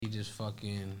just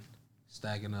fucking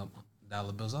stacking up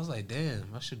dollar bills. I was like, damn,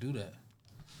 I should do that.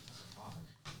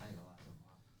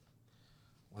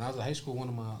 When I was in high school, one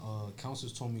of my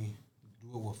counselors told me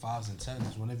do it with 5s and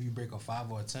 10s. Whenever you break a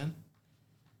 5 or a 10,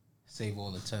 save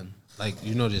all the 10. Like,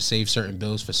 just save certain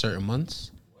bills for certain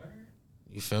months.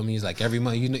 You feel me? It's like every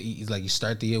month, it's like you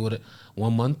start the year with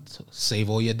 1 month, save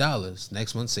all your dollars.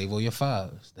 Next month, save all your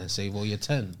 5s. Then save all your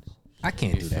 10s. I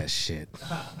can't do that shit.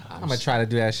 I'm gonna try to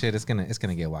do that shit. It's gonna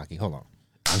get wacky. Hold on.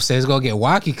 I'm saying it's gonna get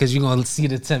wacky because you're gonna see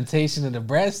the temptation of the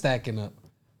bread stacking up.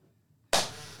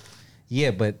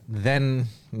 Yeah, but then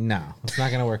no, it's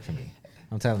not gonna work for me.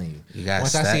 I'm telling you. Once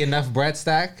stack. I see enough bread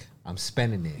stack, I'm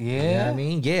spending it. Yeah, you know what I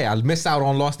mean, yeah, I miss out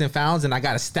on Lost and Founds, and I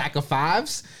got a stack of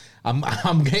 5s. I'm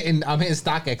hitting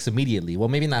StockX immediately. Well,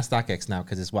 maybe not StockX now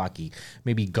because it's wacky.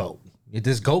 Maybe GOAT.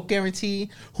 Does GOAT guarantee?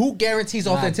 Who guarantees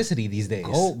authenticity these days?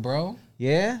 GOAT, bro.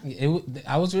 Yeah.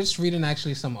 I was just reading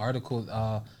actually some article.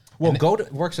 Well,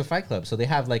 GOAT works with Fight Club, so they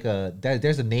have like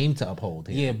there's a name to uphold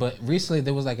here. Yeah, but recently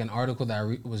there was like an article that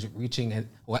I was reading,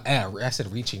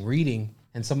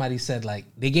 and somebody said like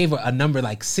they gave a number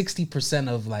like 60%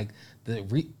 of like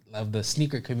the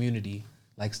sneaker community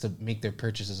likes to make their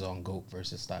purchases on GOAT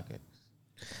versus StockX.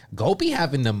 GOAT be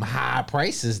having them high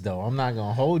prices though. I'm not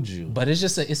gonna hold you, but it's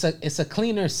just it's a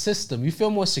cleaner system. You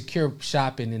feel more secure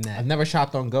shopping in that. I've never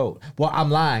shopped on GOAT. Well, I'm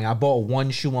lying. I bought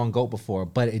one shoe on GOAT before,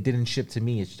 but it didn't ship to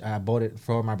me. I bought it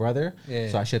for my brother,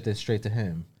 so I shipped it straight to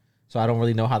him. So I don't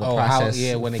really know how the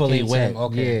process when fully it came went. To him.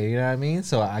 Okay. Yeah, you know what I mean.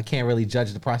 So I can't really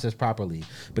judge the process properly,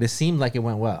 but it seemed like it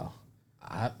went well.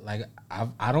 I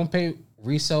don't pay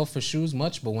resale for shoes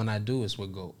much, but when I do, it's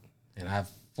with GOAT, and I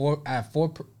have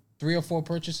 3 or 4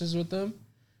 purchases with them,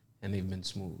 and they've been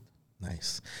smooth.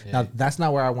 Nice. Yeah. Now, that's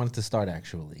not where I wanted to start,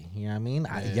 actually. You know what I mean?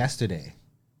 Yesterday,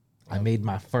 I made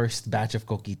my first batch of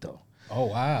coquito. Oh,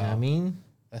 wow. You know what I mean?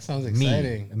 That sounds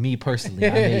exciting. Me personally,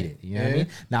 I made it. You know what I mean?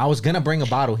 Now, I was going to bring a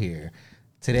bottle here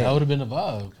today. That would have been a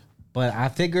vibe. But I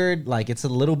figured, like, it's a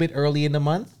little bit early in the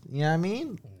month. You know what I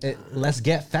mean? Let's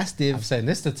get festive. I'm saying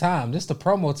this the time. This the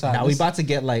promo time. Now we about to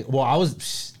get like. Well, I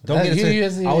was. Don't get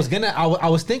it. I was gonna. I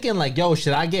was thinking like, yo,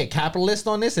 should I get capitalist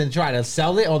on this and try to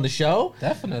sell it on the show?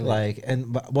 Definitely. Like,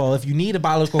 well, if you need a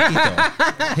bottle of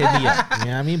coquito, hit me up. You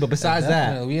know what I mean? But besides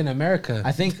that, we in America.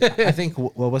 I think.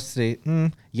 Well, what's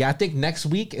today? Yeah, I think next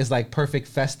week is like perfect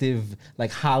festive,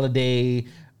 like holiday.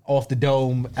 Off the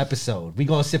dome episode. We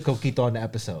gonna sip coquito on the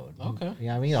episode. Okay. You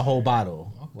know what I mean? A whole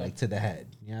bottle, like to the head.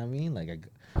 You know what I mean? Like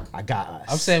I got us.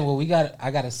 I'm saying, well,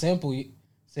 I got a sample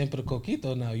the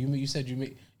coquito now. You said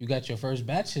you got your first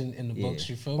batch in the books.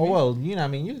 You feel me? Oh well, you know what I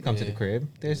mean. You can come to the crib.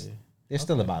 There's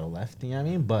still a bottle left. You know what I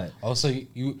mean? But also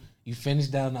you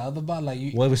finished down the other bottle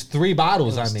well, it was 3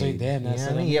 bottles I made. Damn, that's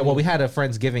what I mean? Yeah, well, we had a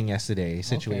Friendsgiving yesterday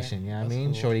situation. Okay. You know what I mean?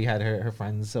 Cool. Shorty had her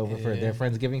friends over for their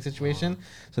Friendsgiving situation.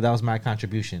 So that was my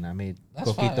contribution. I made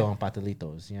coquito and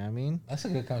patelitos. You know what I mean? That's a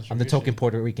good contribution. I'm the token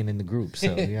Puerto Rican in the group, so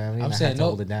you know what I mean? I had to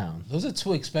hold it down. Those are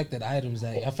 2 expected items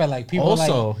that I felt like people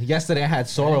also, yesterday I had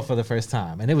sorrel for the first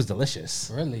time, and it was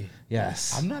delicious. Really?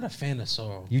 Yes. I'm not a fan of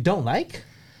sorrel. You don't like?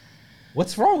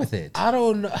 What's wrong with it? I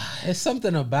don't know. It's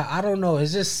something about, I don't know.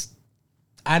 It's just,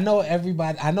 I know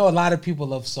a lot of people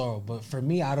love sorrel, but for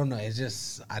me, I don't know. It's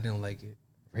just, I didn't like it.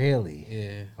 Really?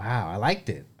 Yeah. Wow, I liked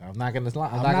it. I'm not gonna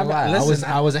lie. Listen,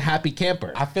 I was a happy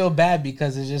camper. I feel bad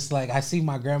because it's just like I see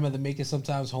my grandmother make it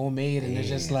sometimes homemade, and it's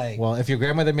just like. Well, if your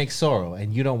grandmother makes sorrel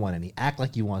and you don't want any, act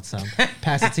like you want some.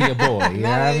 Pass it to your boy. You know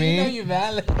what I mean? You know you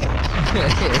valid.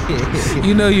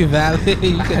 You know you valid.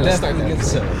 You can definitely get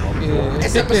some.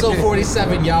 It's episode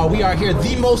 47, y'all. We are here,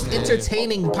 the most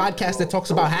entertaining podcast that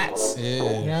talks about hats. Yeah. You know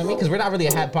what I mean? Because we're not really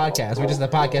a hat podcast. We're just a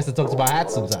podcast that talks about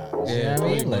hats sometimes. You know what I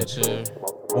mean?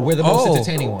 Well, we're the most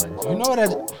entertaining one. You know what I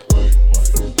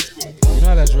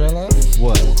just realized?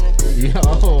 What?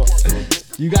 Yo,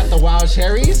 you got the wild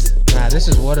cherries? Nah, this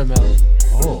is watermelon.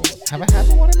 Oh, have I had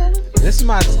the watermelon?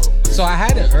 So I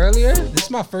had it earlier. This is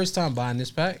my first time buying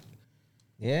this pack.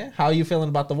 Yeah? How are you feeling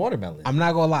about the watermelon? I'm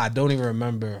not gonna lie, I don't even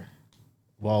remember.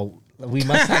 Well, we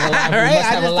must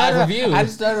have a live review. I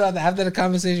just started about that after the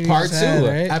conversation. Part 2,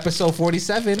 right? episode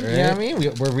 47. Right. You know what I mean?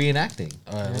 We're reenacting.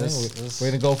 All right, we're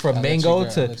gonna go from mango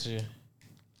to.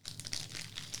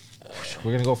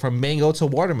 We're gonna go from mango to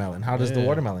watermelon. How does the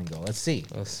watermelon go? Let's see.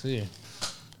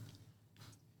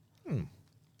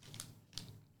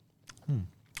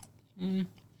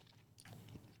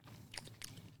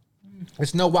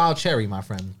 It's no wild cherry, my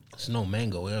friend. It's no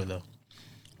mango here though.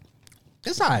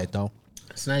 It's alright though.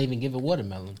 It's not even giving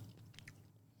watermelon.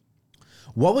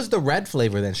 What was the red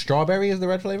flavor then? Strawberry is the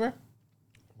red flavor?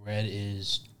 Red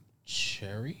is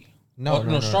cherry? No,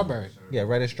 no, strawberry. Yeah,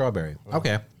 red is strawberry.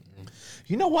 Okay.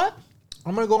 You know what?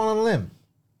 I'm gonna go on a limb.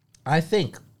 I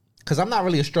think, because I'm not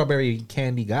really a strawberry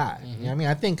candy guy. You know what I mean?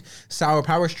 I think Sour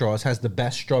Power Straws has the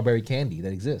best strawberry candy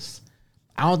that exists.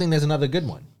 I don't think there's another good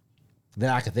one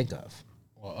that I could think of.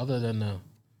 Well, other than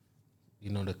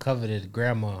the coveted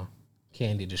grandma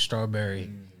candy, the strawberry.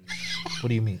 What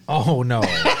do you mean? Oh no,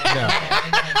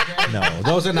 no,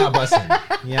 those are not busting.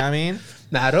 You know what I mean?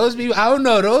 Nah, those be, I don't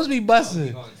know, those be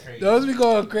busting. Those be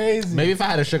going crazy. Maybe if I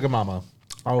had a sugar mama,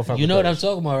 I would fuck You with know what those. I'm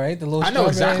talking about, right? The little. I know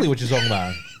exactly what you're talking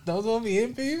about. Those won't be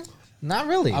in for you. Not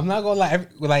really. I'm not gonna lie.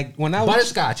 Like when I was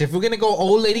Butterscotch. If we're gonna go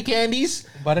old lady candies,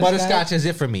 butterscotch is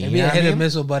it for me. Maybe You know a what I hit mean? and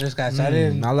miss with butterscotch.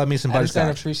 I love me some I just gotta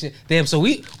butterscotch. appreciate. Damn. So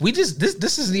we just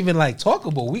this isn't even like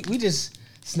talkable. We just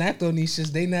snacked on these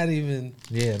shits. They not even.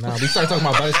 Yeah, no. We started talking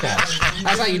about butterscotch.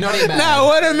 That's how you know they bad. Nah,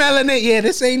 watermelon. Yeah,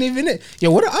 this ain't even it. Yo,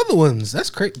 what are other ones?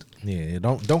 That's crazy. Yeah,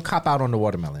 don't cop out on the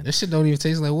watermelon. This shit don't even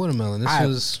taste like watermelon. This All right,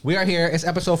 was. we are here. It's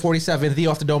episode 47, the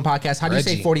Off the Dome podcast. How do you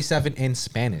say Reggie. 47 in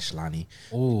Spanish, Lonnie?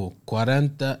 Oh,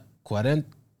 47.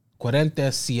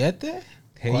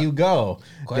 Here you go.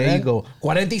 There you go.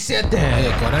 47.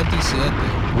 Yeah,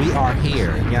 47. We are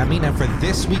here. You know what I mean? And for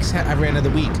this week's every end of the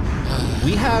week,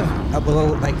 we have a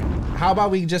little, like, how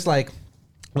about we just, like,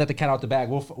 let the cat out the bag?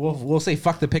 We'll say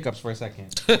fuck the pickups for a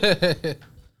second.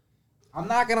 I'm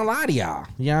not going to lie to y'all.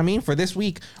 You know what I mean? For this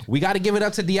week, we got to give it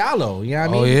up to Diallo. You know what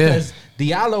I mean? Oh, yeah. Because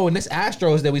Diallo and this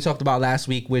Astros that we talked about last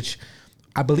week, which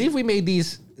I believe we made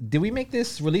these. Did we make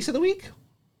this release of the week?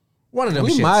 One of them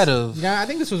We shits. might have. Yeah, I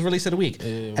think this was release of the week.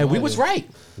 Yeah, and we might was have. right.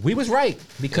 We was right.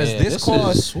 Because Yeah, this this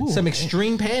caused is- ooh, some man.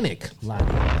 extreme panic. It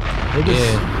was,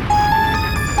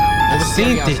 Yeah. it was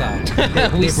Seen scary it.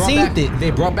 outside. We brought seen back, it.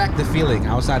 They brought back the feeling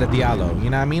outside of Diallo. You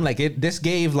know what I mean? Like this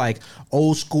gave like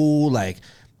old school, like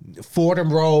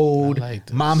Fordham Road, I like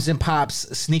this. moms and pops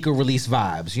sneaker release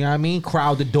vibes. You know what I mean?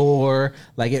 Crowd the door.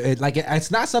 Like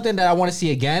it's not something that I want to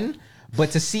see again,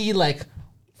 but to see like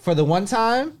for the one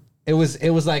time, it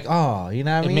was like, oh, you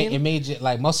know what I mean? It made you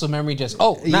like muscle memory just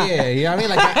nah. Yeah, you know what I mean?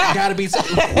 Like I gotta be.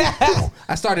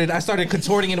 I started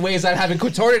contorting in ways I haven't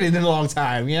contorted in a long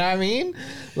time. You know what I mean?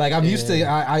 Like I'm used to.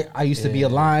 I used to be a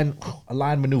line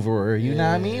maneuverer. You know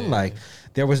what I mean? Like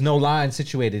there was no line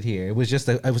situated here. It was just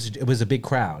it was a big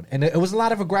crowd, and it was a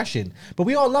lot of aggression. But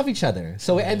we all love each other,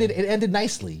 so it ended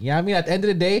nicely. You know what I mean? At the end of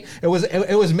the day, it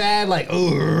was mad like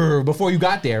 "Ugh," before you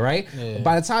got there, right? Yeah.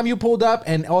 By the time you pulled up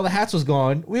and all the hats was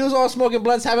gone, we was all smoking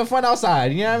blunts, having fun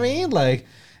outside. You know what I mean? Like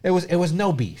it was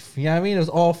no beef. You know what I mean? It was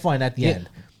all fun at the end.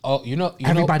 Oh,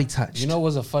 Everybody touched. You know what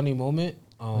was a funny moment?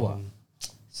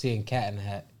 Seeing Cat in the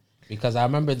Hat. Because I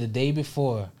remember the day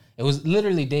before, it was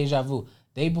literally deja vu.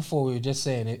 Day before we were just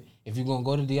saying it. If you're gonna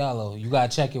go to Diallo, you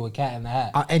gotta check it with Cat in the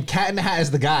Hat. And Cat in the Hat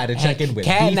is the guy to check in with.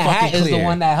 Cat in Be the Hat fucking is the clear.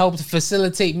 one that helped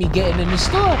facilitate me getting in the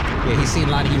store. Yeah, he seen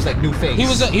Lonnie. He was like new face. He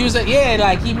was yeah,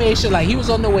 like he made sure, like he was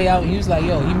on the way out. He was like,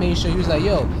 yo, he made sure he was like,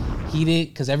 yo, he did,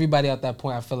 because everybody at that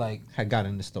point, I feel like had got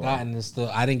in the store. got in the store.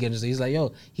 I didn't get in the store. He's like,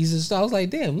 yo, he's in the store. I was like,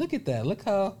 damn, look at that. Look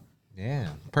how, Yeah,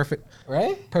 perfect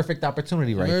right?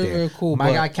 opportunity right Very, there. very cool, My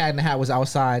but- guy Cat in the Hat was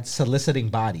outside soliciting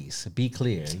bodies. Be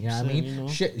clear. You know what I mean? you know.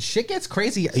 Shit gets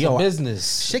crazy. It's a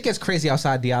business. Shit gets crazy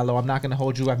outside Diallo. I'm not gonna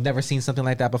hold you. I've never seen something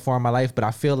like that before in my life, but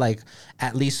I feel like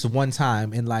at least one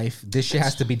time in life, this shit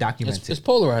has to be documented. It's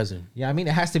polarizing. Yeah, I mean,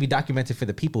 it has to be documented for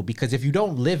the people, because if you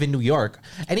don't live in New York,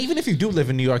 and even if you do live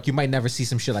in New York, you might never see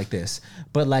some shit like this.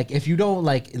 But like, if you don't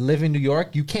like live in New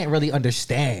York, you can't really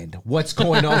understand what's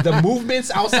going on. The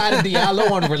movements outside of Diallo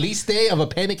on release day of a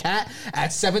Panic Hat at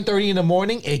 7:30 in the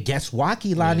morning, it gets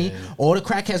wacky, Lonnie. Yeah. All the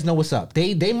crackheads know what's up.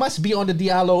 They must be on the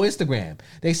Diallo Instagram.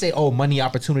 They say, oh, money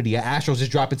opportunity. Astros is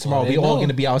dropping tomorrow. they We all know.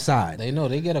 gonna be outside. They know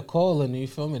they get a call and you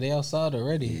feel me. They outside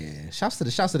already. Yeah, shouts to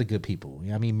the good people. You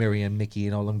know what I mean? Miriam, Nikki,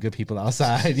 and all them good people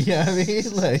outside. You know what I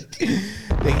mean? Like,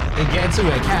 they get into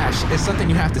it. Cash, it's something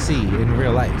you have to see in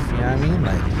real life. You know what I mean?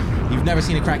 Like, you've never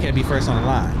seen a crackhead be first on the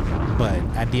line, but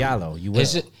at Diallo, you will.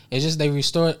 It's just they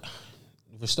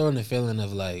restoring the feeling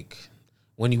of like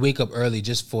when you wake up early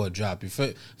just for a drop. You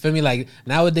feel me? Like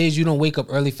nowadays you don't wake up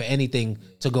early for anything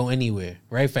to go anywhere,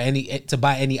 right? To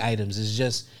buy any items. It's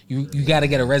just you got to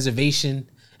get a reservation.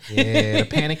 Yeah, the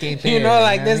panic ain't there. You know,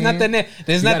 like what there's I mean? nothing there.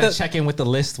 There's You nothing. gotta check in with the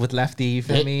list with Lefty. You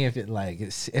feel me? If it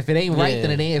ain't right,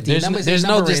 then it ain't. If the There's, numbers there's ain't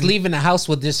no numbering, just leaving the house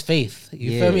with this faith.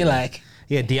 You feel me? Like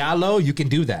yeah, Diallo, you can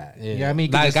do that. You know what I mean?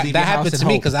 You can Like, just leave that your house happened and to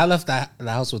me hope. because I left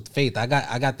the house with faith. I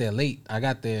got there late. I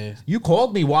got there. You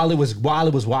called me while it was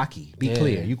wacky. Be Yeah.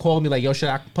 clear. You called me like, yo, should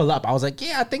I pull up? I was like,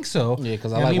 yeah, I think so. Yeah,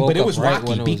 'cause I, You know what like, mean? But woke it was up right wacky.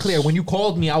 when it Be was- clear. When you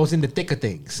called me, I was in the thick of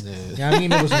things. Yeah. You know what I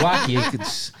mean? It was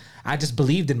wacky. I just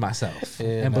believed in myself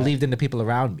and believed in the people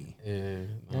around me. Yeah, You know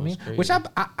what I mean? Which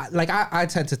I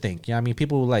tend to think. You know what I mean?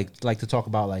 People like to talk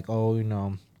about like, oh, you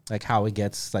know, like how it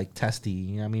gets like testy.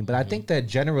 You know what I mean? But I think that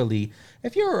generally,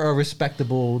 if you're a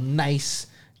respectable, nice,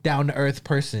 down to earth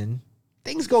person,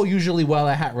 things go usually well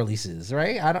at hat releases,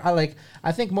 right?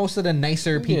 I think most of the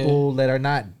nicer people that are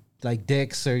not like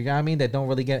dicks or, you know what I mean, that don't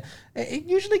really get it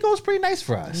usually goes pretty nice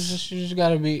for us. You just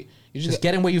gotta be. You just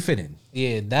get in where you fit in.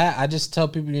 Yeah, that I just tell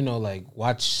people, like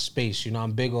watch space.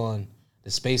 I'm big on the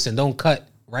space and don't cut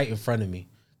right in front of me.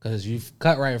 Because if you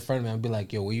cut right in front of me, I'll be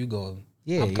like, yo, where you going?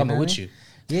 Yeah, I'm coming with you.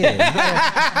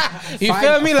 Yeah, you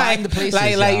feel me? Like,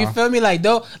 you feel me? Like,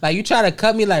 don't like you try to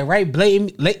cut me like right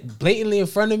blatantly in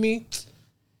front of me.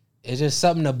 It's just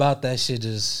something about that shit.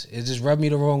 It just rubbed me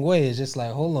the wrong way. It's just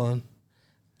like, hold on.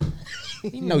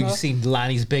 You seen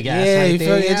Lonnie's big ass. Yeah, right you feel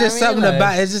there, me? It's just something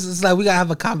about it. It's like we gotta have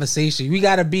a conversation. We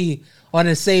gotta be on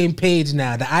the same page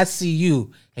now. That I see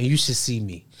you and you should see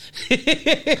me.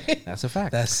 That's a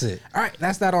fact. That's it. All right,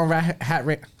 that's that on rat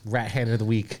hand of the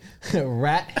week.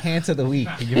 Rat hands of the week.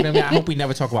 You feel me? I hope we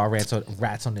never talk about rats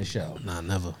on this show. Nah,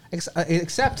 never.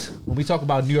 Except when we talk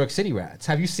about New York City rats.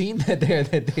 Have you seen that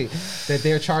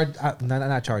they're charged?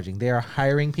 Not charging. They are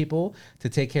hiring people to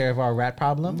take care of our rat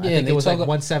problem. Yeah, I think it was like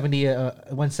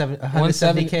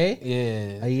 170K.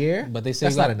 Yeah, a year. But they say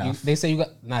that's not enough. They say you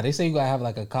gotta have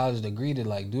like a college degree to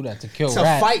like do that to kill to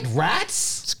rats. Fight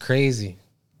rats. It's crazy.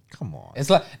 Come on. It's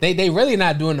like they really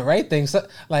not doing the right thing. So,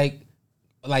 like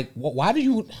why do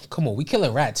you come on? We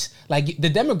killing rats. Like the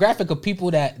demographic of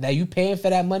people that you paying for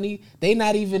that money, they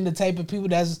not even the type of people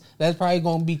that's probably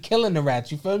gonna be killing the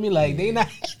rats. You feel me? Like they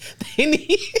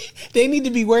need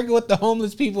to be working with the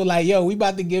homeless people. Like, yo, we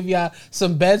about to give y'all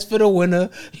some beds for the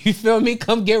winter. You feel me?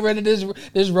 Come get rid of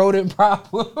this rodent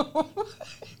problem.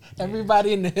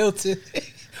 Everybody in the Hilton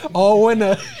all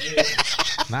winter.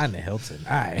 Not in the Hilton.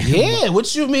 All right. Yeah,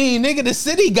 what you mean, nigga? The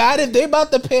city got it. They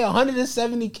about to pay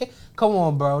 170K. Come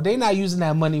on, bro. They not using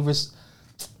that money.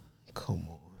 Come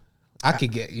on. I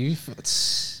could get you.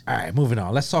 All right, moving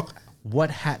on. Let's talk. What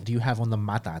hat do you have on the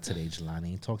mata today,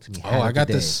 Jelani? Talk to me. I got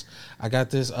this. I got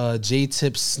this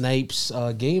J-Tip Snipes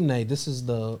game night. This is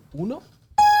the Uno.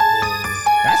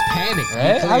 That's panic.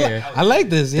 Right? I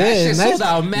like this. Yeah, that shit nice, sold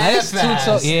out mad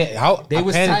fast. They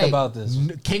was tight about this.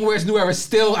 King Wears New Era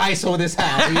still ISO this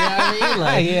hat. You know what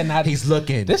I mean? Like, he's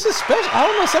looking. This is special. I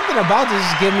don't know, something about this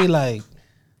just give me like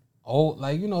old,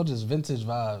 like just vintage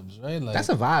vibes, right? Like that's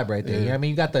a vibe right there. Yeah. You know what I mean?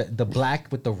 You got the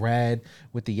black with the red,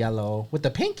 with the yellow, with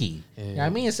the pinky. Yeah. You know what I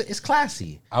mean? It's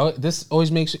classy. This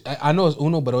always makes I know it's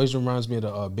Uno, but it always reminds me of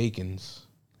the Bacons.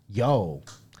 Yo.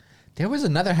 There was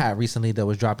another hat recently that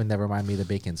was dropping that reminded me of the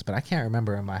Bacons, but I can't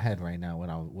remember in my head right now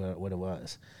what it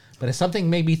was. But it's something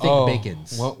made me think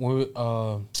Bacons.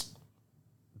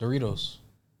 Doritos.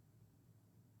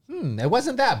 It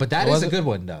wasn't that, but that is a good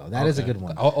one though. That is a good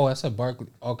one. Oh, I said Barkley.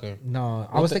 Okay. No,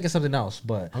 I was thinking something else,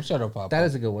 but I'm sure it'll pop. That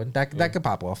is a good one. That could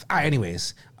pop off. All right.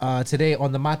 Anyways, today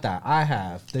on the Mata, I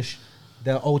have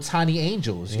the Otani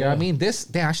Angels. You know what I mean?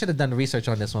 I should have done the research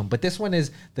on this one, but this one is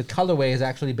the colorway is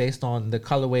actually based on the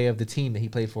colorway of the team that he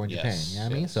played for in Japan. You know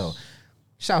what I mean? So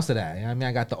shouts to that. You know what I mean?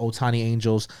 I got the Otani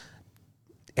Angels.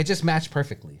 It just matched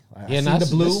perfectly. Yeah, the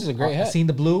blue. This is a great hat. I seen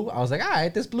the blue. I was like, all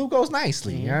right, this blue goes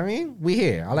nicely. You know what I mean? We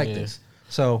here. I like this.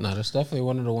 So that's definitely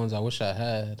one of the ones I wish I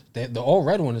had. The all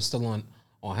red one is still on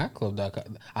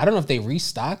hatclub.com. I don't know if they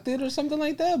restocked it or something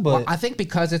like that, but I think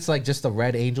because it's like just a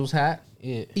red Angels hat.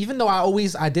 Yeah. Even though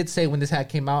I did say when this hat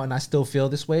came out, and I still feel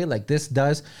this way, like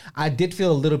I did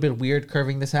feel a little bit weird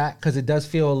curving this hat because it does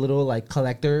feel a little like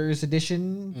collector's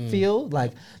edition feel.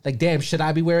 Like damn, should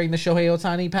I be wearing the Shohei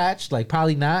Ohtani patch? Like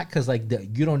probably not, because like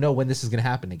you don't know when this is gonna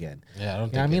happen again. Yeah, I don't.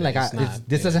 You know what I mean? Like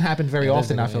this doesn't happen very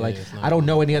often. I feel like I don't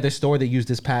know any other store that used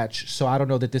this patch, so I don't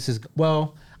know that this is.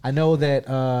 Well, I know that.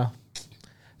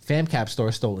 FamCap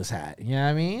store stole his hat. You know what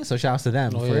I mean? So shouts to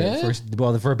them for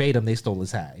the verbatim they stole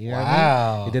his hat. You know what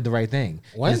I mean? They did the right thing.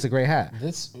 It's a great hat.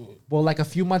 Like a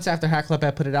few months after Hat Club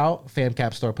had put it out,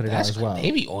 FamCap store put it out as well.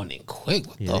 They be on it quick.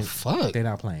 What the fuck? They're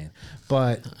not playing.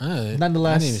 But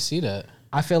nonetheless, I didn't even see that.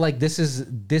 I feel like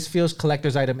this feels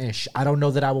collector's item-ish. I don't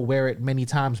know that I will wear it many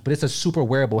times, but it's a super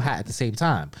wearable hat at the same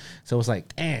time. So it's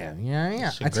like, damn, I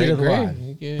cheated the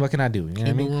line. Yeah. What can I do? You know what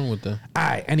I mean? Wrong with that. All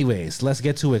right, anyways, let's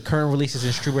get to it. Current releases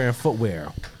in streetwear and footwear.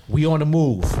 We on the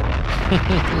move.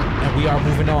 And we are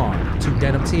moving on to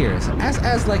Denim Tears.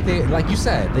 As like you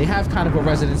said, they have kind of a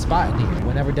resident spot in here.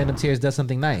 Whenever Denim Tears does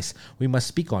something nice, we must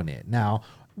speak on it. Now,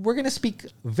 we're going to speak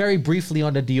very briefly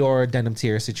on the Dior Denim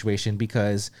Tears situation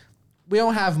because we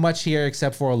don't have much here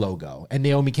except for a logo and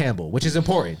Naomi Campbell, which is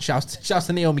important. Shouts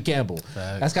to Naomi Campbell.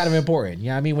 Facts. That's kind of important. You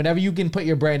know what I mean? Whenever you can put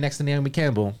your brand next to Naomi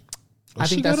Campbell, I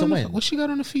think that's a win. What she got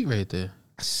on the feet right there?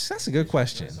 That's a good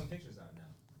question. There's some pictures out now.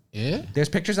 Yeah? There's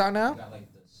pictures out now? They got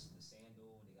like the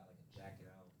sandal, they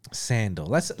sandal.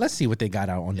 Let's see what they got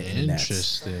out on the internet.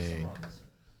 Interesting.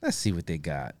 Let's see what they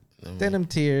got. Denim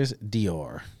Tears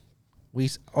Dior.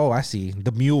 I see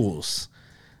the mules.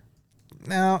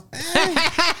 Now,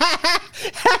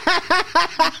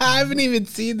 I haven't even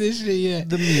seen this shit yet.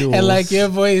 The mules. And like your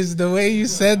voice, the way you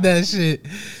said that shit.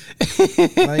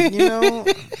 Like,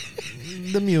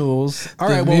 the mules. All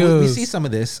right, well, we see some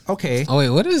of this. Okay. Oh, wait,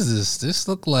 what is this? This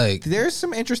look like... There's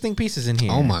some interesting pieces in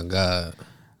here. Oh, my God.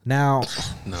 Now...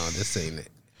 No, this ain't it.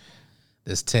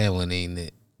 This tan one ain't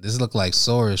it. This look like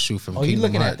Sora's shoe from Kingdom you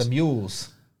looking Hearts. at the mules.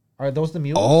 Are those the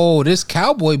mules? Oh, this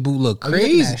cowboy boot look You looking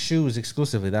crazy. at shoes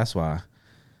exclusively, that's why.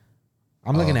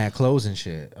 I'm looking at clothes and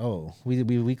shit. Oh,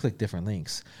 we clicked different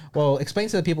links. Well, explain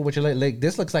to the people what you're like.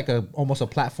 This looks like almost a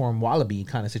platform wallaby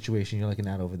kind of situation you're looking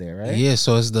at over there, right? Yeah,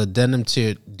 so it's the denim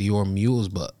tier Dior mules,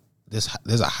 but there's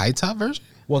a high top version.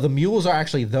 Well, the mules are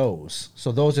actually those.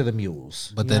 So those are the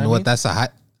mules. But You know then I what? mean? That's a high.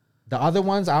 The other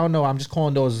ones, I don't know. I'm just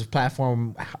calling those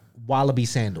platform wallaby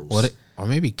sandals. Or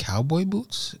maybe cowboy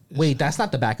boots. Wait, that's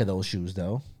not the back of those shoes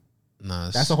though.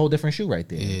 Nah, That's a whole different shoe right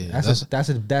there.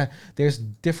 Yeah, There's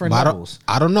different but levels.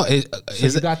 I don't know.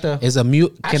 Is a mule?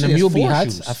 Can Actually, a mule there's be 4 hot?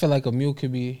 shoes. I feel like a mule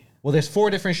could be. Well, there's 4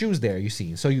 different shoes there. You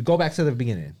see, so you go back to the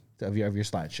beginning of your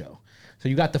slideshow. So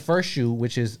you got the first shoe,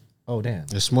 which is damn,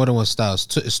 It's more than one style.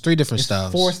 It's 3 different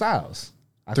styles. 4 styles.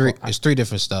 It's 3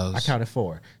 different styles. I counted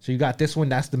 4. So you got this one.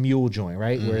 That's the mule joint,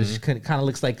 right? Where it kind of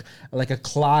looks like a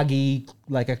cloggy,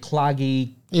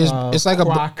 It's like a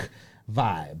Croc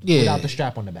vibe. Yeah. Without the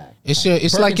strap on the back. It's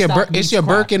like your Birkenstock meets Croc.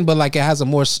 Birkin, but like it has a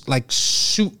more like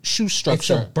shoe It's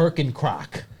structure. a Birkin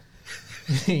Croc.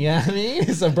 You know what I mean?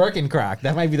 It's a Birkin Croc.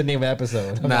 That might be the name of the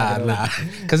episode. I'm not gonna-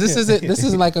 Because this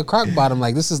isn't like a croc bottom.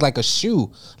 Like this is like a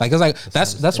shoe. Like it's like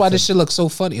that's why this shit looks so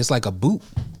funny. It's like a boot.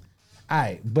 All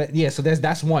right, but yeah, so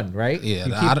that's one, right? Yeah,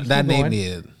 You that name going.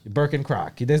 is Birkin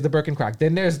Croc. There's the Birkin Croc.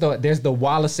 Then there's the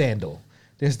Walla sandal.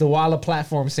 There's the Walla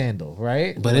platform sandal,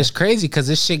 right? But it's crazy because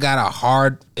this shit got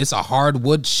it's a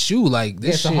hardwood shoe. Like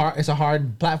this shit. It's a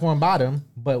hard platform bottom,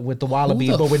 but with the wallaby,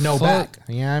 Who the but with no fuck? back.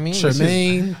 You know what I mean?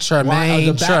 Tremaine.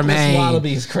 The backless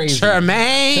wallaby is crazy.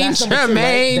 Tremaine. So that's number 2,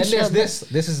 right? Then there's this.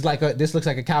 This is this looks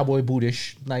like a cowboy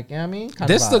bootish, like, you know what I mean? Kind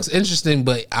This of vibe. looks interesting,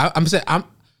 but I'm saying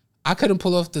I couldn't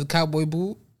pull off the cowboy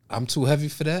boot. I'm too heavy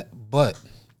for that, but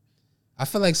I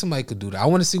feel like somebody could do that. I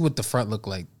want to see what the front look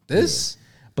like. This,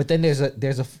 But then there's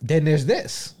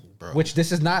this, Bro. which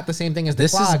this is not the same thing as the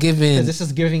This is clog, giving- 'cause this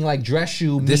is giving like dress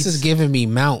shoe. this meets- is giving me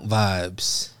Mount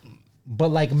vibes. but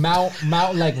like mount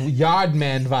like yard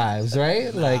man vibes,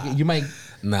 right? Like you might.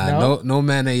 No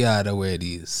man in yard that wear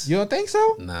these. You don't think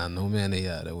so? Nah, no man in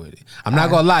yard that wear these. I'm not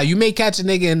gonna lie. You may catch a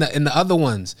nigga in the other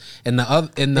ones, in Those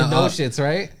shits,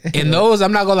 right? in those.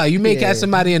 I'm not gonna lie. You may Yeah. catch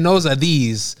somebody in those are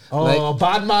these. Oh, Like,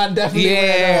 Badman definitely. yeah,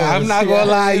 wear I'm those. not Yeah,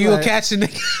 gonna lie. You'll like, catch a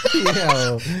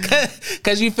nigga. Yo,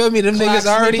 Cause you feel me, them Clocks niggas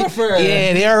already, we prefer.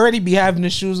 yeah, they already be having the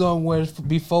shoes on where it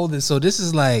be folded. So this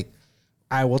is like,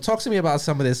 all right, well, talk to me about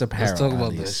some of this apparel. talk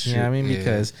about at this least. You know what I shit, mean? yeah.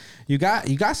 Because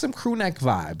you got some crew neck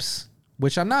vibes,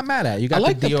 which I'm not mad at. You I got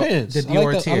like the Dior, pants. the I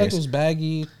Dior like tiers. those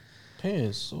baggy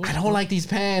pants. I don't like these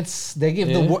pants. They give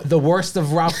Yeah. the worst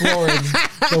of Ralph Lauren,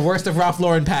 the worst of Ralph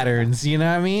Lauren patterns. You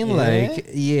know what I mean? Yeah. Like,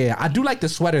 yeah, I do like the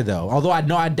sweater though. Although I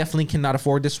know I definitely cannot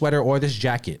afford this sweater or this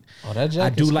jacket. Oh, that I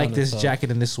jacket's do like kinda this tough.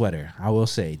 jacket and this sweater. I will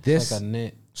say this Like a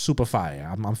knit. super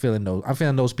fire. I'm feeling those. I'm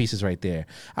feeling those pieces right there.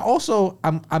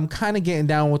 I'm kind of getting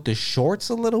down with the shorts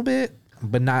a little bit,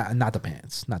 but not the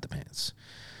pants. Not the pants.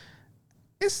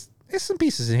 It's some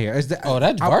pieces in here. Oh,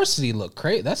 that varsity look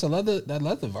crazy. That's that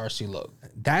leather varsity look.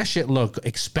 That shit look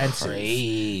expensive.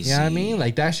 Crazy. You know what I mean?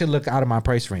 Like that shit look out of my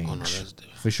price range that's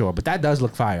different. for sure. But that does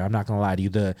look fire. I'm not gonna lie to you.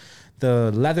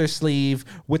 The leather sleeve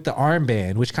with the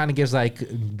armband, which kind of gives like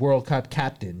World Cup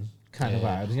captain kind of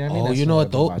vibes. You know what I mean? Oh, That's you know what?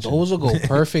 I've been watching. Those will go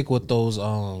perfect with those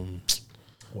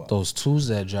twos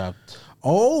that dropped.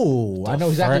 Oh, I know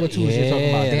exactly what tools you're talking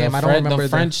about. Damn, I don't remember the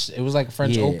French. It was like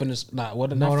French Yeah. Open. Not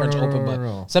what? No, Not no, French no, Open, no, but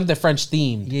no. something French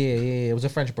themed. Yeah, it was a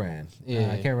French brand.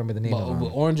 Yeah, I can't remember the name of With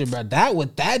it. orange and brown. That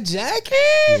with that jacket.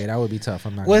 Yeah, that would be tough.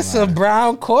 I'm not With gonna lie. some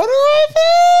brown corduroy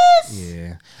pants.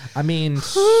 Yeah, I mean,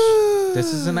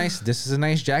 this is a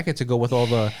nice jacket to go with all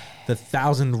the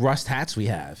 1,000 rust hats we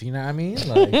have. You know what I mean?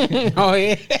 Like, Oh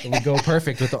yeah. it would go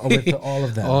perfect with all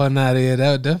of them. Oh no, yeah,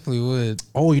 that definitely would.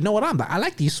 Oh, you know what? I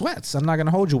like these sweats. I'm not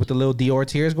gonna hold you with the little Dior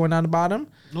tears going down the bottom.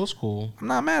 Those cool. I'm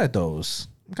not mad at those.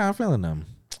 I'm kind of feeling them.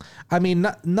 I mean,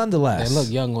 nonetheless. They look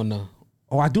young on the.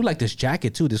 Oh, I do like this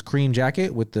jacket too. This cream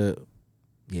jacket with the.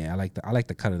 Yeah, I like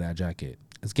the cut of that jacket.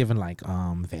 It's giving like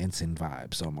Vanson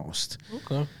vibes almost.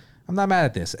 Okay. I'm not mad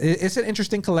at this. It's an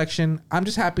interesting collection. I'm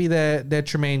just happy that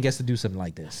Tremaine gets to do something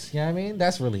like this. You know what I mean?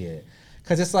 That's really it.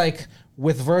 because it's like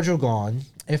with Virgil gone,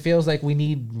 it feels like we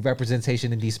need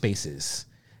representation in these spaces.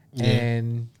 Yeah.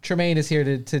 And Tremaine is here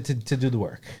to do the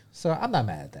work. So I'm not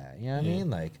mad at that. You know what I mean?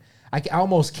 Like, I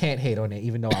almost can't hate on it,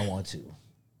 even though I want to.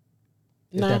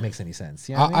 If that makes any sense.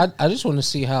 You know what I mean? I just want to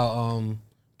see how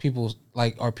people,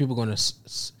 like, are people going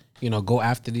to, go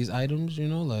after these items,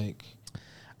 like.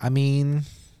 I mean,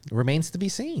 remains to be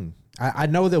seen. I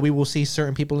know that we will see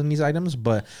certain people in these items,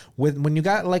 but when you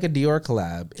got like a Dior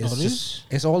collab,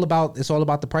 it's all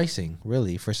about the pricing,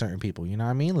 really, for certain people. You know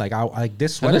what I mean? Like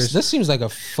this sweater. This seems like a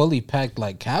fully packed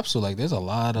like capsule. Like there's a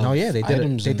lot of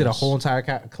they did a whole entire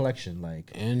collection. Like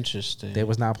interesting. They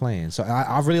was not playing. So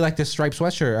I really like this striped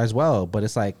sweatshirt as well. But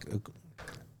it's like,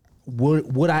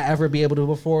 would I ever be able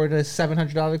to afford a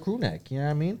 $700 crew neck? You know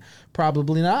what I mean?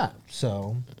 Probably not.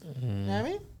 So you know what I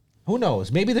mean? Who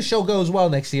knows? Maybe the show goes well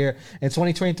next year. In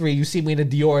 2023, you see me in the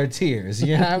Dior tears.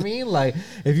 You know what I mean? Like,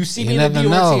 if you see me in the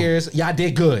Dior tears, y'all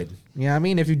did good. You know what I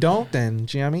mean? If you don't, then,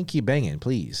 you know what I mean? Keep banging,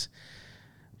 please.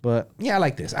 But, yeah, I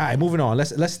like this. All right, moving on.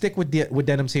 Let's stick with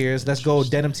Denim Tears. Let's go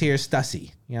Denim Tears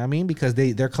Stussy. You know what I mean? Because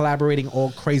they're collaborating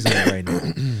all crazily right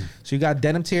now. So you got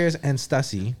Denim Tears and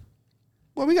Stussy.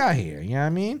 What we got here? You know what I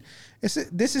mean? This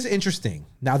is interesting.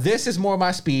 Now, this is more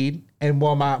my speed and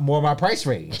more my price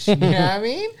range. You know what I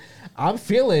mean? I'm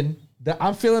feeling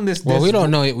this. Well, we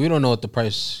don't know it. We don't know what the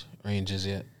price range is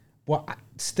yet. Well,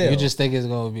 still, you just think it's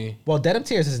gonna be. Well, Denim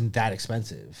Tears isn't that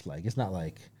expensive. Like, it's not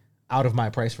like out of my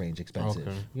price range expensive.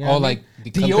 Okay. You know like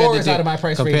Dior is out of my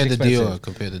price range expensive.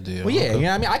 Compared to Dior. Well, yeah, you know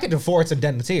what I mean? I could afford some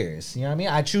Denim Tears. You know what I mean?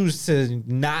 I choose to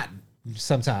not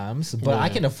sometimes, but I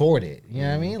can afford it. You know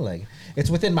what I mean? Like, it's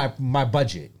within my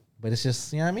budget. But it's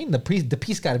just, you know what I mean? The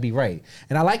piece got to be right.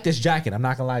 And I like this jacket. I'm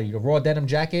not going to lie to you. The raw denim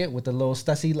jacket with the little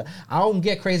Stussy. I don't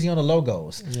get crazy on the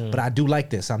logos, but I do like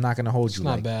this. I'm not going to hold you. It's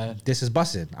not like, bad. This is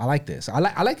busted. I like this. I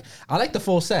like the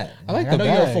full set. I know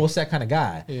you're a full set kind of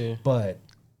guy, but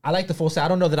I like the full set. I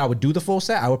don't know that I would do the full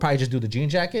set. I would probably just do the jean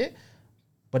jacket.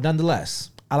 But nonetheless,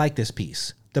 I like this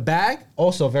piece. The bag,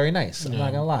 also very nice. I'm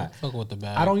not gonna lie. Fuck with the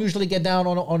bag. I don't usually get down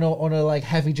on a like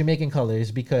heavy Jamaican colors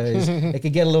because it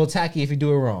could get a little tacky if you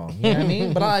do it wrong. You know what I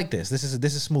mean? But I like this. This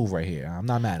is smooth right here. I'm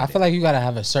not mad at it. I feel like you gotta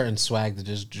have a certain swag to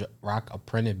just rock a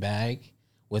printed bag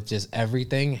with just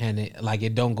everything, and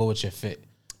it don't go with your fit.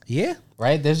 Yeah.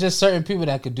 Right? There's just certain people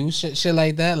that could do shit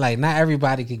like that. Like, not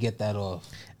everybody could get that off.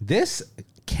 This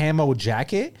camo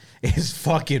jacket is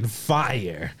fucking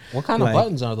fire. What kind of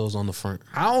buttons are those on the front?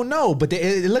 I don't know, but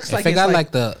it looks like it's got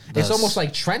like the it's almost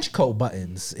like trench coat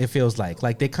buttons. It feels like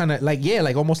they kind of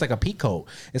like almost like a peacoat.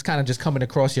 It's kind of just coming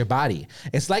across your body.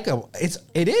 It's like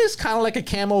it is kind of like a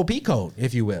camo peacoat,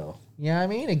 if you will. You know what I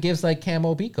mean? It gives like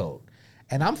camo peacoat,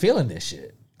 and I'm feeling this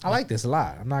shit. I like this a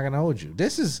lot. I'm not gonna hold you.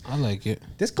 I like it.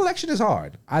 This collection is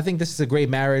hard. I think this is a great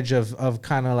marriage of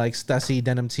kind of like Stussy,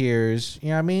 Denim Tears. You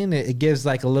know what I mean? It gives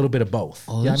like a little bit of both.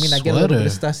 Oh, you know what I mean? I get a little bit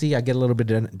of Stussy. I get a little bit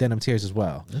of Denim Tears as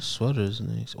well. This sweater is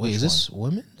nice. Wait, is this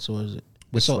women's or is it?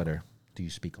 Which sweater do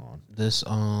you speak on? This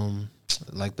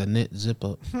like the knit zip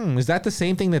up. Is that the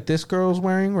same thing that this girl's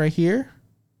wearing right here?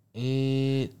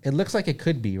 It looks like it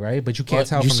could be, right? But you can't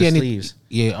tell from the sleeves.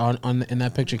 Yeah, in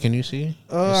that picture, can you see?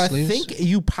 I think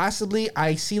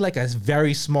I see like a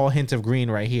very small hint of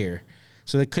green right here.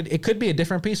 So it could be a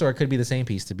different piece or it could be the same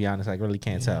piece, to be honest. I really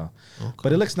can't tell. Okay.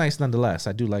 But it looks nice nonetheless.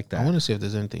 I do like that. I want to see if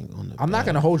there's anything on the I'm not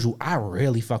going to hold you. I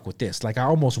really fuck with this. Like, I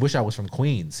almost wish I was from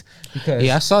Queens. Because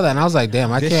I saw that and I was like,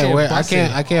 damn, I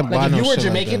can't buy if no you were shit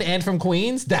Jamaican like and from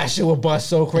Queens, that shit would bust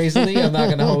so crazily. I'm not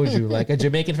going to hold you. Like, a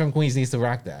Jamaican from Queens needs to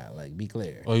rock that. Like, be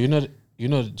clear. Oh, you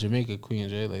know Jamaica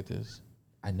Queens, right? Like this.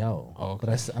 I know, okay.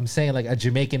 But I'm saying like a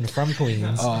Jamaican from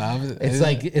Queens.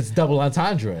 It's double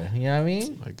entendre. You know what I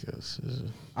mean? I guess.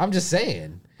 I'm just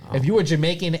saying. If you were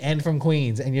Jamaican and from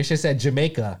Queens and your shit said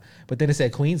Jamaica, but then it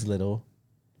said Queens Little,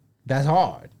 that's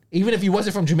hard. Even if you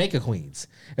wasn't from Jamaica, Queens.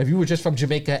 If you were just from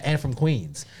Jamaica and from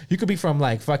Queens, you could be from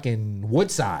like fucking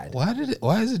Woodside. Why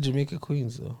is it Jamaica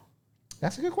Queens though?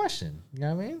 That's a good question. You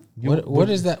know what I mean? What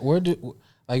is that? Where do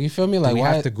like you feel me? Like do we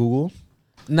why have to Google?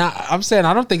 Nah, I'm saying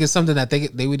I don't think it's something that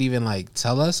they would even like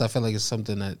tell us. I feel like it's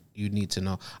something that you need to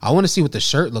know. I want to see what the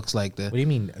shirt looks like. What do you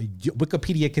mean?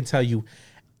 Wikipedia can tell you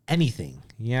anything.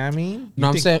 You know what I mean?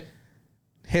 I'm saying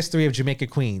history of Jamaica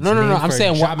Queens. No. I'm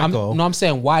saying I'm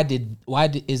saying why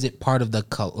is it part of the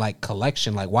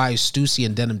collection? Like, why is Stussy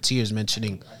and Denim Tears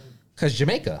mentioning? Because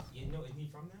Jamaica. Is he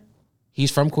from there?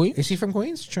 He's from Queens. Is he from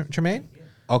Queens? Tremaine?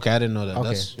 Okay, I didn't know that.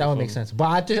 Okay, that would make sense.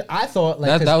 But I thought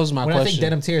like that was my question. When I think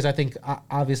Denim Tears, I think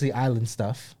obviously island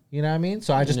stuff. You know what I mean?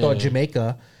 So I just thought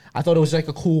Jamaica. I thought it was like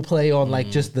a cool play on like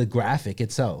just the graphic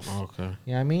itself. Okay. You know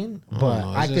what I mean? I But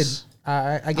don't know, I it's could. just-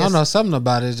 I I guess don't know, something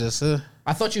about it just.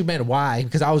 I thought you meant why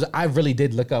because I really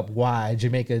did look up why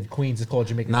Jamaica Queens is called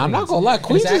Jamaica. Nah, I'm Queens. not gonna lie, And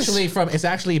Queens it's is-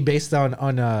 actually based on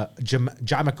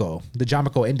Jamico, the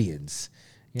Jamico Indians.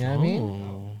 You know what I mean?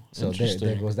 Oh, So interesting.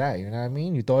 there goes that. You know what I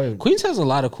mean? You thought it, Queens has a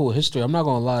lot of cool history. I'm not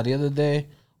gonna lie. The other day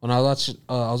when I was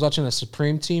watching a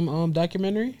Supreme Team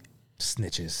documentary.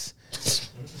 snitches.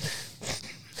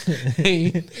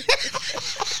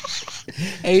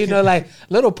 And you know, like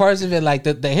little parts of it, like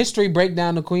the history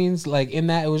breakdown of Queens, like in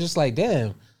that, it was just like,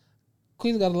 damn,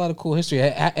 Queens got a lot of cool history.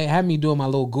 It had me doing my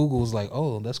little Googles, like,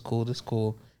 oh, that's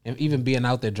cool. And even being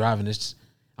out there driving, it's just,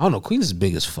 I don't know, Queens is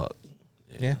big as fuck.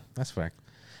 Yeah, that's fact.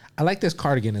 I like this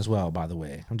cardigan as well, by the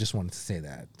way. I just wanted to say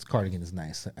that. This cardigan is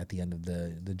nice at the end of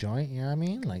the joint, you know what I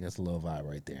mean? Like, that's a little vibe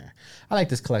right there. I like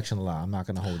this collection a lot. I'm not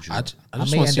going to hold you. I just may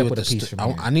want to end see up what with a piece from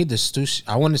here. I need the Stussy.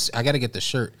 I got to get the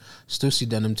shirt. Stussy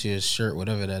denim to his shirt,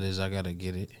 whatever that is, I got to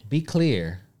get it. Be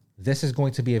clear, this is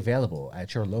going to be available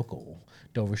at your local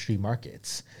Dover Street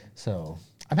markets. So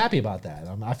I'm happy about that.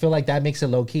 I feel like that makes it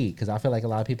low key because I feel like a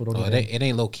lot of people don't Oh, even. it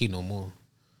ain't low key no more.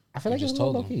 I feel like just it's a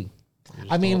little told low them. key.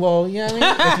 I mean, well, you know what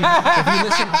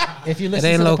I mean? If you listen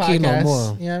ain't to the low key no podcast,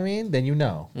 more. you know what I mean? Then you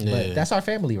know. Yeah. But that's our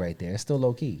family right there. It's still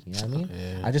low key. You know what I mean?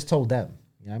 Yeah. I just told them.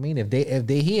 You know what I mean? If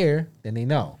they hear, then they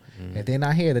know. Mm-hmm. If they're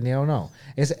not here, then they don't know.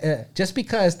 It's just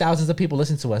because thousands of people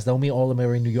listen to us, don't mean all of them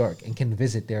are in New York and can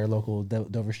visit their local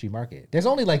Dover Street market. There's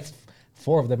only like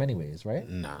 4 of them, anyways, right?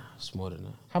 Nah, it's more than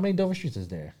that. How many Dover Streets is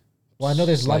there? Well, I know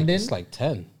there's It's London. It's like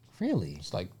 10. Really?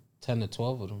 It's like 10 to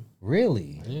 12 of them.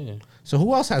 Really? Yeah. So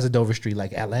who else has a Dover Street?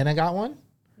 Like Atlanta got one?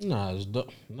 It's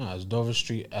Dover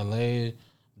Street, LA,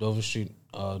 Dover Street,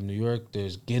 New York.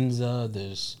 There's Ginza.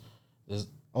 There's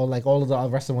Oh, like all of the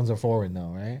rest of the ones are foreign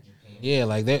though, right? yeah,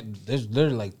 like there's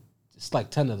literally like it's like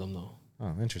 10 of them though.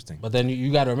 Oh, interesting. But then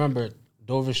you got to remember,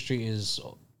 Dover Street is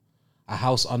a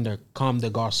house under Comme des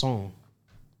Garçons.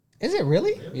 Is it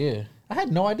really? Yeah, I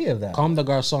had no idea of that. Comme des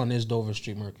Garçons is Dover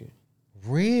Street Market.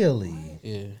 Really?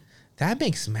 Yeah, That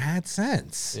makes mad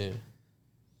sense. yeah,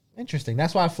 Interesting.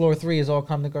 That's why floor 3 is all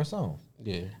Comme des Garçons.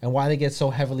 yeah. And why they get so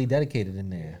heavily dedicated in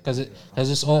there. Because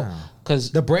it's all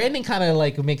because The branding kind of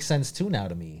like makes sense too now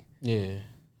to me. yeah,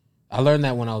 I learned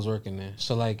that when I was working there.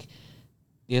 So like,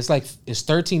 it's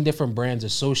 13 different brands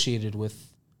associated with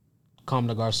Comme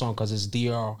des Garçons because it's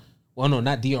DR. Well, no,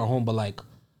 not DR Home, but like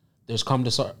there's Comme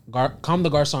des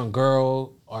Garçon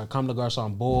Girl or Comme des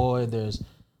Garçon Boy. There's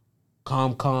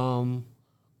Com.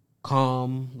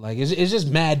 Like it's just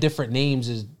mad different names.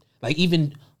 Is like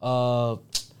even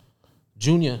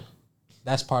Junior,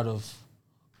 that's part of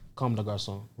Comme des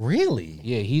Garçons. Really?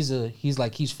 Yeah, he's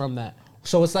from that.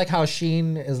 So it's like how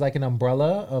Sheen is like an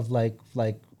umbrella of like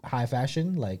high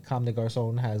fashion. Like Comme des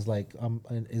Garçons has like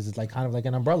is like kind of like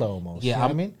an umbrella almost. Yeah, you know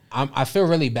what I mean? I feel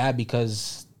really bad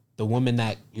because the woman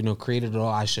that created it all,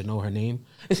 I should know her name,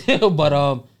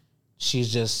 but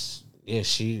she's just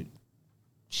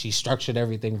she structured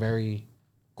everything very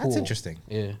cool. That's interesting.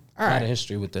 Yeah, All a lot right. of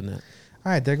history within that.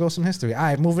 All right, there goes some history. All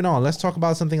right, moving on. Let's talk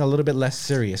about something a little bit less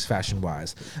serious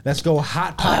fashion-wise. Let's go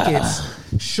Hot Pockets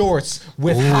shorts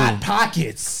with Hot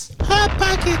Pockets. Hot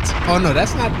Pockets. Oh no,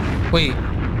 that's not. Wait,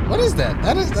 what is that?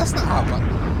 That's not Hot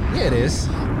Pockets. Yeah, it is.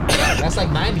 That's like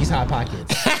 90s Hot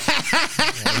Pockets.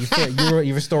 Yeah,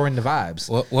 you're restoring the vibes.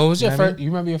 What was your You know what I first? You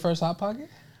remember your first Hot Pocket?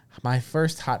 My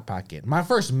first Hot Pocket. My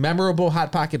first memorable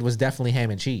Hot Pocket was definitely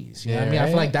ham and cheese. You know what I mean? Yeah, I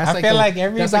feel like right? that's I like feel the, like that's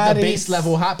like the everybody's- base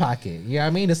level Hot Pocket. You know what I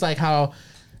mean? It's like how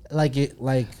I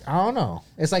don't know.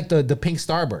 It's like the pink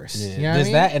starburst. Yeah. You know what I There's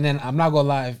mean? that, and then I'm not gonna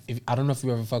lie. If I don't know if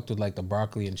you ever fucked with like the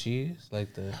broccoli and cheese,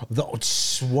 like the.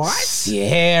 What?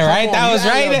 Yeah, right. Come That on, was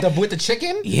you got right. with the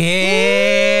chicken?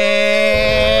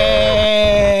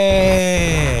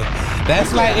 Yeah,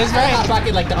 that's like it's I had Hot right.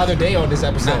 Pocket like the other day on this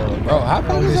episode. Nah, bro, Hot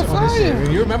Pockets are on this shit.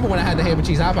 fire. You remember when I had the ham and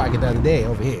cheese Hot Pocket the other day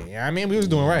over here? You know what I mean? We was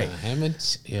doing right. Ham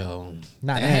and yo.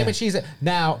 Nah, the damn. ham and cheese.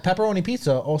 Now, pepperoni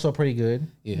pizza also pretty good.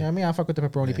 You know what I mean? I fuck with the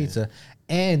pepperoni pizza.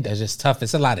 And, It's just tough.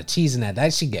 It's a lot of cheese in that.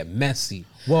 That shit get messy.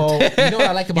 well, you know what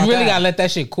I like about You really that? gotta let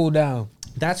that shit cool down.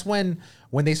 That's when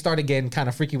they started getting kind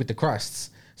of freaky with the crusts.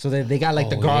 So they got like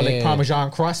the Oh, garlic yeah. Parmesan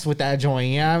crust with that joint,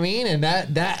 you know what I mean? And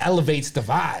that elevates the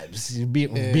vibes. Be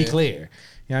clear. You know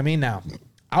what I mean? Now,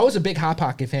 I was a big Hot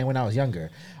Pocket fan when I was younger.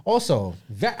 Also,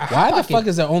 Why the fuck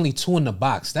is there only 2 in the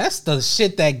box? That's the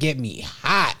shit that get me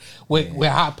hot with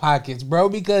Hot Pockets, bro.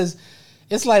 Because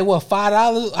it's like what,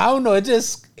 $5? I don't know.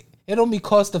 It don't be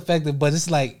cost effective, but it's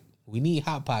like we need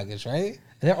Hot Pockets, right?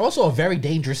 They're also a very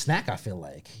dangerous snack, I feel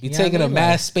like. You're know what taking I a mean?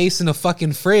 mass space in the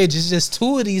fucking fridge. It's just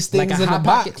 2 of these things Like a in the hot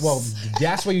box. pocket. Well,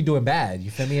 that's where you're doing bad.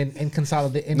 You feel me? In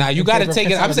consolidate. Nah, you gotta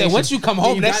take it. I'm saying once you come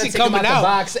home, that shit coming out.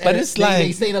 Box, but it's like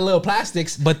they stay in the little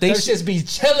plastics. But they should just be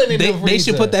chilling in the freezer. They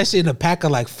should put that shit in a pack of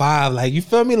like 5. Like, you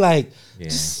feel me? Like, yeah.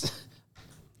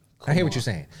 I hear what you're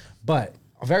saying, but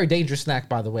a very dangerous snack,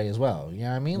 by the way, as well. You know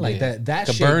what I mean? Like that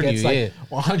shit burn gets you, like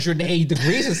 180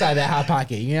 degrees inside that hot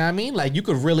pocket. You know what I mean? Like you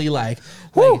could really like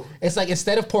it's like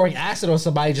instead of pouring acid on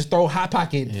somebody, just throw hot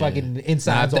pocket fucking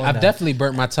insides on. I've definitely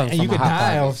burnt my tongue and from you a could hot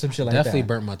die pocket. off some shit like Definitely that.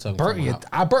 burnt my tongue.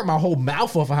 I burnt my whole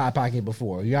mouth off a hot pocket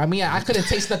before. You know what I mean? I couldn't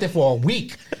taste nothing for a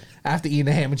week after eating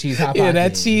a ham and cheese hot pocket. Yeah,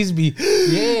 that cheese be.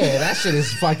 Yeah, that shit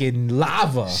is fucking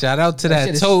lava. Shout out to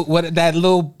that that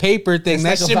little paper thing.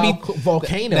 That like should be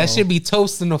volcano. That should be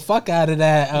toasting the fuck out of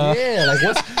that. Yeah,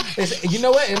 like you know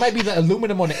what? It might be the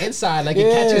aluminum on the inside. Like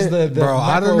it catches the bro.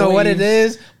 I don't know what it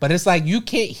is, but it's like you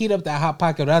can't heat up that hot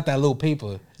pocket without that little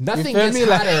paper. Nothing gets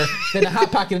hotter than a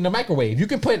hot pocket in the microwave. You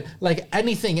can put like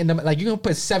anything in the you can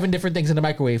put 7 different things in the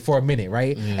microwave for a minute,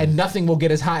 right? Yeah. And nothing will get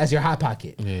as hot as your hot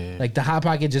pocket. Yeah. Like the hot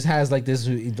pocket just has like this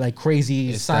like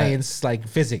crazy science like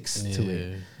physics to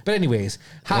it. But anyways,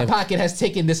 Hot Pocket has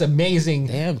taken this amazing.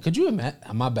 Damn, could you imagine?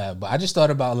 My bad, but I just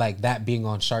thought about like that being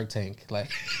on Shark Tank,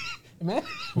 like.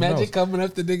 Imagine coming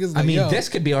up to niggas. Like, I mean, this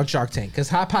could be on Shark Tank because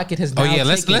Hot Pocket has. Now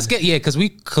let's get because we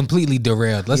completely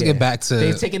derailed. Let's get back to.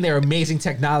 They've taken their amazing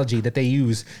technology that they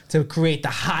use to create the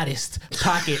hottest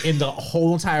pocket in the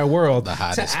whole entire world to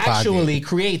actually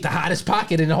create the hottest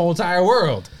pocket in the whole entire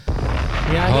world.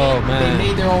 You know what I mean? Man. They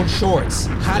made their own shorts.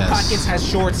 Hot Pockets has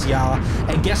shorts, y'all.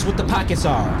 And guess what the pockets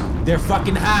are? They're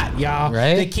fucking hot, y'all.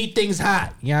 Right? They keep things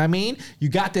hot. You know what I mean? You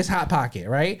got this Hot Pocket,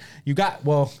 right? You got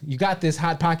this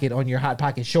Hot Pocket on your Hot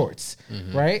Pocket shorts,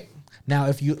 right? Now,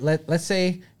 if you let's say,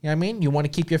 you know what I mean, you want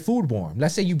to keep your food warm.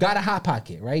 Let's say you got a Hot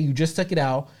Pocket, right? You just took it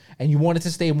out and you want it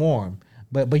to stay warm,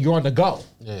 but you're on the go.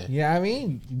 Yeah. You know what I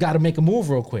mean? You got to make a move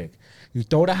real quick. You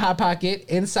throw the Hot Pocket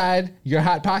inside your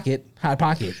Hot Pocket.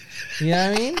 You know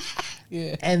what I mean?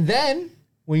 Yeah. And then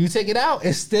when you take it out,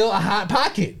 it's still a Hot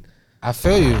Pocket. I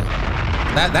feel you.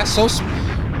 That's so,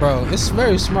 bro. It's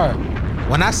very smart.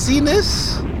 When I seen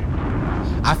this,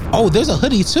 there's a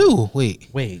hoodie too.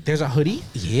 Wait, there's a hoodie?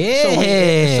 Yeah.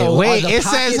 So it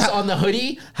says on the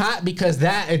hoodie hot because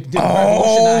that.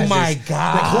 Oh my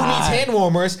god! Like who needs hand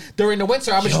warmers during the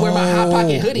winter? I'm just wear my Hot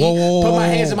Pocket hoodie, put my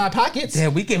hands in my pockets. Yeah,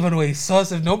 we giving away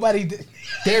sauce if nobody.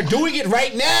 They're doing it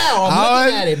right now. I'm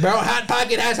looking at it, bro. Hot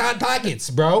Pocket has Hot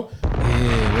Pockets, bro.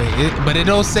 Yeah, but it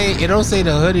don't say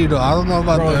the hoodie though. I don't know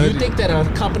about the hoodie. You think that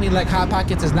a company like Hot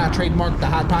Pockets has not trademarked the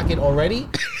Hot Pocket already?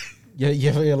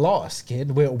 You're lost,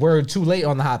 kid. We're too late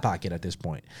on the Hot Pocket at this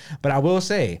point. But I will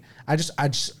say, I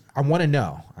want to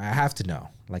know. I have to know.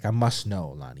 Like I must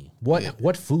know, Lonnie.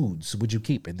 What foods would you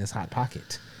keep in this Hot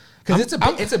Pocket? Because it's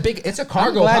a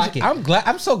cargo pocket.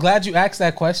 I'm so glad you asked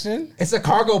that question. It's a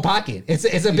cargo pocket.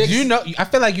 It's a big. You know, I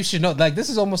feel like you should know. Like this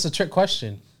is almost a trick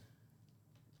question.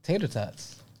 Tater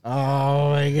tots.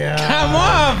 Oh my god! Come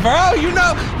on, bro.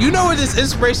 You know where this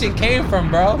inspiration came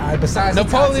from, bro. Besides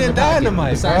Napoleon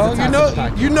Dynamite, bro.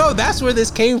 You know that's where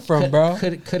this came from, bro.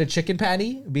 Could a chicken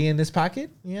patty be in this pocket?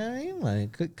 You know what I mean?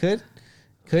 Like could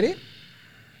it?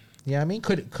 You know what I mean?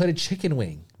 Could a chicken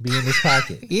wing be in this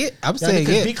pocket? Yeah, I'm saying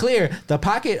it. Be clear, the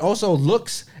pocket also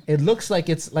looks like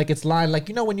it's lined like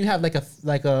when you have like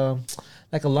a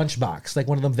lunchbox, like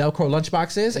one of them Velcro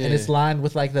lunchboxes, and it's lined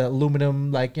with like the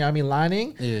aluminum, like, you know what I mean,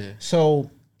 lining. Yeah.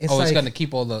 So it's it's gonna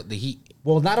keep all the heat.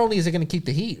 Well, not only is it gonna keep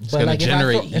the heat, but like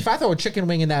if I throw a chicken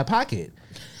wing in that pocket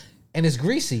and it's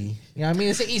greasy, you know what I mean,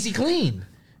 it's an easy clean.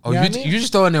 You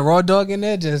just throwing a raw dog in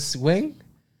there, just wing?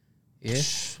 Yeah.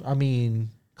 I mean,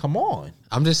 come on.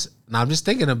 I'm just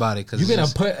thinking about it because you're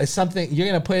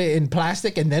gonna put it in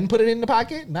plastic and then put it in the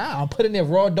pocket. Nah, I'm putting a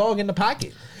raw dog in the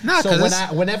pocket. Nah, so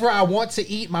whenever I want to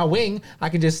eat my wing, I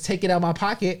can just take it out of my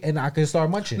pocket and I can start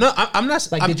munching. No, I'm not.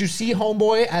 Did you see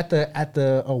Homeboy at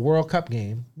the World Cup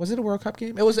game? Was it a World Cup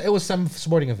game? It was some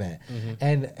sporting event,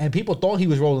 and people thought he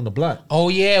was rolling the blunt. Oh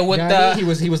yeah, with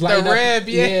he was lighting up. Rib,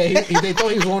 yeah. They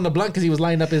thought he was rolling the blunt because he was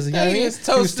lighting up his. You know what I mean? He was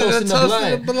toasting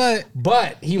the blunt.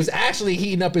 But he was actually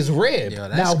heating up his rib. Yo,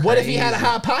 now, what if he had a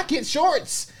Hot Pocket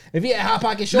shorts? If he had Hot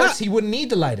Pocket shorts, he wouldn't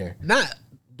need the lighter.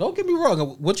 Don't get me wrong.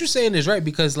 What you're saying is right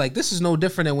because like this is no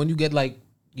different than when you get like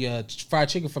your fried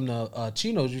chicken from the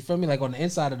chinos. You feel me? Like on the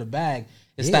inside of the bag,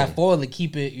 it's that foil to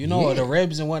keep it. You know, or the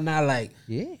ribs and whatnot. Like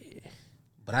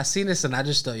But I seen this and I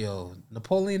just thought, yo,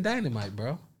 Napoleon Dynamite,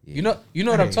 bro. Yeah. You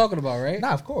know what I'm talking about, right?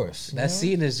 Nah, of course. That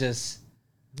scene is just.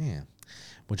 Yeah.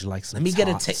 Would you like some? Let me get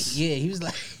a taste. Yeah, he was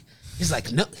like. He's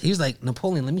like, no. He's like,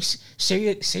 Napoleon, let me share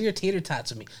your tater tots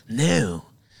with me. No,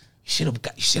 you should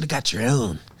have got your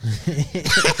own.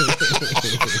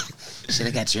 Should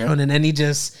have got your own. And then he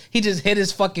just hit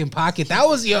his fucking pocket. That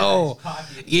was he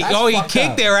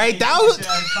kicked it, right? That was.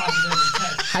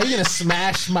 How you gonna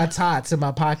smash my tots in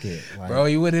my pocket, like, bro?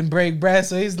 You wouldn't break bread,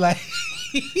 so he's like,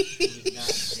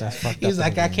 he's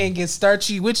like, I can't get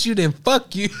starchy with you, then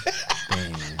fuck you.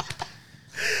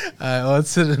 All right, on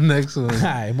to the next one. All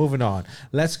right, moving on.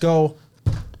 Let's go.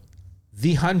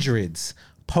 The Hundreds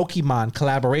Pokemon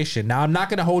collaboration. Now, I'm not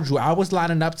going to hold you. I was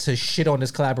lining up to shit on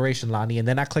this collaboration, Lonnie, and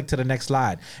then I clicked to the next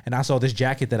slide, and I saw this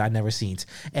jacket that I never seen.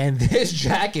 And this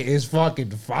jacket is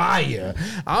fucking fire.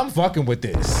 I'm fucking with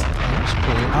this.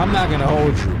 I'm not going to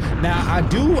hold you. Now, I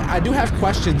do have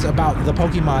questions about the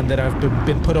Pokemon that have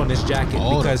been put on this jacket.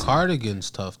 Because the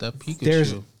cardigan's tough. That Pikachu.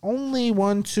 There's only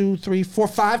 1, 2, 3, 4,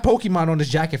 5 Pokemon on this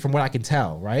jacket from what I can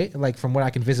tell, right? Like from what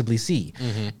I can visibly see.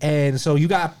 Mm-hmm. And so you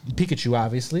got Pikachu,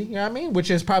 obviously, you know what I mean?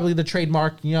 Which is probably the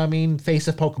trademark, you know what I mean, face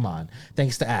of Pokemon,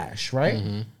 thanks to Ash, right?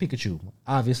 Mm-hmm. Pikachu,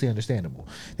 obviously understandable.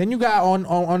 Then you got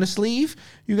on the sleeve,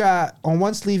 on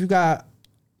one sleeve, you got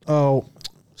Squirtle,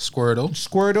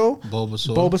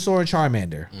 Bulbasaur, and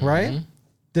Charmander, mm-hmm. right?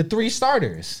 The 3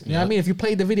 starters. You know what I mean? If you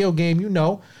played the video game, you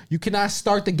know you cannot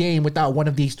start the game without one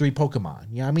of these 3 Pokemon.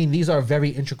 You know what I mean? These are very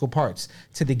integral parts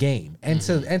to the game and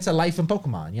to life in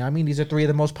Pokemon. You know what I mean? These are 3 of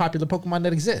the most popular Pokemon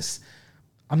that exist.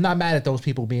 I'm not mad at those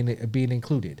people being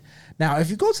included. Now, if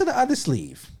you go to the other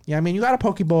sleeve, you know what I mean? You got a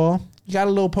Pokeball, you got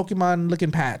a little Pokemon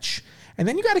looking patch, and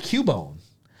then you got a Cubone.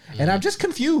 And I'm just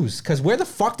confused because where the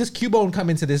fuck does Cubone come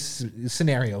into this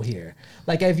scenario here?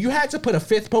 Like, if you had to put a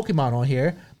 5th Pokemon on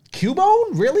here,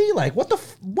 Cubone? Really? Like, what?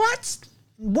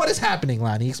 What is happening,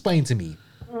 Lonnie? Explain to me.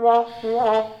 You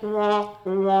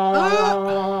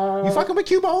fucking with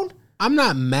Cubone? I'm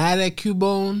not mad at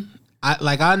Cubone. I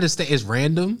understand it's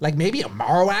random. Like maybe a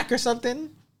Marowak or something?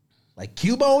 Like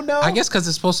Cubone, though? I guess because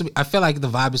it's supposed to be, I feel like the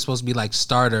vibe is supposed to be like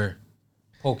starter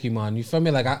Pokemon. You feel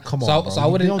me? Like, come on, bro. So I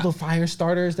wouldn't know the fire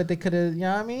starters that they could have, you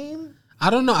know what I mean? I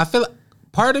don't know. I feel like,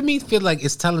 part of me feel like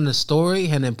it's telling a story,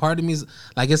 and then part of me is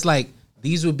like, it's like,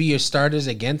 these would be your starters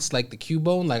against like the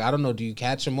Cubone. Like, I don't know. Do you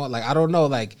catch them all? Like, I don't know.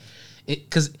 Like,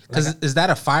 because is that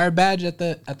a fire badge at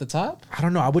the top? I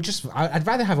don't know. I'd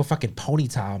rather have a fucking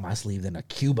ponytail on my sleeve than a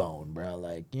Cubone, bro.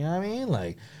 Like, you know what I mean?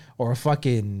 Like, or a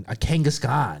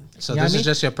Kangaskhan. So this is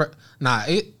just your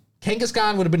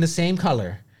Kangaskhan would have been the same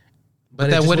color, but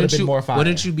then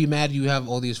wouldn't you be mad you have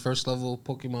all these first level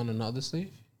Pokemon on the other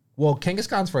sleeve? Well,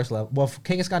 Kangaskhan's first level. Well,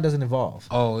 Kangaskhan doesn't evolve.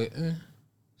 Oh.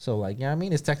 So, like, you know what I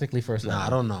mean? It's technically first level. I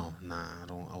don't know.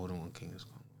 I wouldn't want Kangaskhan.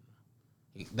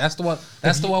 That's the one.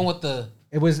 That's the one with the.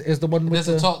 Is the one with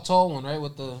the tall one, right?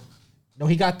 With the. No,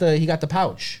 he got the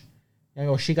pouch.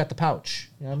 Or she got the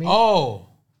pouch. You know what I mean? Oh.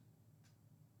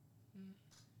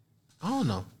 I don't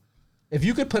know. If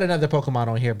you could put another Pokemon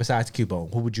on here besides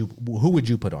Cubone, who would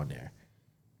you put on there?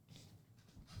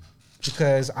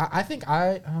 Because I think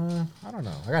I don't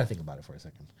know. I gotta think about it for a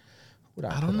second.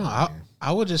 I don't know.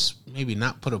 I would just maybe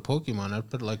not put a Pokemon. I'd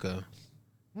put like a.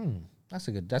 That's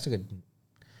a good.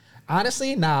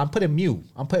 Honestly, nah. I'm putting Mew.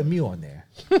 I'm putting Mew on there.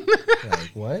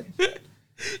 Like what?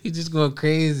 You're just going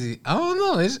crazy. I don't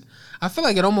know. I feel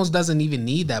like it almost doesn't even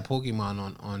need that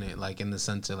Pokemon on it. Like in the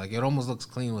center, like it almost looks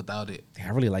clean without it. I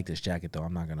really like this jacket though.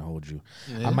 I'm not gonna hold you.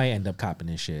 Yeah. I might end up copping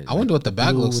this shit. I wonder what the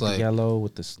back looks like. The yellow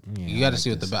with this. Yeah, you got to see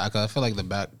what the back. I feel like the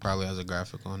back probably has a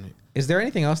graphic on it. Is there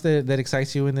anything else that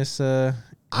excites you in this?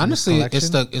 Honestly, it's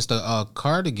the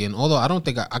cardigan. Although I don't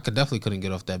think I couldn't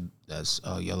get off that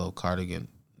yellow cardigan,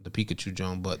 the Pikachu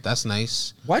Joan, but that's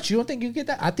nice. What, you don't think you can get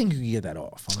that? I think you can get that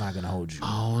off. I'm not gonna hold you.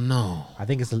 Oh no, I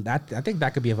think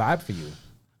that could be a vibe for you.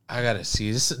 I gotta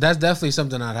see this. That's definitely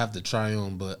something I'd have to try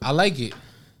on, but I like it.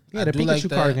 Yeah, the Pikachu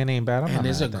cardigan ain't bad. And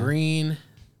there's a green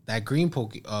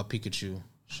Pikachu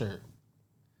shirt.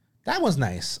 That was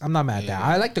nice. I'm not mad at that.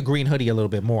 I like the green hoodie a little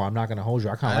bit more. I'm not gonna hold you.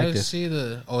 I kind of like this. See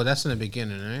that's in the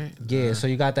beginning, right? Yeah. So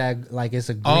you got that like it's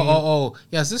a green. Oh.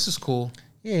 Yes, this is cool.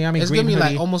 Yeah, I mean it's gonna be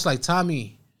like almost like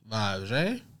Tommy vibes,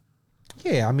 right?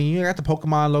 Yeah, I mean you got the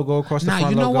Pokemon logo across the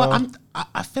front. You know logo. what?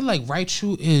 I feel like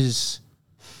Raichu is.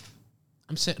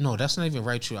 I'm saying no, that's not even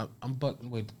Raichu. I'm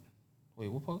bugging. Wait,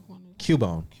 what Pokemon?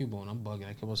 Cubone. I'm bugging.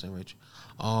 I keep on saying Raichu.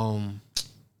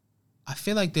 I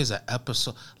feel like there's an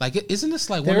episode. Like, isn't this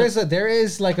like there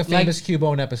is like a famous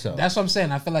Cubone episode? That's what I'm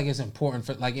saying. I feel like it's important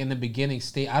for like in the beginning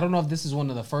state. I don't know if this is one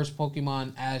of the first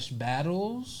Pokemon Ash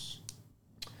battles.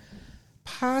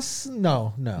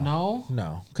 No.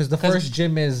 Because the first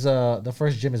gym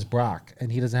is Brock,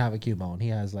 and he doesn't have a Cubone. He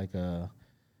has like a.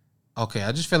 Okay,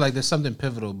 I just feel like there's something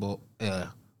pivotal, but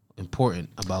important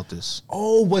about this?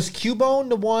 Oh, was Cubone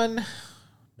the one?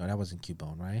 No, that wasn't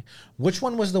Cubone, right? Which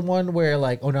one was the one where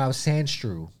like, oh no, I was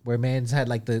Sandstrew, where man's had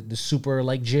like the super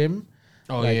like gym.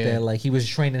 Oh like yeah, that, like he was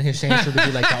training his Sandstrew to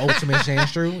be like the ultimate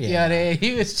Sandstrew.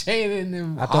 he was training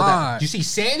them. I thought that. You see,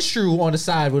 Sandstrew on the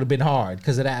side would have been hard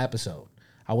because of that episode.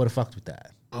 I would have fucked with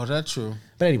that. Oh, that's true.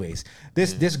 But anyways,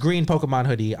 this green Pokemon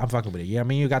hoodie, I'm fucking with it. Yeah, I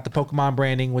mean, you got the Pokemon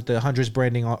branding with the hundreds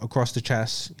branding across the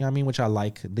chest. You know what I mean? Which I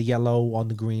like. The yellow on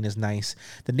the green is nice.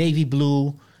 The navy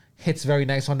blue hits very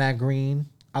nice on that green.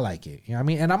 I like it. You know what I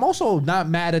mean? And I'm also not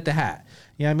mad at the hat.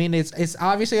 You know what I mean? It's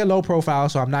obviously a low profile,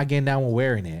 so I'm not getting down with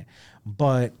wearing it.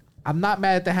 But I'm not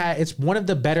mad at the hat. It's one of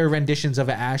the better renditions of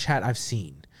an Ash hat I've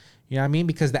seen. You know what I mean?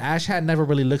 Because the Ash hat never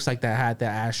really looks like that hat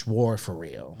that Ash wore for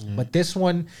real. But this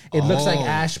one, it looks like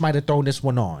Ash might have thrown this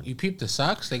one on. You peeped the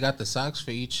socks? They got the socks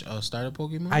for each starter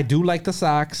Pokemon? I do like the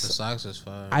socks. The socks is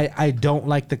fire. I don't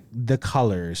like the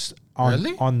colors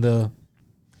on the.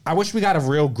 I wish we got a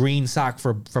real green sock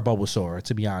for Bulbasaur,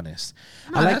 to be honest.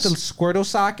 I like the Squirtle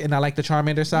sock and I like the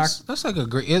Charmander sock. That's like a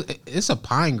green. It's a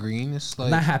pine green. It's like,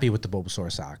 I'm not happy with the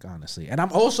Bulbasaur sock, honestly. And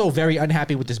I'm also very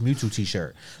unhappy with this Mewtwo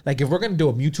t-shirt. Like, if we're going to do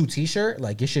a Mewtwo t-shirt,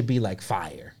 like, it should be, like,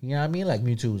 fire. You know what I mean? Like,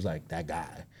 Mewtwo's, like, that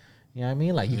guy. You know what I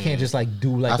mean? Like, you can't just, like,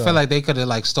 do, like, I feel like they could have,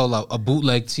 like, stole a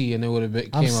bootleg tee and it would have been.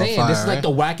 I'm saying, fire, this is, right? like, the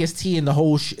wackest tee in the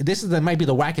whole... might be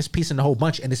the wackest piece in the whole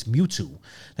bunch, and it's Mewtwo.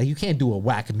 Like, you can't do a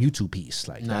whack Mewtwo piece.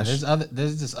 Like, nah,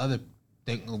 there's this other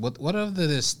thing. Whatever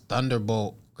this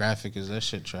Thunderbolt graphic is, that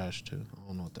shit trash, too. I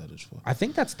don't know what that is for. I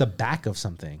think that's the back of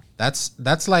something.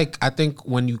 That's like, I think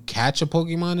when you catch a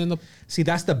Pokemon in the... See,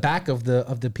 that's the back of the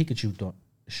Pikachu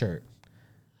shirt.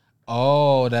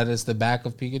 Oh, that is the back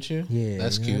of Pikachu? Yeah.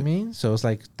 That's you cute. Know what I mean? So it's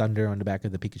like thunder on the back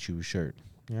of the Pikachu shirt.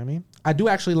 You know what I mean? I do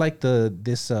actually like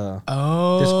this graphic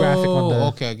on the...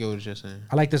 Okay, I get what you're saying.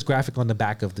 I like this graphic on the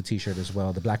back of the t-shirt as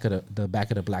well. The back of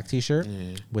the black t-shirt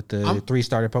with the 3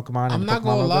 starter Pokemon. I'm and not Pokemon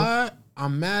gonna logo. lie.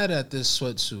 I'm mad at this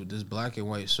sweatsuit, this black and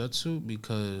white sweatsuit,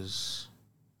 because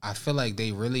I feel like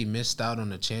they really missed out on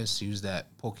the chance to use that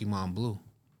Pokemon Blue.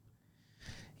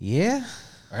 Yeah.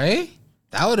 Right?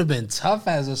 That would have been tough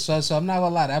as a sweat. So I'm not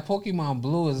gonna lie, that Pokemon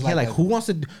Blue is like,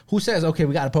 who says, okay,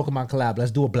 we got a Pokemon collab,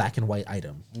 let's do a black and white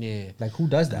item. Yeah. Like, who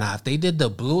does that? Nah, if they did the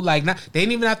blue, like, they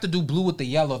didn't even have to do blue with the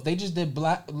yellow. If they just did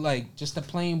black, like, just the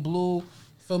plain blue,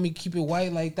 feel me, keep it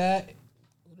white like that, it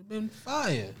would have been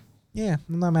fire. Yeah,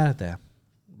 I'm not mad at that.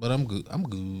 But I'm good. I'm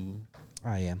good.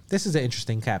 I am. This is an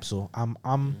interesting capsule.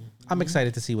 I'm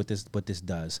excited to see what this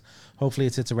does. Hopefully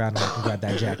it sits around and I can grab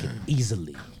that jacket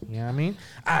easily. You know what I mean?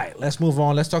 All right, let's move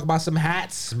on. Let's talk about some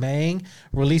hats, man.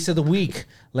 Release of the week.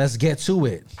 Let's get to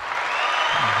it. Now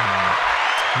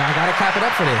I gotta clap it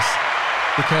up for this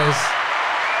because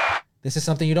this is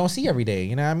something you don't see every day.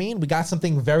 You know what I mean? We got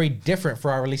something very different for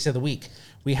our release of the week.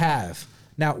 We have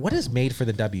now what is made for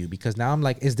the W? Because now I'm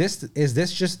like, is this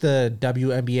just the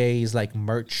WNBA's like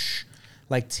merch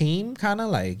like team kind of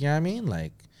like, you know what I mean?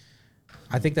 Like,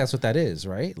 I think that's what that is,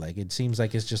 right? Like, it seems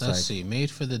like it's just Let's see.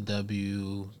 Made for the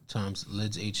W times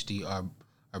Lids HD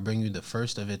are bringing you the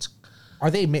first of its. Are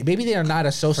they? Maybe they are not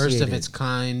associated. First of its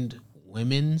kind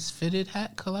women's fitted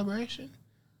hat collaboration.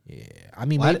 Yeah, I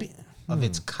mean, Why maybe of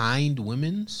its kind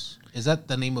women's. Is that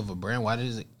the name of a brand? Why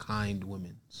is it Kind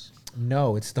Women's?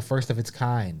 No, it's the first of its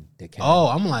kind. Dickhead. Oh,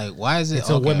 I'm like, why is it? It's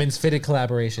a women's fitted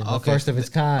collaboration. The first of its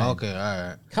kind. Okay, all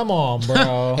right. Come on,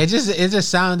 bro. It just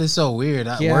sounded so weird.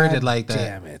 Worded like that.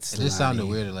 Damn it, it just sounded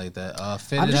weird like that.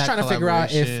 I'm just trying to figure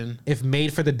out if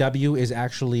Made for the W is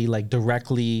actually like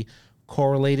directly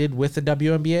correlated with the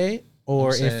WNBA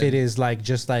or if it is like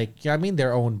just like, you know what I mean,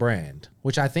 their own brand,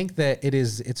 which I think that it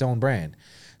is its own brand.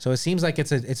 So it seems like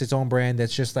it's its own brand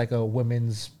that's just like a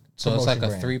women's. So it's like a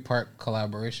brand. 3-part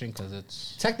collaboration because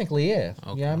it's technically, yeah.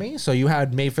 Okay. You know what I mean? So you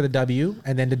had Made for the W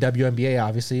and then the WNBA,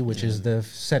 obviously, which is the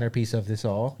centerpiece of this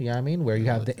all. You know what I mean? Where you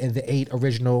have the 8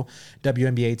 original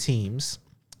WNBA teams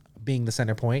being the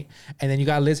center point, and then you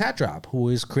got Liz Hatdrop, who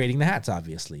is creating the hats,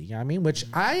 obviously. You know what I mean? Which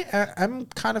I'm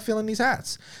kind of feeling these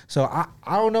hats. So I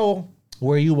don't know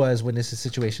where you was when this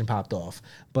situation popped off,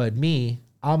 but me.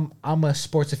 I'm a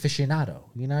sports aficionado,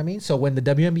 you know what I mean? So when the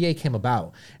WNBA came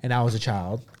about and I was a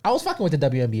child, I was fucking with the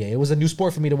WNBA. It was a new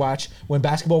sport for me to watch when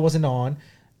basketball wasn't on.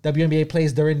 WNBA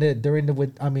plays during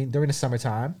the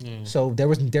summertime. So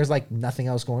there's like nothing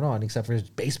else going on except for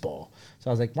baseball.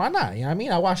 So I was like, why not? You know what I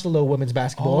mean? I watched a little women's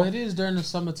basketball. Oh, it is during the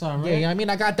summertime, right? Yeah, you know what I mean?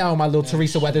 I got down with my little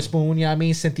Teresa Weatherspoon, you know what I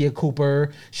mean? Cynthia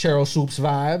Cooper, Cheryl Swoops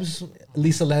vibes,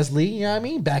 Lisa Leslie, you know what I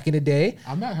mean? Back in the day.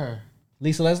 I met her.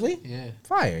 Lisa Leslie? Yeah.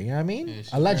 Fire, you know what I mean? Yeah,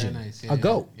 a legend. Nice. A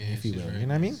goat, if you will. You know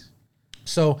what I mean?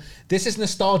 So this is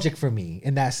nostalgic for me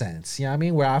in that sense. You know what I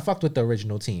mean? Where I fucked with the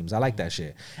original teams. I like that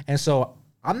shit. And so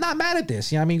I'm not mad at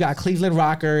this. You know what I mean? You got Cleveland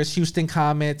Rockers, Houston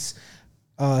Comets,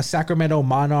 Sacramento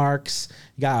Monarchs,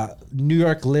 you got New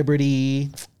York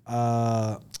Liberty,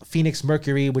 Phoenix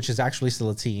Mercury, which is actually still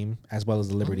a team, as well as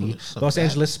the Liberty, Los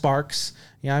Angeles Sparks.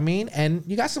 You know what I mean? And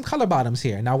you got some color bottoms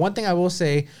here. Now, one thing I will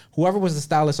say, whoever was the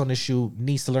stylist on this shoe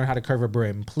needs to learn how to curve a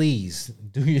brim. Please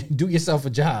do yourself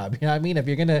a job. You know what I mean? If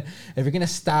you're gonna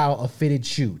style a fitted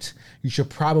shoot, you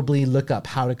should probably look up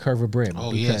how to curve a brim.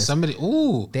 Oh yeah, somebody.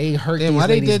 Ooh, they hurt these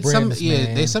ladies' brims,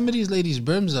 man. Some of these ladies'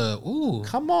 brims are. Ooh,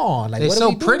 come on, like they're what so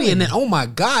are we pretty, doing? and then oh my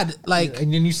god, like,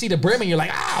 and then you see the brim, and you're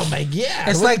like, oh my god,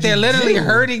 it's like they're literally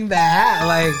hurting the hat,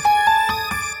 like.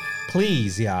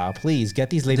 Please, y'all, please get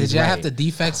these ladies. Did y'all right. have to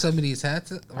defect some of these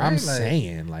hats? Right? I'm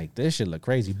saying, like, this should look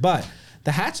crazy, but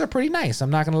the hats are pretty nice. I'm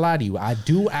not gonna lie to you. I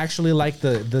do actually like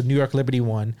the New York Liberty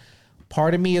one.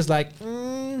 Part of me is like,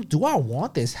 do I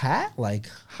want this hat? Like,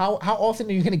 how often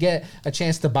are you gonna get a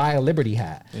chance to buy a Liberty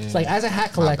hat? It's like, as a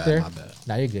hat collector, my bad.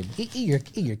 Now you're good. Eat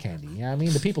your candy. You know what I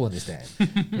mean? The people understand. You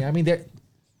know what I mean?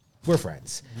 We're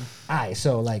friends. All right.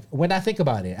 So like, when I think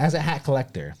about it, as a hat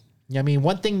collector. You know what I mean?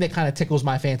 One thing that kind of tickles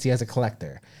my fancy as a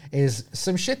collector is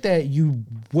some shit that you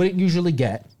wouldn't usually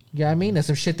get. You know what I mean? And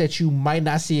some shit that you might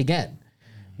not see again.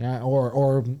 You know,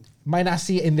 or might not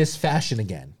see in this fashion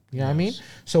again. You know what I mean?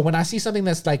 So when I see something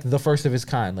that's like the first of its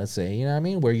kind, let's say, you know what I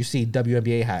mean? Where you see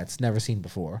WNBA hats never seen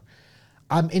before.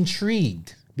 I'm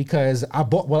intrigued because I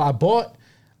bought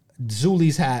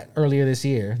Zuli's hat earlier this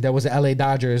year. That was the LA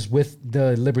Dodgers with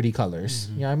the Liberty colors.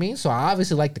 You know what I mean? So I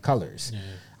obviously like the colors. Yeah.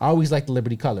 I always like the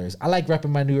Liberty colors. I like repping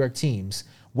my New York teams.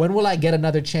 When will I get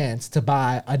another chance to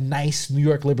buy a nice New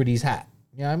York Liberties hat?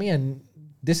 You know what I mean? And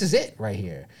this is it right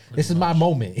here. This is my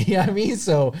moment. You know what I mean?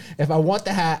 So if I want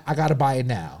the hat, I gotta buy it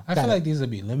now. I feel like these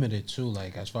would be limited too,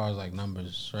 like as far as like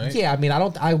numbers, right? Yeah, I mean,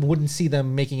 I wouldn't see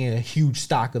them making a huge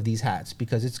stock of these hats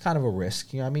because it's kind of a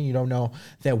risk. You know what I mean? You don't know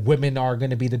that women are going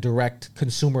to be the direct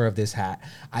consumer of this hat.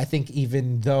 I think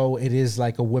even though it is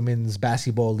like a women's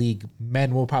basketball league,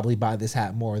 men will probably buy this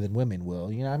hat more than women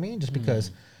will. You know what I mean? Just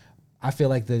because I feel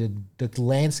like the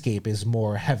landscape is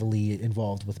more heavily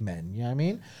involved with men. You know what I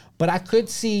mean? But I could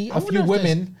see a few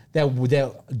women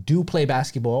that do play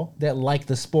basketball that like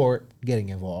the sport getting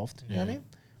involved. You know what I mean?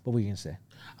 What were you gonna say?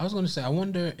 I was gonna say I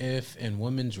wonder if in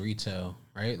women's retail,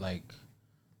 right, like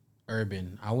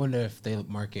urban, I wonder if they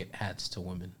market hats to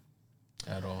women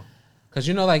at all. Because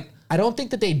you know, like I don't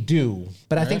think that they do,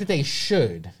 but I think that they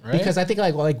should. Right? Because I think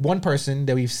like one person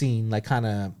that we've seen like kind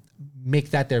of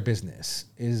make that their business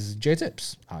is Jay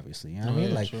Tips, obviously. You know what I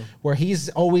mean? Like true. Where he's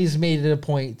always made it a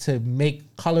point to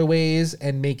make colorways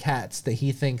and make hats that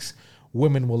he thinks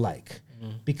women will like.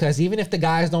 Because even if the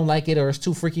guys don't like it or it's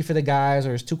too freaky for the guys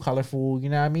or it's too colorful, you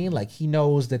know what I mean? Like he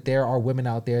knows that there are women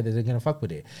out there that are going to fuck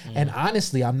with it. And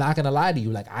honestly, I'm not going to lie to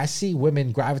you. Like I see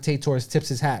women gravitate towards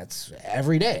Tips' hats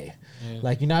every day.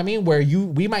 Like, you know what I mean? Where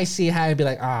we might see a hat and be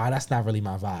like, that's not really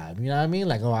my vibe. You know what I mean?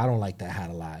 Like, I don't like that hat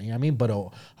a lot. You know what I mean? But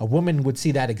a woman would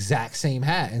see that exact same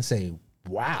hat and say,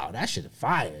 wow, that shit is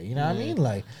fire. You know what I mean?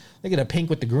 Like, look at the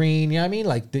pink with the green. You know what I mean?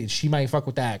 Like, she might fuck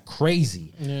with that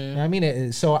crazy. You know what I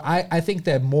mean? So I think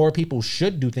that more people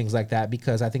should do things like that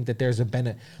because I think that there's a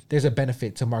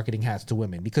benefit to marketing hats to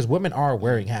women because women are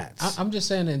wearing hats. I'm just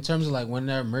saying in terms of like when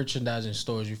they're merchandising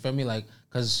stores, you feel me? Like,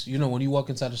 because, you know, when you walk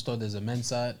inside the store, there's a men's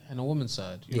side and a woman's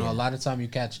side. You know, a lot of time you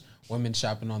catch women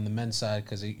shopping on the men's side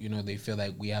because, you know, they feel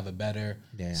like we have a better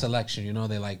selection. You know,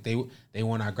 they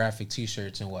want our graphic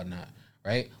T-shirts and whatnot,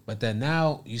 right? But then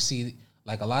now you see,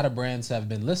 like, a lot of brands have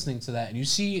been listening to that, and you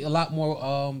see a lot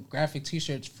more graphic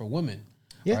T-shirts for women,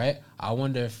 right? I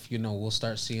wonder if, you know, we'll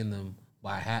start seeing them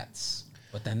buy hats.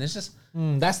 But then it's just...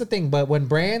 that's the thing. But when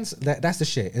brands... That's the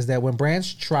shit, is that when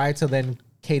brands try to then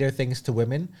cater things to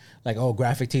women, like,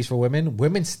 graphic tees for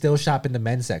women still shop in the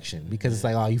men's section because it's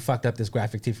like, you fucked up this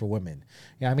graphic tee for women.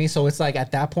 You know what I mean? So it's like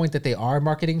at that point that they are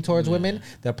marketing towards women,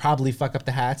 they'll probably fuck up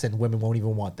the hats and women won't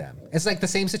even want them. It's like the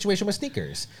same situation with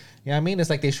sneakers. You know what I mean? It's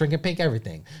like they shrink and pink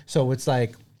everything. So it's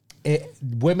like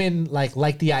women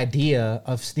like the idea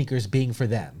of sneakers being for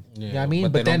them. You know what I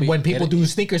mean? But then when people do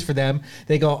sneakers for them,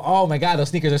 they go, oh my God, those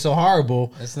sneakers are so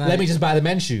horrible. Let me just buy the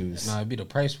men's shoes. No, it'd be the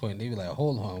price point. They'd be like,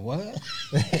 hold on, what?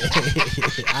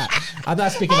 I'm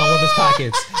not speaking on women's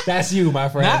pockets. That's you, my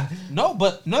friend. No.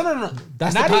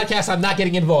 That's not the podcast I'm not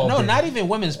getting involved in. Not even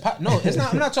women's pockets. No, it's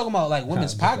not. I'm not talking about like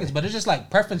women's pockets, but it's just like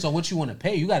preference on what you want to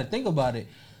pay. You got to think about it.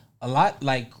 A lot,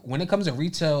 like when it comes to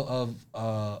retail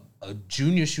of a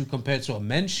junior shoe compared to a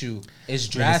men's shoe is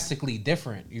drastically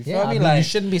different. You feel me? Like you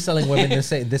shouldn't be selling women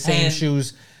the same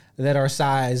shoes that are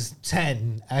size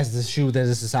 10 as the shoe that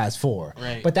is a size 4.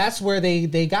 Right. But that's where they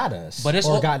got us. But it's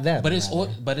or got them. But it's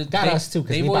rather. but it got us too.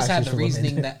 They've always had the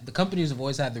reasoning that the companies have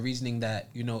always had the reasoning that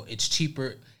it's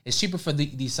cheaper. It's cheaper for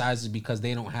these sizes because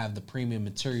they don't have the premium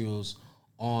materials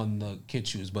on the kid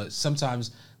shoes. But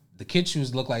sometimes the kid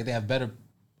shoes look like they have better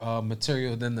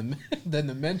material than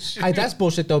the men's shoes. That's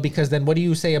bullshit though, because then what do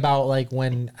you say about like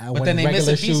when then they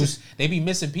regular missing shoes? Pieces. They be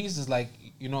missing pieces like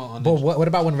On but what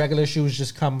about when regular shoes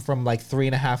just come from like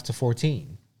 3.5 to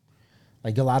 14?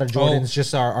 Like a lot of Jordans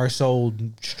just are sold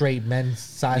straight men's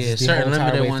sizes the whole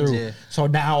entire way through. Yeah. So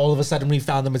now all of a sudden we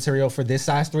found the material for this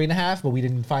size 3.5, but we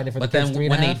didn't find it for the kids 3.5.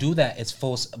 When they do that, it's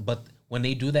full. But when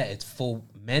they do that, it's full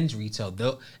men's retail.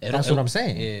 That's what I'm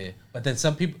saying. Yeah. But then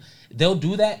some people they'll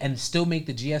do that and still make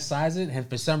the GS sizes, and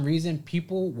for some reason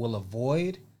people will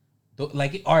avoid.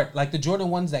 Like the Jordan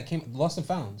ones that came lost and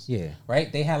founds. Yeah.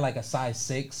 Right? They had like a size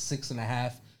 6,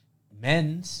 6.5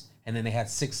 men's, and then they had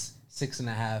 6,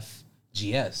 6.5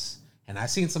 GS. And I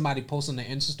seen somebody post on the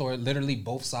Insta story literally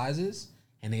both sizes,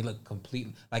 and they look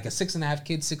completely like a 6.5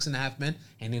 kid, 6.5 men,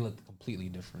 and they look completely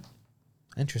different.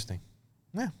 Interesting.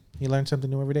 Yeah. You learn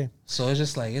something new every day. So it's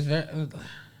just like it's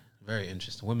very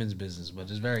interesting. Women's business, but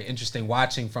it's very interesting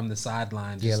watching from the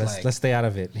sidelines. Yeah, let's stay out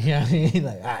of it. Yeah,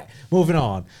 like, all right, moving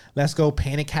on. Let's go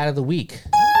Panic Hat of the Week.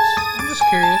 I'm just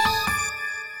curious.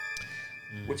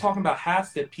 We're talking about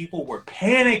hats that people were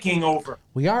panicking over.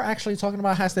 We are actually talking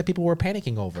about hats that people were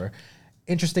panicking over.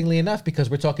 Interestingly enough,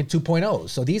 because we're talking 2.0.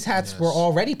 So these hats were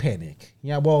already panic.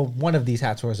 Yeah, well, one of these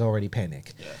hats was already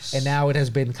panic. Yes. And now it has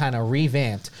been kind of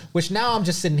revamped, which now I'm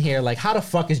just sitting here like, how the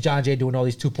fuck is John Jay doing all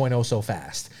these 2.0 so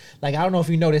fast? Like, I don't know if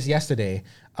you noticed yesterday,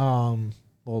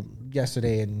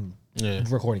 yesterday and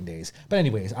recording days. But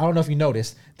anyways, I don't know if you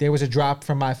noticed, there was a drop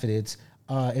from My Fitteds.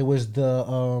 It was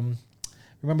the...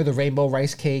 remember the rainbow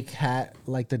rice cake hat,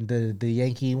 like the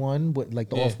Yankee one with like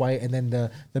the off-white, and then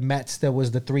the Mets, there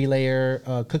was the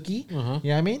 3-layer cookie. You know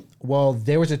what I mean? Well,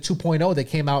 there was a 2.0 that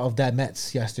came out of that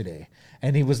Mets yesterday.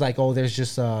 And he was like, oh, there's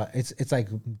just, it's like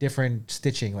different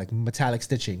stitching, like metallic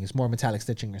stitching. It's more metallic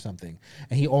stitching or something.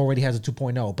 And he already has a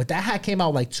 2.0. But that hat came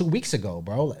out like 2 weeks ago,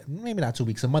 bro. Like, maybe not 2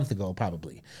 weeks, a month ago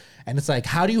probably. And it's like,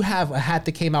 how do you have a hat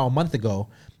that came out a month ago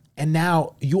and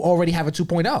now you already have a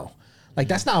 2.0? Like,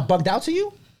 that's not bugged out to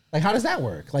you? Like, how does that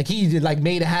work? Like, he like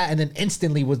made a hat and then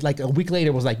instantly was like a week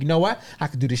later was like, you know what? I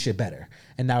could do this shit better.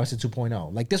 And now it's a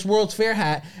 2.0. Like, this World's Fair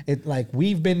hat, it like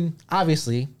we've been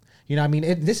obviously, you know what I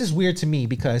mean? This is weird to me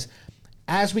because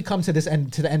as we come to the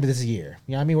end of this year,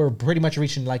 you know what I mean? We're pretty much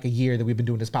reaching like a year that we've been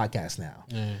doing this podcast now.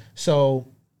 So,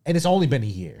 and it's only been a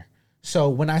year. So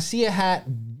when I see a hat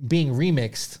being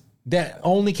remixed that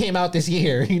only came out this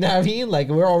year, you know what I mean? Like,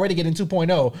 we're already getting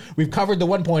 2.0. We've covered the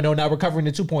 1.0, now we're covering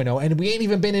the 2.0, and we ain't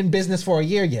even been in business for a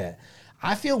year yet.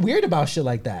 I feel weird about shit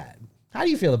like that. How do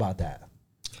you feel about that?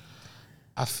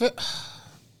 I feel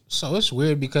so it's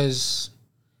weird because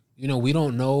we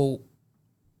don't know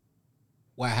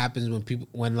what happens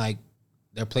when like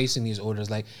they're placing these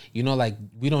orders. Like, like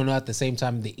we don't know at the same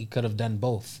time that he could have done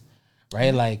both,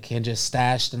 right? Like, and just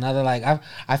stashed another. Like,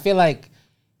 I feel like,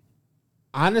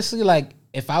 honestly, like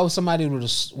if I was somebody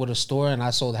with a store and I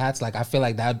sold hats, like I feel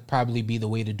like that'd probably be the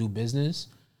way to do business,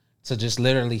 to just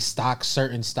literally stock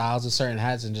certain styles of certain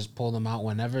hats and just pull them out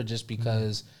whenever, just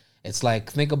because it's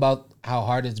like, think about how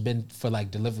hard it's been for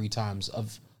like delivery times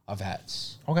of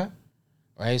hats. Okay.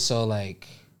 Right? So like,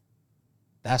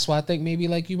 that's why I think maybe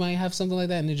like you might have something like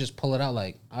that and then just pull it out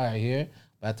like, all right, here.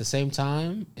 But at the same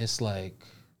time, it's like,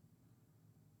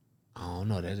 I don't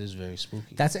know. That is very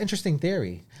spooky. That's an interesting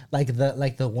theory. Like the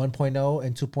 1.0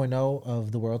 and 2.0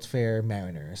 of the World's Fair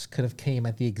Mariners could have came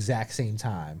at the exact same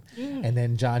time. And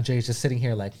then John Jay's just sitting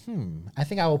here like, I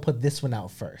think I will put this one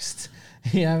out first.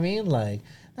 You know what I mean? Like,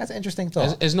 that's an interesting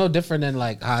thought. It's no different than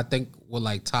like how I think with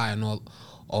like Ty and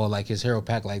all like his hero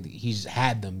pack, like he's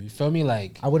had them. You feel me?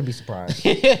 Like, I wouldn't be surprised.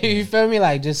 You feel me?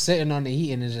 Like just sitting on the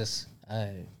heat and it's just,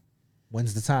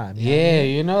 when's the time?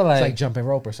 You know, like, it's like jumping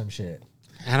rope or some shit.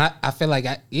 And I feel like,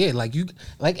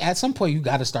 like at some point you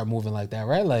got to start moving like that,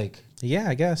 right? Like, yeah,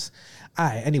 I guess. All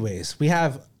right. Anyways, we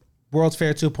have World's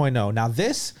Fair 2.0. Now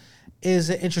this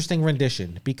is an interesting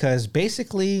rendition because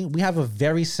basically we have a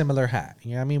very similar hat.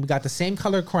 You know what I mean? We got the same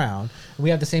color crown and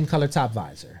we have the same color top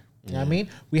visor. You know what I mean?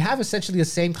 We have essentially the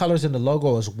same colors in the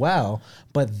logo as well,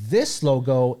 but this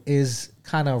logo is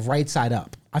kind of right side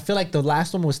up. I feel like the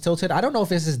last one was tilted. I don't know if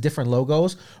this is different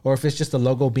logos or if it's just the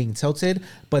logo being tilted,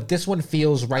 but this one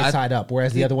feels right side up,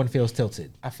 whereas the other one feels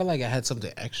tilted. I feel like I had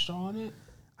something extra on it.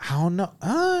 I don't know.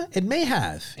 It may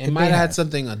have. It might have had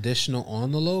something additional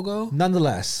on the logo.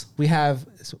 Nonetheless, we have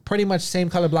pretty much same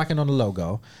color blocking on the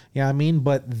logo. You know what I mean?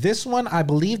 But this one, I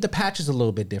believe the patch is a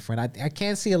little bit different. I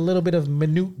can see a little bit of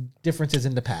minute differences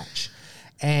in the patch.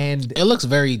 And it looks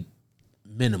very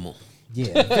minimal.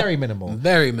 Yeah, very minimal.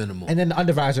 Very minimal. And then the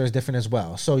undervisor is different as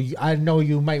well. So I know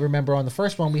you might remember on the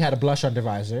first one, we had a blush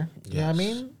undervisor. Yes. You know what I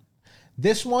mean?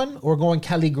 This one, we're going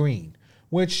Kelly green,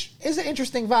 which is an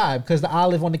interesting vibe because the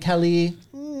olive on the Kelly,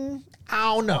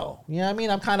 I don't know. You know what I mean?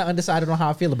 I'm kind of undecided on how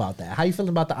I feel about that. How you feeling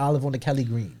about the olive on the Kelly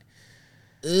green?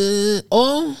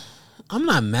 I'm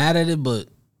not mad at it, but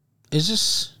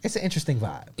it's an interesting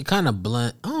vibe. It kind of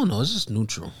blend. I don't know. It's just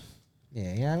neutral.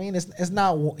 Yeah, you know what I mean? It's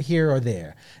not here or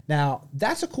there. Now,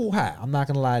 that's a cool hat. I'm not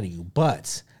going to lie to you.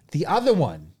 But the other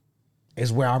one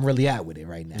is where I'm really at with it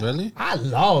right now. Really? I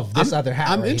love this other hat.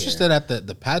 I'm interested at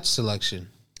the patch selection.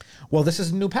 Well, this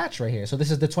is a new patch right here. So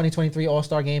this is the 2023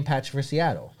 All-Star Game patch for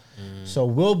Seattle. So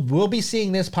we'll be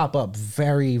seeing this pop up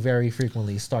very, very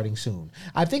frequently starting soon.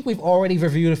 I think we've already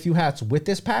reviewed a few hats with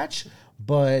this patch,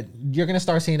 but you're going to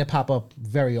start seeing it pop up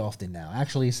very often now.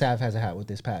 Actually, Sav has a hat with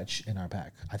this patch in our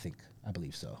pack, I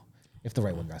believe so, if the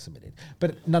right one got submitted.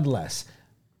 But nonetheless,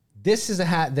 this is a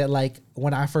hat that, like,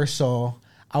 when I first saw,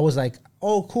 I was like,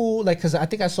 oh, cool. Like, because I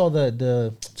think I saw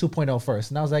the 2.0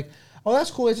 first, and I was like, oh,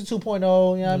 that's cool. It's a 2.0. You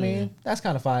know what I mean? That's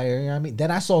kind of fire. You know what I mean?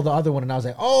 Then I saw the other one, and I was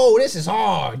like, oh, this is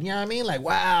hard. You know what I mean? Like,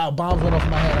 wow, bombs went off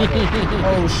my head. I was like,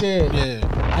 oh, shit.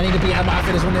 Yeah. I need to be at my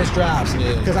fitness when this drops.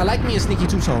 Because I like me a sneaky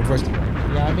two-tone, first of all.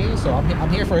 You know what I mean? So I'm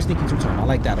here for a sneaky two-tone. I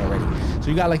like that already. So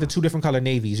you got like the two different color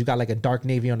navies. You got like a dark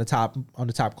navy on the top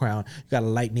crown. You got a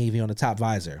light navy on the top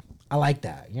visor. I like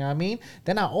that. You know what I mean?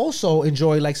 Then I also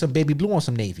enjoy like some baby blue on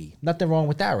some navy. Nothing wrong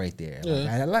with that right there.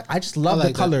 Yeah. Like, I just love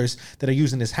the colors that are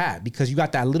used in this hat because you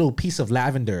got that little piece of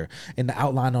lavender in the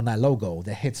outline on that logo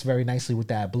that hits very nicely with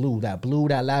that blue,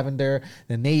 that lavender,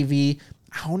 the navy.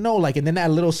 I don't know, like, and then that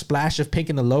little splash of pink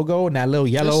in the logo and that little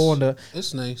yellow on the.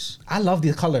 It's nice. I love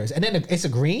these colors, and then it's a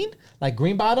green, like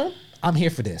green bottom. I'm here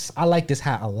for this. I like this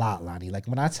hat a lot, Lonnie. Like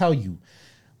when I tell you,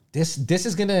 this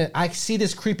is gonna. I see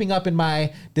this creeping up in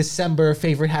my December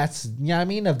favorite hats. You know what I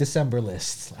mean? Of December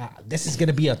lists. This is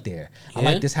gonna be up there. Yeah. I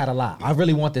like this hat a lot. I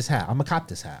really want this hat. I'm gonna cop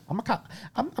this hat.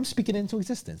 I'm speaking it into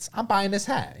existence. I'm buying this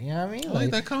hat. You know what I mean? I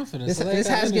like that confidence. This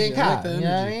hat's getting copped. You know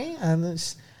what I mean?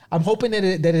 And I'm hoping that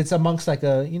it's amongst like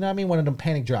a, you know what I mean, one of them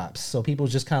panic drops. So people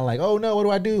just kind of like, oh no, what do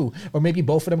I do? Or maybe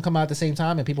both of them come out at the same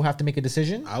time and people have to make a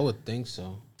decision. I would think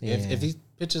so. Yeah. If these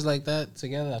pictures like that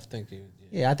together, I think.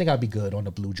 Yeah, I think I'd be good on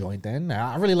the blue joint then.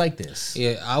 I really like this.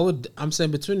 Yeah, I'm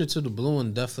saying between the two, the blue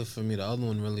one definitely for me. The other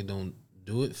one really don't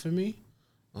do it for me.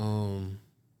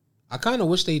 I kind of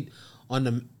wish they on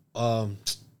the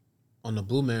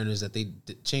Blue Mariners that they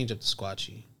change up the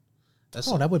squatchy.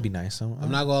 That would be nice.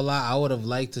 I'm not gonna lie. I would have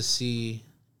liked to see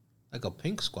like a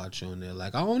pink squatch on there.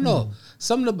 Like I don't know,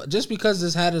 just because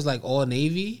this hat is like all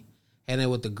navy and then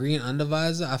with the green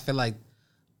undervisor, I feel like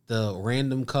the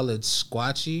random colored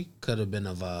squatchy could have been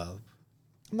a vibe.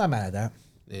 I'm not mad at that.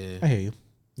 Yeah, I hear you.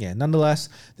 Yeah. Nonetheless,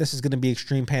 this is going to be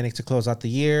Extreme Panic to close out the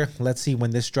year. Let's see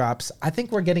when this drops. I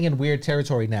think we're getting in weird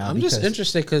territory now. I'm just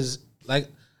interested because like.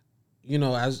 You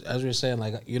know, as we were saying,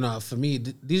 like, you know, for me,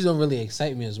 these don't really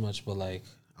excite me as much, but like,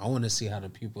 I want to see how the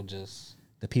people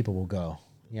will go.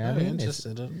 You know what I mean?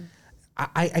 Interested.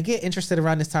 I get interested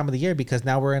around this time of the year because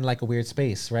now we're in like a weird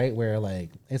space, right? Where like,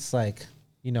 it's like,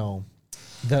 you know,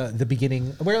 the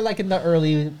beginning, we're like in the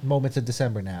early moments of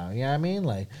December now. You know what I mean?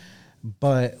 Like,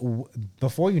 but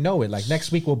before you know it, like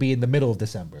next week will be in the middle of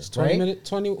December, right?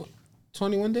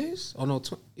 21 days? Oh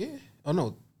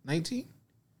no, 19?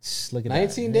 Look at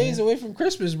 19 days away from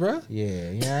Christmas, bro.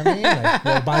 Yeah, you know what I mean? Like,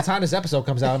 well, by the time this episode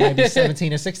comes out, it might be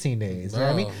 17 or 16 days. You know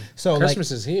what I mean? So Christmas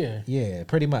is here. Yeah,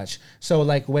 pretty much. So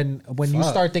like when you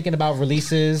start thinking about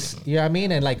releases, you know what I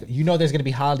mean? And like, you know, there's going to be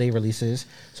holiday releases.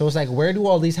 So it's like, where do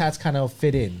all these hats kind of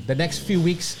fit in? The next few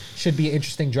weeks should be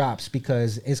interesting drops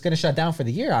because it's going to shut down for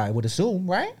the year, I would assume,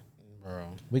 right? Bro.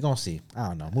 We're going to see. I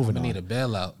don't know. Moving on. We need a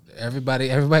bailout. Everybody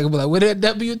gonna be like, where that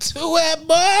W-2 at,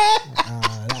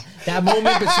 boy? That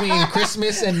moment between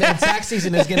Christmas and tax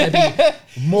season is going to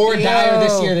be more dire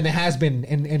this year than it has been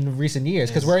in recent years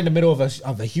because we're in the middle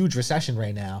of a huge recession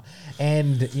right now.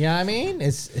 And you know what I mean?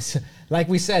 It's like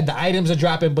we said, the items are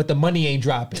dropping, but the money ain't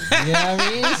dropping. You know what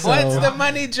I mean? So, when's the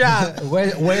money drop?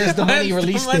 Where's the money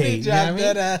release date? You know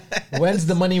what I mean? When's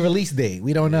the money release date?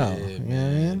 We don't know. Yeah, you know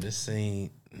man, what I mean? This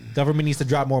ain't... Government needs to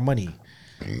drop more money.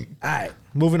 All right,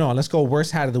 moving on. Let's go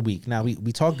worst hat of the week. Now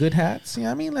we talk good hats. You know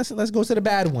what I mean? Let's go to the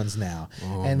bad ones now.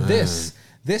 Oh, and man.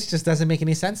 This just doesn't make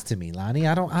any sense to me, Lonnie.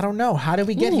 I don't know. How did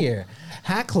we get here?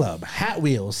 Hat Club, Hat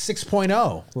Wheels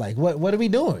 6.0. Like, what are we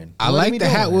doing? I like the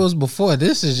Hat Wheels before.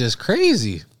 This is just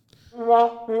crazy.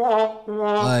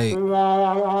 Like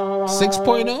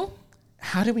 6.0?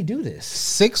 How did we do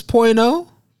this? 6.0?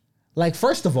 Like,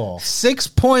 first of all,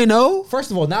 6.0?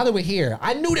 First of all, now that we're here,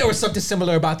 I knew there was something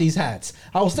similar about these hats.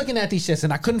 I was looking at these shits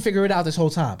and I couldn't figure it out this whole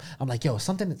time. I'm like, yo,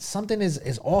 something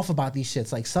is off about these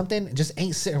shits. Like, something just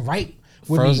ain't sitting right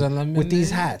with me with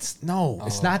these hats. No,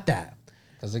 it's not that.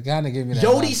 Because it kind of gave me that.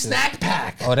 Yodi snack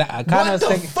pack. Oh, that I kind of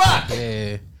What the fuck? Yeah,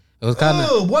 it was kind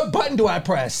of. What button do I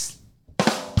press?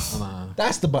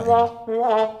 That's the button. Y'all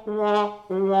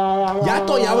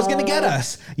thought y'all was gonna get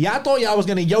us. Y'all thought y'all was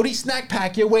gonna Yodi snack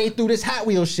pack your way through this Hat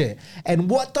Wheel shit. And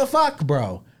what the fuck,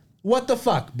 bro? What the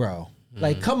fuck, bro?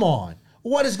 Like, come on.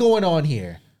 What is going on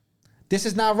here? This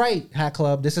is not right, Hat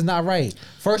Club. This is not right.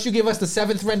 First, you give us the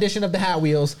 7th rendition of the Hat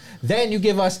Wheels. Then you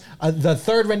give us the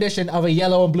 3rd rendition of a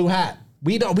yellow and blue hat.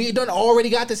 We done already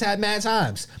got this hat mad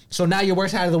times. So now your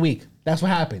worst hat of the week. That's what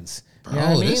happens. Bro, you know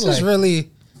what I mean? This is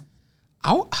really.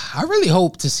 I really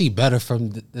hope to see better from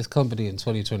this company in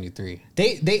 2023.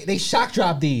 They shock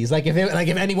drop these. Like if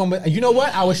anyone, you know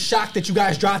what? I was shocked that you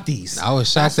guys dropped these. I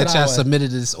was shocked that y'all submitted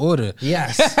this order.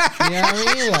 Yes. You know what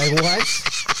I mean? Like what?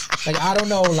 Like I don't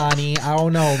know, Lonnie. I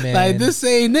don't know, man. Like this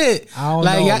ain't it. I don't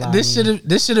like know,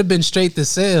 this should have been straight to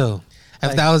sale if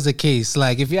like, that was the case.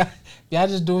 Like if y'all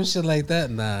just doing shit like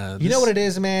that, nah. You know what it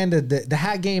is, man? The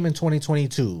hat game in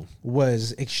 2022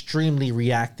 was extremely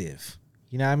reactive.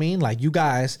 You know what I mean? Like you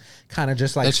guys kind of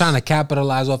just like they're trying to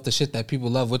capitalize off the shit that people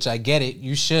love, which I get it.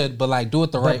 You should, but like do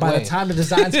it the right way. But by the time the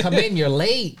designs come in, you're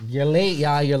late. You're late,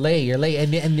 y'all. You're late. You're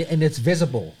late, and it's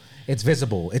visible. It's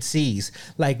visible. It sees.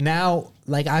 Like now,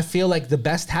 like I feel like the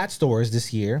best hat stores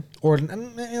this year, or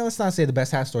let's not say the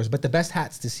best hat stores, but the best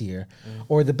hats this year,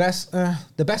 or the best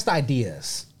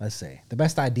ideas. Let's say the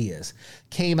best ideas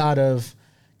came out of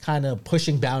kind of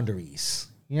pushing boundaries.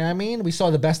 You know what I mean? We saw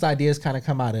the best ideas kind of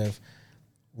come out of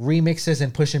remixes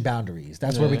and pushing boundaries.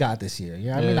 That's where we got this year. You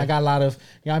know what I mean? I got a lot of,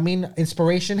 you know what I mean,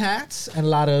 inspiration hats and a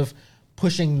lot of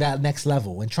pushing that next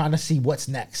level and trying to see what's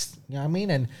next. You know what I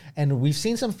mean? And we've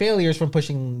seen some failures from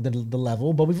pushing the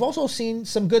level, but we've also seen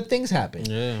some good things happen.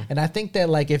 Yeah. And I think that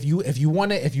like if you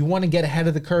want to get ahead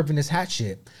of the curve in this hat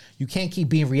shit, you can't keep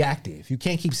being reactive. You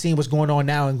can't keep seeing what's going on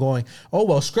now and going, oh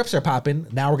well, scripts are popping.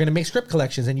 Now we're gonna make script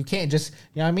collections, and you can't just,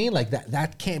 you know what I mean? Like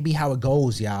that can't be how it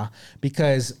goes, y'all.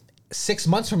 Because 6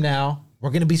 months from now,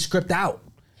 we're gonna be scripted out.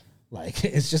 Like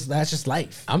that's just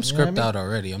life. I'm scripted out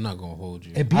already. I'm not gonna hold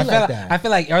you. It be like that. I feel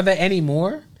like are there any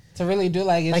more to really do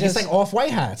like it's like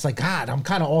off-white hats? Like God, I'm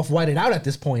kind of off-whited out at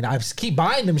this point. I just keep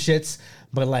buying them shits,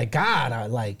 but like God,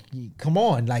 come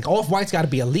on, like off-white's got to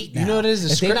be elite now. You know what it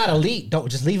is? If they're not elite, don't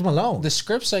just leave them alone. The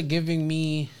scripts are giving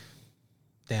me,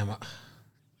 damn,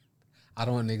 I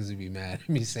don't want niggas to be mad at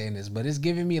me saying this, but it's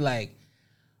giving me like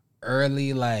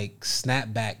early like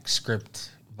snapback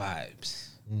script vibes.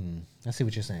 I see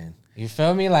what you're saying. You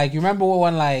feel me? Like you remember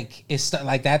when like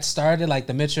like that started like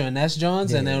the Mitchell and Ness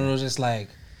Jones, and then it was just like,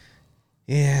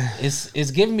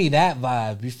 it's giving me that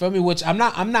vibe. You feel me? Which I'm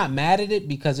not mad at it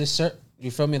because you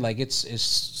feel me? Like it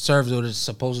serves what it's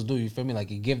supposed to do. You feel me?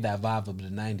 Like it give that vibe of the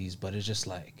 '90s, but it's just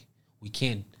like we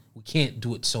can't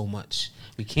do it so much.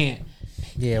 We can't.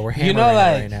 Yeah, we're hammering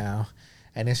right now,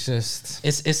 and it's just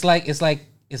it's like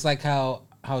how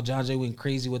John Jay went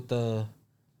crazy with the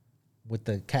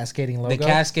cascading logo. The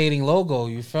cascading logo,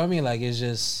 you feel me? Like it's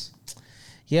just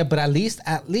but at least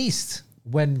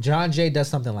when John Jay does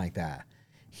something like that,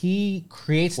 he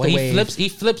creates the wave. He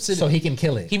flips it so he can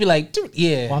kill it. He be like, dude,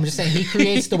 yeah. Well, I'm just saying he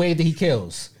creates the wave that he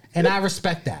kills. And I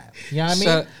respect that. You know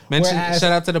what I mean? Shout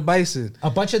out to the Bison. A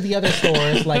bunch of the other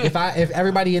stores, like if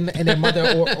everybody in their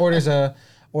mother orders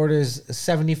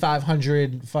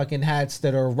 7,500 fucking hats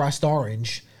that are rust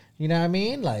orange, you know what I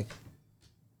mean? Like,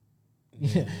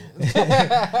 if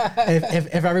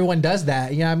everyone does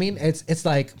that, you know what I mean? It's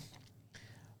like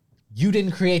you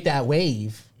didn't create that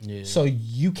wave, so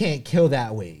you can't kill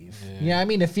that wave. You know what I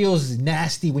mean? It feels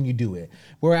nasty when you do it.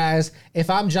 Whereas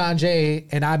if I'm John Jay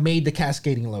and I made the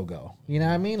cascading logo, you know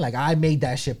what I mean? Like I made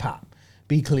that shit pop.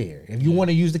 Be clear. If you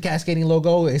want to use the cascading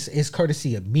logo, it's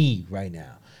courtesy of me right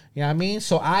now. You know what I mean?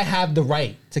 So I have the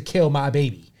right to kill my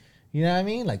baby. You know what I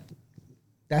mean? Like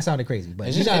that sounded crazy,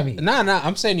 but you know what I mean? Nah,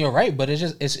 I'm saying you're right, but it's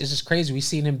just crazy. We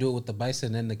seen him do it with the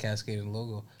Bison and the cascading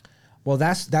logo. Well,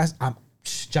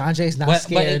 John Jay's not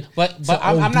scared. But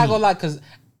I'm not gonna lie, because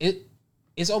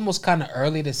it's almost kind of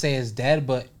early to say it's dead,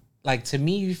 but like to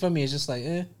me, you feel me? It's just like,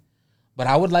 But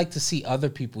I would like to see other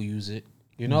people use it.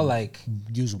 You know, like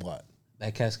use what?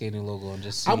 that cascading logo and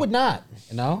just see. I would not.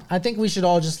 You know? I think we should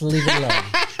all just leave it alone.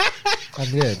 I'm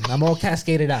good. I'm all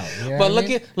cascaded out. You know But what I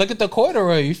mean? look at the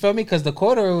corduroy. You feel me? Because the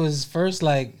corduroy was first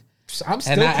like. I'm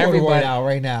still not corduroy everybody- out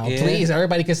right now. Yeah. Please,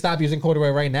 everybody can stop using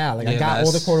corduroy right now. Like I Yeah, got all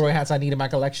the that's- corduroy hats I need in my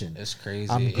collection. It's crazy.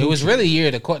 I'm It was Gucci. really year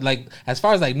to like as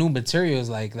far as like new materials,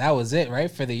 like that was it,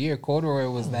 right? For the year, corduroy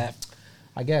was that,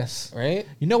 I guess. right?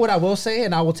 You know what I will say,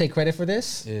 and I will take credit for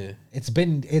this. Yeah. It's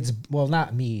well,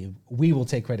 not me. We will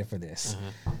take credit for this.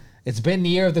 It's been the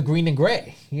year of the green and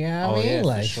gray. You know what I Oh, mean? yeah, for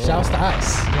Like, sure. shouts to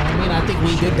us. You know what I mean? I think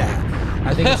we did that.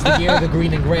 I think it's the year of the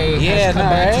green and gray Yeah, has come no,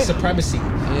 back to right? supremacy. You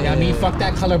know what I mean? Fuck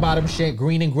that color bottom shit.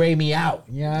 Green and gray me out.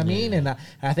 You know what I mean? And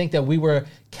I think that we were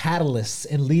catalysts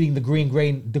in leading the green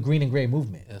and gray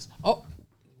movement. Yes. Oh,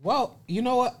 well, you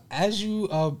know what? As you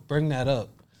bring that up,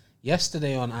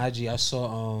 yesterday on IG, I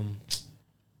saw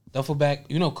Duffelback.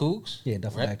 You know Cougs? Yeah,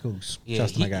 Duffel right? Bag Cooks. Yeah,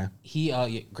 Shouts to my guy.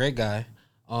 Yeah, great guy.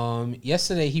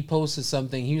 Yesterday he posted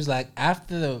something. He was like,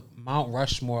 after the Mount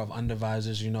Rushmore of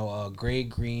undervisors, you know, gray,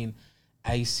 green,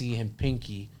 icy, and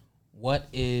pinky. What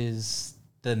is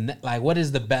what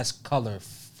is the best color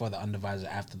for the undervisor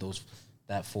after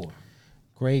that four?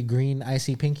 Gray, green,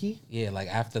 icy, pinky. Yeah, like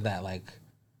after that, like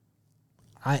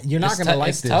You're not It's gonna tou- like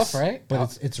it's this, tough, right?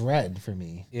 But it's red for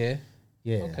me. yeah.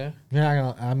 Yeah. Okay. You're not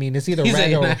gonna. I mean, it's either He's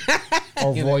red like,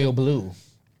 or royal blue.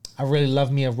 I really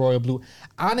love me a royal blue,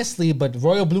 honestly. But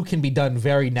royal blue can be done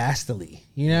very nastily.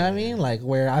 You know what I mean? Like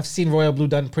where I've seen royal blue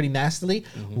done pretty nastily.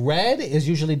 Red is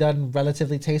usually done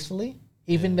relatively tastefully.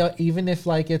 Even if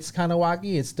like it's kind of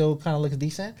wacky, it still kind of looks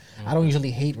decent. I don't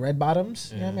usually hate red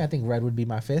bottoms. You know what I mean? I think red would be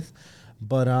my fifth.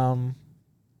 But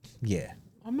yeah.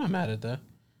 I'm not mad at that.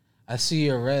 I see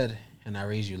your red and I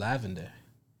raise you lavender.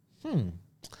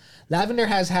 Lavender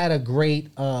has had a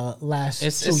great last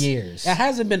 2 years. It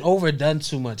hasn't been overdone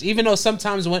too much. Even though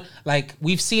sometimes when like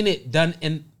we've seen it done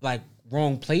in like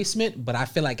wrong placement, but I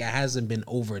feel like it hasn't been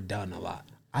overdone a lot.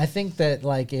 I think that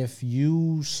like if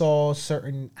you saw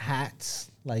certain hats,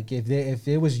 like if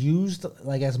it was used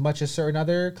like as much as certain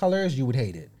other colors, you would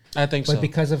hate it. I think But so.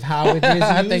 because of how it is used,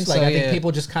 I think so, I think yeah.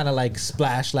 people just kind of like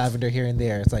splash lavender here and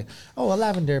there. It's like, oh, a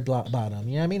lavender bottom.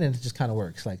 You know what I mean? And it just kind of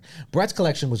works. Like Brett's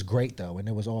collection was great though, and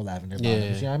it was all lavender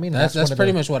bottoms. You know what I mean? That's one of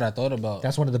pretty the- much what I thought about.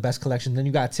 That's one of the best collections. Then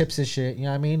you got Tips' shit, you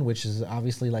know what I mean? Which is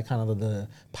obviously like kind of the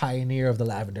pioneer of the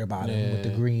lavender bottom with the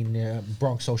green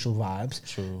Bronx social vibes.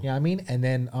 True. You know what I mean? And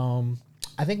then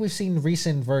I think we've seen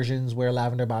recent versions where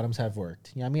lavender bottoms have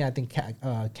worked. You know what I mean? I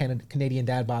think Canadian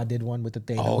Dad Bod did one with the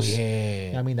Thanos. Oh You know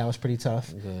yeah. what I mean? That was pretty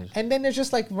tough. Good. And then there's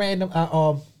just like random.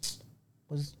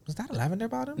 Was that a lavender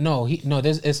bottom? No,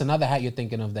 it's another hat you're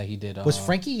thinking of that he did. Was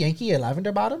Frankie Yankee a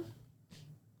lavender bottom?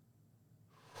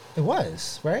 It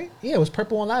was, right? Yeah, it was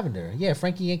purple and lavender. Yeah,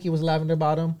 Frankie Yankee was lavender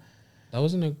bottom. that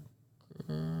wasn't a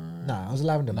Nah, it was a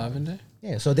lavender bottom. lavender?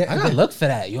 Yeah, so there, I gotta look for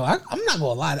that, yo. I'm not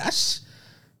gonna lie.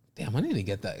 Damn, I need to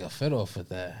get that fit off with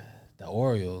the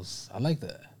Orioles. I like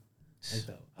that.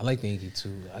 I like the Yankee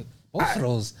too. Both of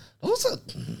those are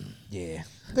yeah,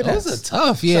 good. those hats. are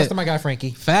tough. Yeah, Shouts to my guy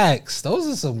Frankie. facts. Those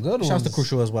are some good Shouts ones. to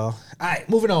Crucial as well. All right,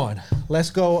 moving on. Let's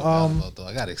go.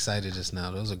 I got excited just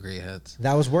now. Those are great hats.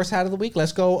 That was worst hat of the week.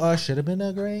 Let's go. Should have been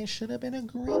a green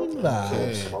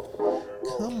vibe.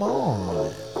 Come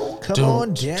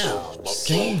on down.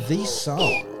 Sing the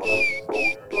song.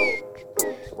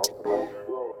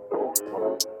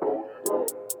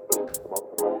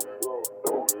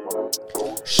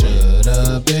 Should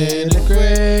have been a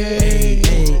gray.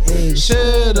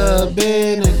 Should have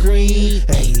been a green.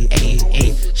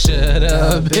 Should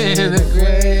have been a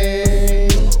gray.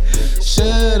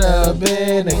 Should have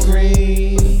been a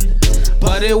green.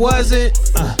 But it wasn't.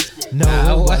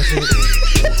 No, it wasn't.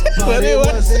 But it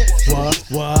wasn't.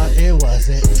 What? It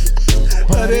wasn't.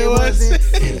 But it wasn't.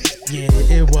 Yeah,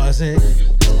 it wasn't.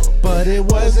 But it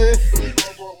wasn't.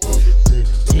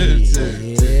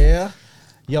 Yeah.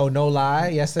 Yo, no lie.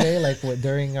 Yesterday, like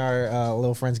during our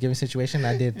little Friendsgiving situation,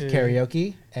 I did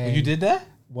karaoke. And You did that?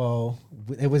 Well,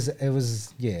 it was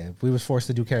yeah. We was forced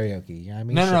to do karaoke. You know what I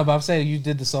mean? No. But I'm saying you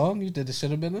did the song. You did the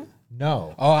should have been there.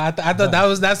 No. Oh, I thought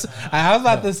that's. I was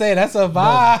about to say that's a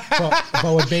vibe.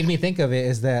 But what made me think of it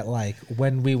is that like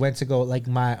when we went to go like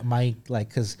my like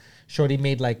because Shorty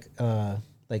made like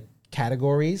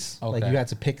categories like Okay. you had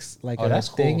to pick like a that's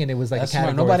thing cool. and it was like That's a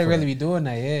category. smart. Nobody for really it. be doing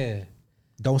that. Yeah.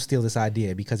 don't steal this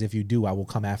idea because if you do, I will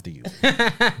come after you.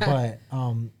 But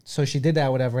so she did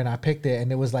that, whatever, and I picked it,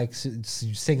 and it was like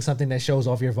sing something that shows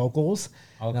off your vocals.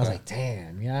 Okay. And I was like,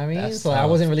 damn, you know what I mean? That's so tough. I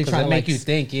wasn't really trying to make you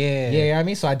think, yeah, you know what I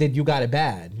mean? So I did You Got It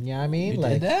Bad, you know what I mean? You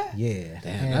like, did that? Yeah.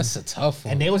 Damn, and, that's a tough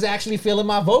one. and they was actually feeling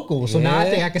my vocals. So now I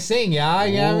think I can sing, y'all.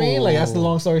 You know what I mean? Like, that's the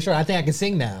long story short. I think I can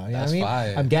sing now. You know what I mean?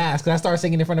 Fire. I'm gassed because I started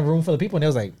singing in front of a room full of people, and they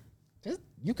was like,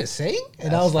 you can sing?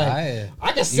 And I was like,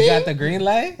 I can sing. You got the green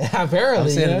light? Apparently. I'm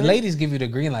saying you know? the ladies give you the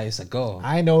green light, it's a go.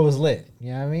 I know it was lit.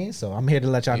 You know what I mean? So I'm here to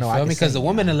let y'all know I feel can me? Because sing, the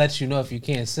woman will let you know if you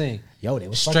can't sing. Yo, they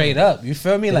was straight up. You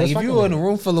feel me? They Like was if you fucking in a with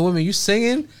room full of women, you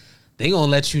singing, they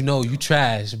gonna let you know you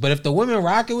trash. But if the women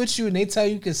rocking with you and they tell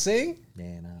you can sing,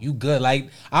 you good.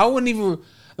 Like I wouldn't even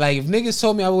like if niggas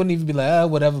told me, I wouldn't even be like,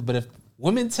 whatever. But if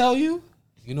women tell you,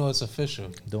 you know it's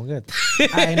official. Doing good. All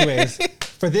right, anyways,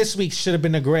 for this week, should have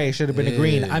been a gray, should have been a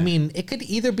green. I mean, it could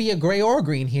either be a gray or a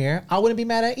green here. I wouldn't be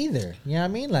mad at either. You know what I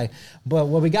mean? Like, but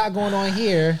what we got going on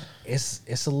here,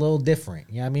 it's a little different.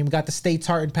 You know what I mean? We got the State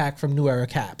Tartan pack from New Era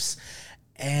Caps.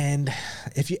 And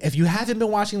if you haven't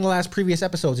been watching the last previous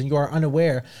episodes and you are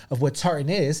unaware of what tartan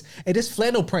is, it is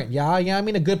flannel print, y'all. You know what I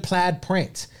mean? A good plaid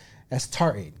print. That's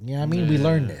tartan. You know what I mean? We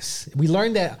learned this. We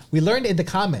learned in the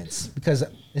comments, because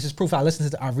this is proof I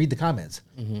read the comments,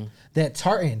 that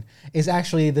tartan is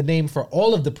actually the name for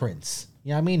all of the prints. You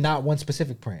know what I mean? Not one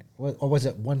specific print. Or was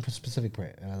it one specific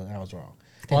print? I was wrong.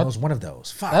 It was one of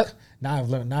those. Fuck. Now I've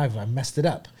learned. Now I've messed it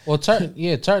up. Well,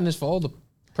 tartan is for all the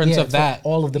prints of that.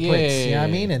 All of the prints. You know what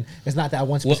I mean? And it's not that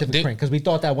one specific print, because we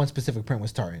thought that one specific print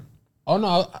was tartan. Oh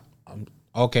no.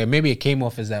 Okay, maybe it came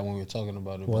off as that when we were talking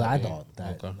about it. Well, I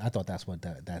thought that's what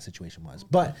that situation was.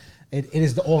 But it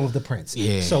is all of the prints.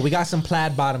 Yeah. So we got some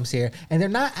plaid bottoms here, and they're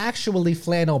not actually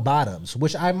flannel bottoms,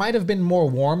 which I might have been more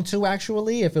warm to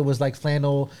actually if it was like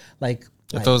flannel,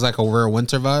 if it was like a real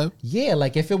winter vibe. Yeah,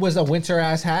 like if it was a winter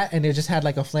ass hat and it just had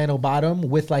like a flannel bottom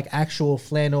with like actual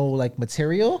flannel like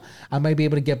material, I might be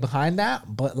able to get behind that.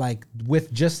 But like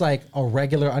with just like a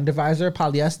regular undervisor,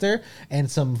 polyester, and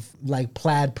some like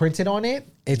plaid printed on it,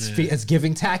 it's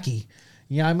giving tacky.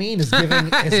 You know what I mean? It's giving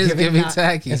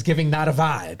tacky. It's giving not a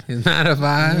vibe. It's not a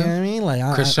vibe. You know what I mean? Like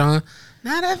Krishan,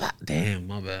 not a vibe. Damn,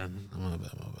 my bad.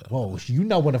 Whoa, you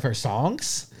know one of her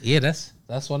songs? Yeah, that's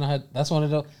one of her. That's one of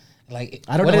the. Like,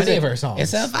 I don't know any of her songs.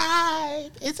 It's a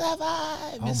vibe. It's a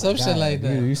vibe. Oh it's some shit like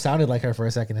that. You sounded like her for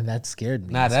a second, and that scared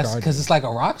me. Nah, that's because it's like a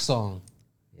rock song.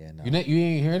 Yeah, no. You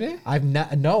ain't heard it? I've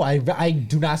not. No, I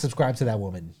do not subscribe to that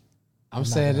woman. I'm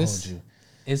saying this.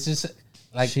 It's just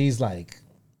like she's like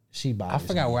she bothers I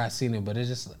forgot me. where I seen it, but it's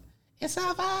just like, it's a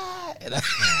vibe.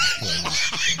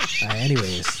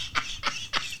 Anyways.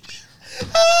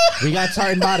 We got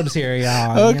tartan bottoms here,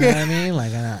 y'all. Okay. You know what I mean?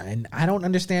 Like, and I don't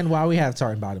understand why we have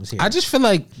tartan bottoms here. I just feel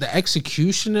like the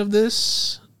execution of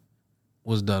this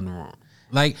was done wrong.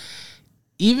 Like,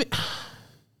 even,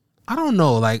 I don't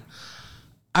know. Like,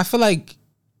 I feel like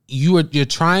you're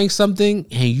trying something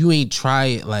and you ain't try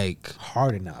it like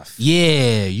hard enough.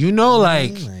 Yeah,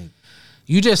 like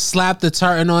you just slapped the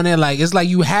tartan on it. Like, it's like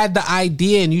you had the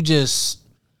idea and you just.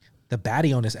 The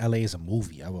baddie on this LA is a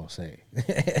movie, I will say.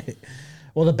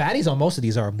 Well, the baddies on most of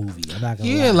these are a movie. I'm not gonna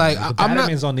lie. Yeah, like the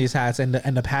Batman's on these hats, and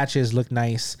the patches look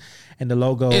nice, and the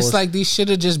logos. It's like these should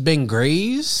have just been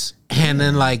grays, and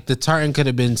then like the tartan could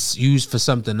have been used for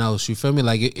something else. You feel me?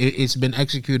 Like it's been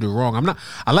executed wrong.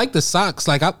 I like the socks.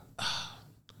 Like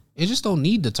it just don't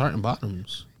need the tartan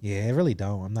bottoms. Yeah, it really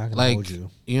don't. I'm not gonna hold you.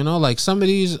 You know, like some of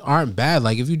these aren't bad.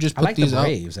 Like if you just put these the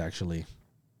Braves actually.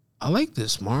 I like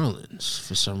this Marlins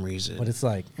for some reason. But it's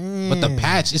like... But the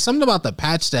patch, it's something about the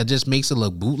patch that just makes it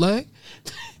look bootleg.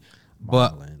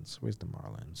 Marlins. Where's the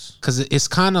Marlins? Because it's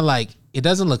kind of like, it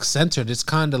doesn't look centered. It's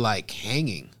kind of like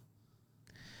hanging.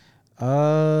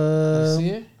 You see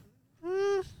it?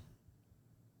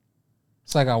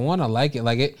 It's like I want to like it.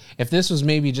 Like it, if this was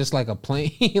maybe just like a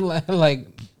plain, like...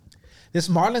 This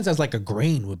Marlins as like a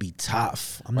grain would be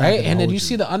tough. Right? And then you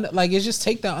see the it's just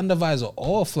take that undervisor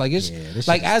off. Like it's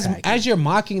like as you're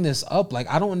mocking this up, like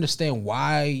I don't understand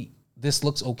why this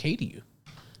looks okay to you.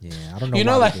 Yeah, I don't know. You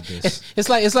know, like it's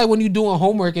like when you doing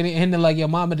homework and then like your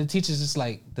mom and the teacher's just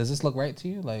like, does this look right to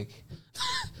you? Like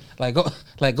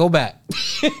go back.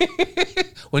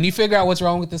 When you figure out what's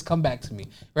wrong with this, come back to me.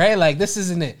 Right? Like this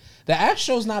isn't it. The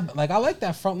Astros not like I like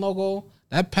that front logo.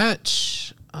 That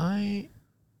patch,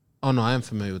 Oh no, I am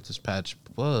familiar with this patch,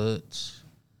 but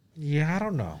yeah, I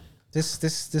don't know.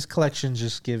 This collection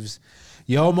just gives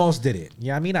You almost did it.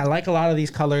 Yeah, I mean, I like a lot of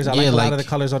these colors. I like a lot of the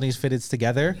colors on these fitteds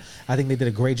together. I think they did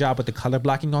a great job with the color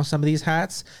blocking on some of these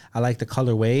hats. I like the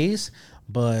colorways,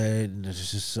 but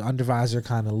it's just undervisor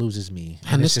kind of loses me.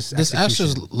 And this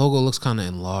Astros logo looks kind of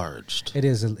enlarged. It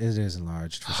is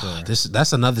enlarged for sure.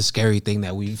 That's another scary thing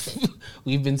that we've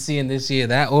been seeing this year.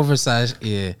 That oversized,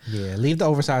 yeah. Leave the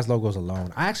oversized logos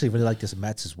alone. I actually really like this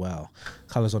Mets as well.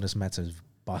 Colors on this Mets is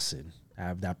bussin'. I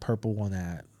have that purple on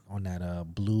that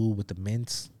blue with the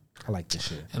mints. I like this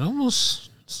shit. It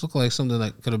almost looks like something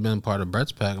that could have been part of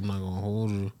Brett's pack. I'm not gonna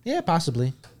hold you. Yeah,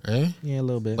 possibly. Right? Yeah, a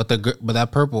little bit. But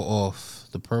that purple off.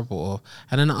 The purple off,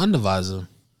 and then the undervisor.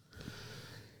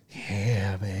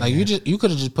 Yeah, man. Like you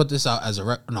could have just put this out as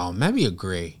maybe a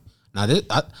gray. Now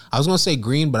I was gonna say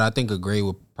green, but I think a gray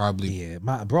would probably. Yeah,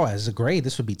 as a gray,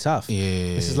 this would be tough.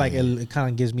 Yeah, this is like it kind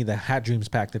of gives me the Hat Dreams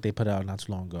pack that they put out not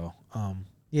too long ago.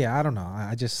 Yeah, I don't know.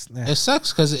 I just it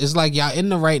sucks because it's like y'all in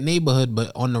the right neighborhood,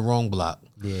 but on the wrong block.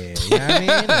 Yeah, you know what I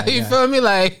mean? Like, you feel me?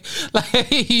 Like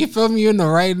you feel me? You're in the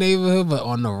right neighborhood, but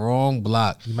on the wrong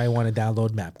block. You might want to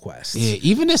download MapQuest. Yeah,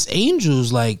 even this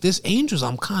Angels,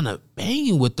 I'm kind of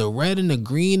banging with the red and the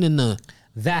green and the.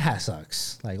 That hat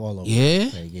sucks. Like all over. Yeah?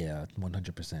 Like, yeah,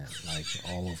 100%. Like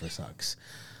all over sucks.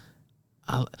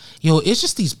 It's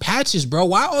just these patches, bro.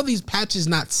 Why are all these patches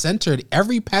not centered?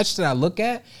 Every patch that I look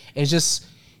at is just,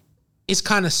 it's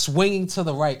kind of swinging to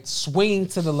the right, swinging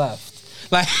to the left.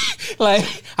 Like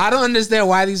I don't understand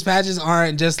why these patches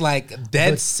aren't just like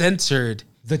dead centered.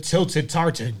 The tilted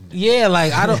tartan. Yeah,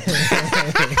 like I don't.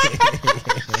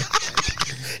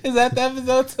 Is that the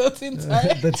episode tilted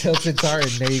tartan? The tilted tartan.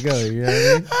 There you go. You know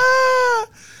what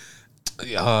I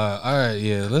mean? All right,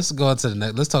 yeah. Let's go on to the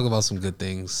next. Let's talk about some good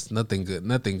things. Nothing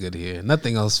good here.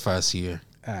 Nothing else for us here.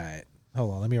 All right.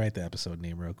 Hold on, let me write the episode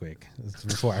name real quick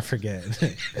before I forget.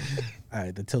 All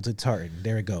right, the tilted tartan.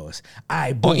 There it goes.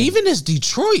 Even this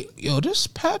Detroit, this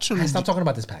patch. Stop talking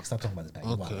about this pack.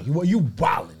 Okay. You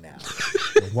wilding now.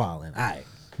 You're wilding. All right,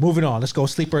 moving on. Let's go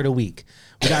sleeper of the week.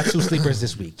 We got 2 sleepers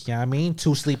this week. You know what I mean?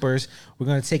 2 sleepers. We're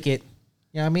gonna take it.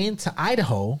 You know what I mean? To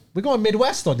Idaho. We're going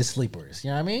Midwest on the sleepers.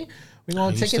 You know what I mean? We're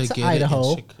gonna take it to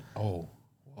Idaho.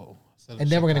 And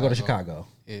then we're gonna go to Chicago.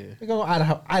 Yeah. We're going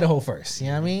to Idaho first. You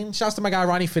know what I mean? Shouts to my guy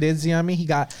Ronnie Fitteds. You know what I mean? He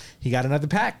got another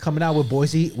pack coming out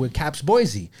with Caps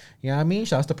Boise. You know what I mean?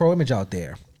 Shouts to Pro Image out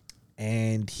there.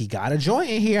 And he got a joint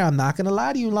in here. I'm not gonna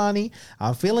lie to you, Lonnie.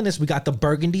 I'm feeling this. We got the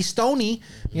Burgundy Stony.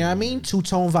 You know what I mean?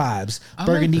 2-tone vibes.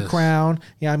 Burgundy like Crown.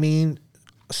 You know what I mean?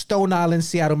 Stone Island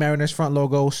Seattle Mariners front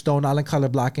logo, Stone Island color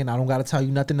blocking. I don't got to tell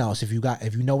you nothing else. If you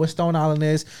know what Stone Island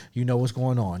is, you know what's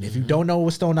going on. If you don't know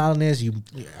what Stone Island is,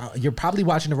 you're probably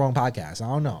watching the wrong podcast. I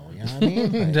don't know. You know what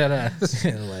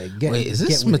I mean? Wait, is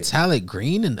this metallic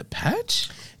green in the patch?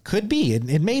 Could be.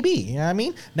 It may be. You know what I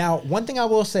mean? Now, one thing I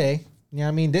will say, you know what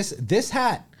I mean? This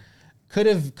hat could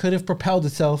have propelled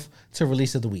itself to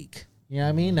release of the week. You know what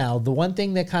I mean? Now, the one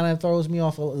thing that kind of throws me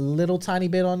off a little tiny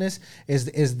bit on this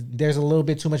is there's a little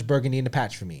bit too much burgundy in the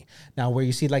patch for me. Now, where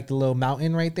you see like the little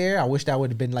mountain right there, I wish that would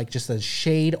have been like just a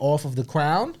shade off of the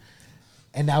crown.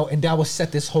 And that would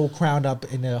set this whole crown up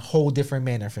in a whole different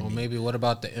manner for me. Well, maybe what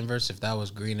about the inverse if that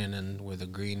was green and then where the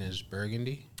green is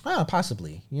burgundy?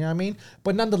 Possibly. You know what I mean?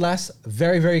 But nonetheless,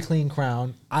 very, very clean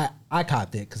crown. I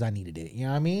copped it because I needed it. You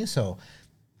know what I mean? So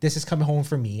this is coming home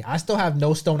for me. I still have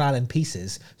no Stone Island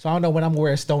pieces, so I don't know when I'm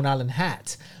wearing a Stone Island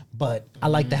hat, but I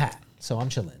like the hat, so I'm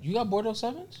chilling. You got Bordeaux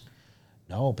 7s?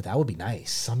 No, but that would be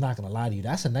nice. I'm not gonna lie to you.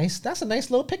 That's a nice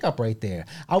little pickup right there.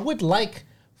 I would like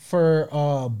for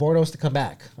Bordeaux to come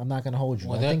back. I'm not gonna hold you.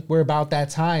 Well, I think we're about that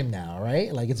time now,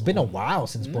 right? Like it's been a while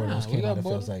since Bordeaux came out. It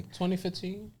feels like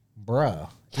 2015. Bruh,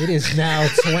 it is now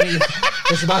 20.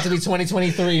 It's about to be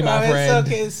 2023, my friend.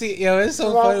 It's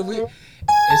so funny.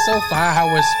 It's so fire how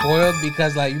we're spoiled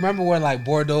because, like, you remember where, like,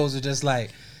 Bordeaux's are just,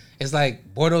 like, it's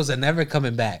like Bordeaux's are never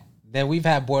coming back. Then we've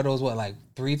had Bordeaux's,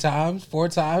 3 times, 4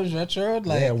 times retro?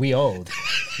 Like, yeah, we old.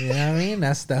 You know what I mean?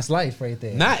 That's life right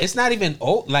there. It's not even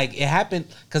old. Like, it happened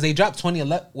because they dropped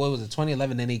 2011. What was it,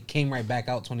 2011? Then they came right back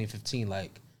out 2015,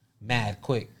 like, mad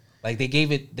quick. Like, they gave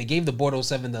the Bordeaux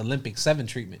 7 the Olympic 7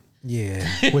 treatment. Yeah.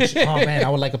 Which, oh, man, I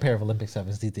would like a pair of Olympic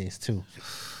 7s these days, too.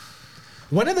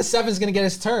 When are the 7s going to get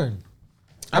its turn?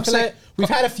 I'm saying we've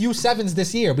had a few 7s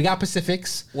this year. We got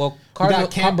Pacifics. Well, we got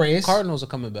Cambrys. Cardinals are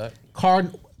coming back.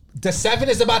 The 7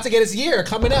 is about to get its year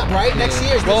coming up, right? Next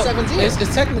year is the 7's year.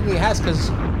 It technically has because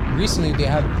recently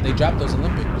they dropped those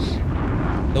Olympics.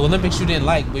 The Olympics you didn't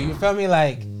like, but you feel me?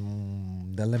 Like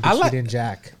the Olympics you didn't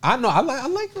jack. I know. I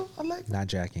like them. Not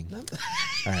jacking. All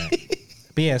right.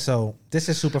 But yeah, so this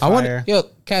is super fire. Yo,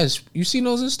 Cash, you seen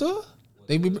those in store?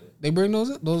 They bring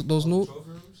those new.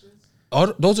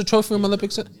 Oh, those are trophy room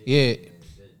Olympics. Yeah.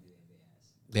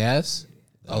 Yes.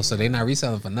 Oh, so they not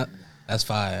reselling for nothing. That's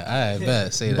fire. I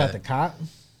bet. Say You that. about to cop?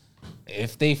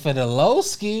 If they for the low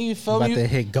ski, you feel About me? to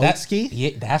hit goat ski?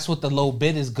 Yeah, that's what the low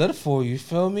bid is good for. You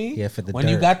feel me? Yeah, for the when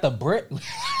you dirt. got the brick,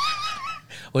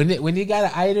 when you got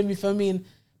an item, you feel me? And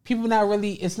people not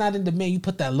really, it's not in demand. You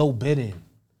put that low bid in,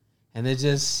 and it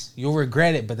just you'll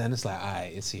regret it. But then it's like, all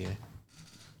right, it's here.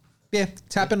 Yeah,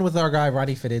 tap in with our guy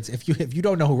Ronnie Fitteds. If you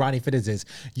don't know who Ronnie Fitteds is,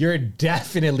 you're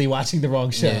definitely watching the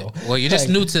wrong show. Yeah. Well, you're just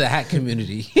new to the hat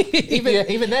community.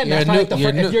 even then, that's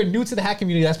probably if you're new to the hat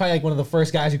community, that's probably like one of the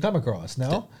first guys you come across.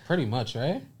 No, Pretty much,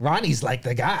 right? Ronnie's like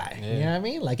the guy. Yeah. You know what I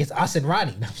mean? Like it's us and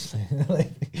Ronnie. No, I'm just saying.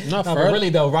 Not but really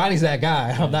though, Ronnie's that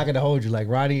guy. I'm not gonna hold you. Like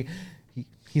Ronnie,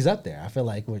 he's up there. I feel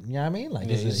like, you know what I mean? Like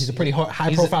he's a pretty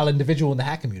high profile individual in the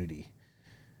hat community.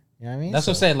 You know what I mean? That's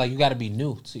what I'm saying. Like you got to be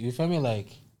new. So you feel me? Like.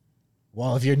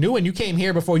 Well, if you're new and you came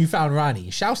here before you found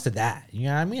Ronnie, shouts to that. You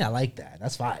know what I mean? I like that.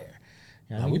 That's fire.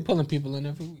 You know what I We mean? pulling people in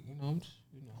every week, you know.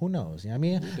 Who knows? You know what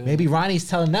I mean? Maybe Ronnie's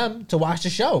telling them to watch the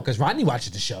show because Ronnie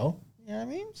watches the show. You know what I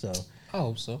mean? So I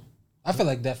hope so. I feel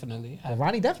like definitely.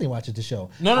 Ronnie definitely watches the show.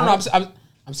 No.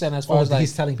 I'm saying as far as like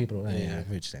he's telling people. Yeah,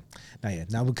 I understand. Not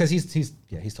yet. Now because he's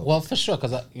told. well, for sure,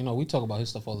 because we talk about his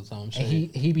stuff all the time. I'm sure. And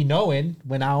he be knowing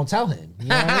when I don't tell him. You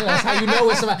know what I mean? That's how you know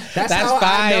when somebody. That's how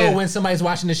fire. I know when somebody's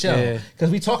watching the show because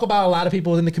we talk about a lot of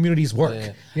people in the community's work. Yeah.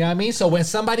 You know what I mean? So when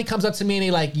somebody comes up to me and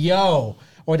they like, "Yo,"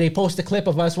 or they post a clip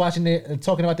of us watching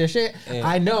talking about their shit,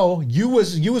 I know you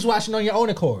was watching on your own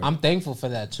accord. I'm thankful for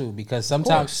that too, because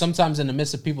sometimes in the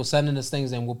midst of people sending us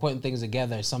things and we're putting things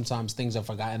together, sometimes things are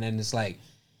forgotten, and it's like.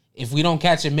 If we don't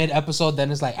catch it mid-episode,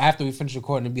 then it's like after we finish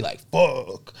recording, it'd be like,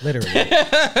 fuck. Literally.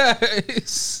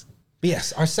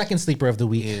 Yes, our second sleeper of the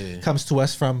week comes to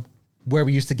us from where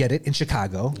we used to get it in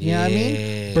Chicago. You know what I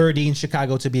mean? Birdie in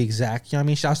Chicago to be exact. You know what I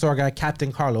mean? Shouts to our guy,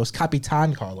 Captain Carlos,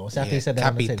 Capitan Carlos. After he said that,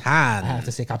 Capitan. I have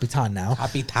to say Capitan now.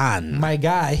 Capitan. My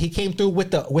guy, he came through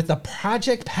with the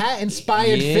Project Pat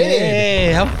inspired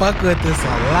fitting. Yeah, I fuck with this a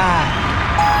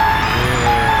lot.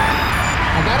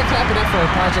 I gotta clap it up for a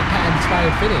Project Pat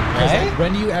inspired fitting. Right? Like,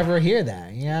 when do you ever hear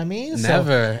that? You know what I mean?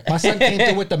 Never. So, my son came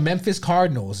through with the Memphis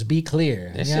Cardinals. Be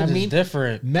clear. This you know shit what I is mean?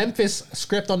 different. Memphis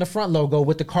script on the front logo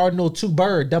with the Cardinal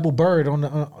double bird on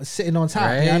the sitting on top.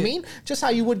 Right? You know what I mean? Just how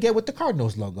you would get with the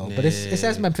Cardinals logo, but it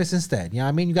says Memphis instead. You know what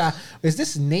I mean? You got is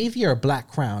this navy or black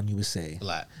crown? You would say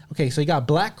Black. Okay, so you got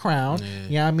black crown.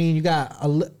 You know what I mean? You got I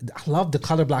love the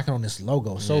color blocking on this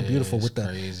logo. So beautiful with the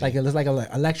crazy. like it looks like an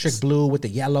electric blue with the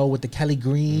yellow with the Kelly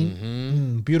green.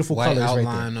 Beautiful White colors right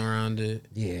outline there. around it.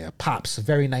 Yeah, pops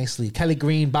very nicely. Kelly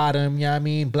green bottom. You know what I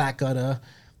mean? Black gutter.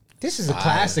 This is a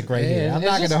classic right here. I'm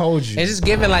not gonna hold you. It's just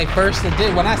giving like first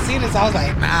edition. When I see this, I was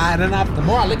like, nah. Then The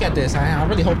more I look at this, I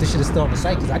really hope this shit is still on the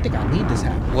site because I think I need this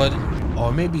hat. what?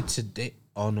 Or maybe today.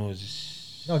 Oh no, it's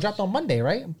just, No, it dropped on Monday,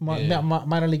 right?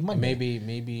 Minor League Monday.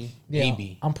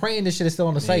 maybe. I'm praying this shit is still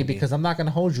on the site because I'm not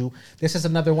gonna hold you. This is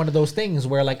another one of those things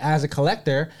where, like, as a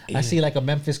collector, I see like a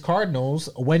Memphis Cardinals.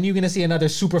 When you gonna see another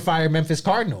super fire Memphis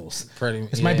Cardinals?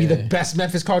 This might be the best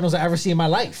Memphis Cardinals I ever see in my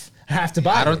life. I have to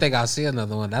buy. I don't think I'll see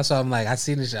another one. That's why I'm like, I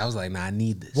seen this shit. I was like, nah, I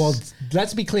need this. Well,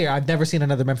 let's be clear. I've never seen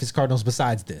another Memphis Cardinals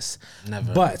besides this.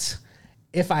 Never. But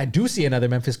if I do see another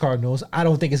Memphis Cardinals, I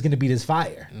don't think it's gonna be this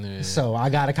fire. So I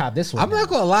gotta cop this one. I'm not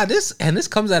gonna lie. This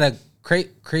comes at a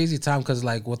crazy time because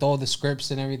like with all the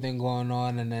scripts and everything going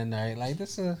on, and then like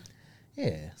this. So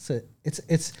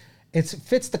it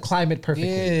fits the climate perfectly.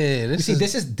 Yeah, this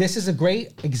is a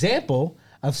great example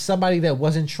of somebody that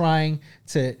wasn't trying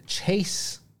to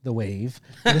chase the wave,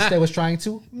 but instead was trying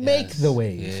to make the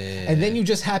wave. And then you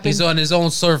just happen. He's on his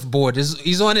own surfboard.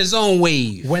 He's on his own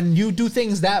wave. When you do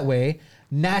things that way,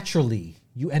 naturally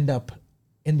you end up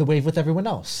in the wave with everyone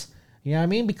else. You know what I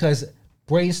mean? Because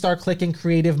brains start clicking,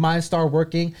 creative minds start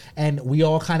working, and we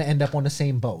all kind of end up on the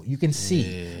same boat. You can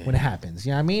see when it happens.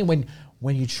 You know what I mean?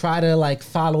 When you try to like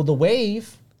follow the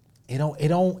wave, it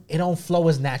don't flow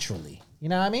as naturally. You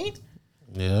know what I mean?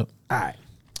 Yep. All right.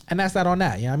 And that's that on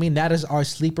that. You know what I mean? That is our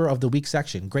sleeper of the week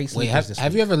section. Great sleepers this week.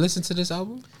 Have you ever listened to this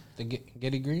album? The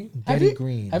Getty Green?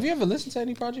 Green. Have you ever listened to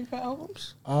any Project Pat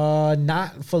albums?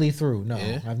 Not fully through. No.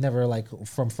 Yeah. I've never like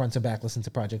from front to back listened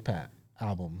to Project Pat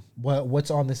album. What's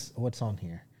on this? What's on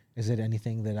here? Is it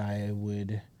anything that I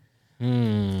would?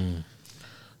 I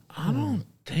don't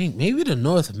think. Maybe the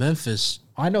North Memphis.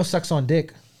 I know Sucks on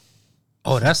Dick.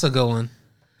 Oh, that's a good one.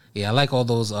 Yeah, I like all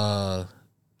those.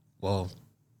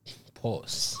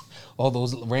 Pause. All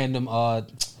those random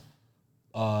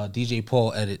DJ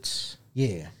Paul edits.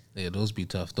 Yeah. Yeah, those be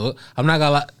tough. Those, I'm not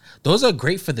gonna lie. Those are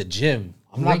great for the gym.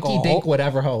 I'm not Rinky gonna Dink hold-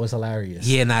 Whatever Ho is hilarious.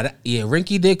 Yeah,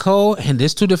 Rinky Dink Ho, and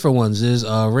there's two different ones. There's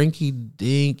Rinky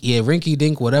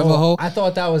Dink Whatever Ho. I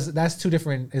thought that's two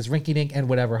different. Is Rinky Dink and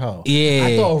Whatever Ho. Yeah.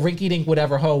 I thought Rinky Dink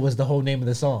Whatever Ho was the whole name of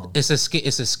the song. It's a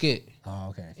skit. Oh,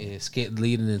 okay. Yeah, skit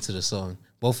leading into the song.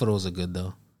 Both of those are good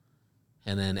though.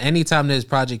 And then anytime there's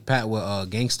Project Pat with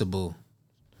Gangsta Boo,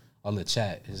 all the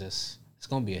chat is just it's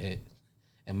gonna be a hit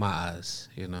in my eyes,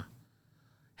 you know.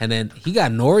 And then he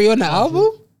got Nori on the album.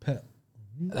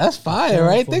 That's fire,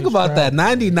 right? Think about that.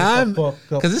 99,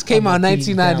 because this came out in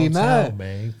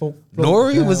 1999.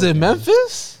 Nori was in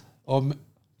Memphis, or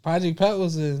Project Pat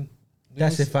was in.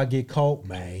 That's if I get caught,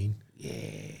 man.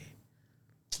 Yeah.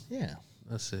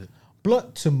 That's it.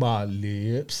 Blood to my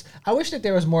lips. I wish that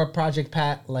there was more Project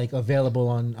Pat like available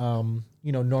on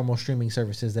normal streaming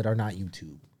services that are not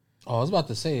YouTube. Oh, I was about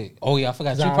to say. Oh yeah, I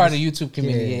forgot you're part of the YouTube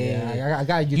community. Yeah. I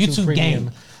got YouTube Premium.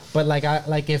 Game. But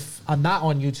if I'm not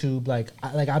on YouTube,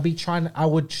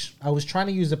 I was trying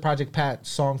to use the Project Pat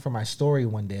song for my story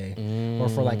one day, or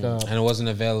for and it wasn't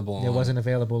available. It wasn't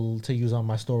available to use on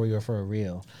my story or for a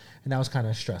reel, and that was kind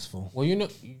of stressful. Well, you know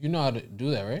how to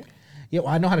do that, right? Yeah,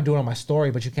 well, I know how to do it on my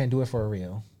story, but you can't do it for a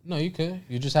reel. No, you could.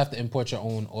 You just have to import your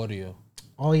own audio.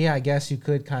 Oh yeah, I guess you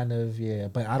could kind of,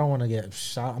 but I don't want to get.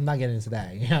 I'm not getting into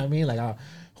that. You know what I mean? Like,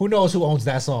 who knows who owns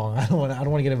that song? I don't want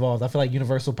to get involved. I feel like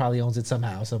Universal probably owns it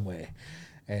somehow, some way,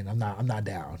 and I'm not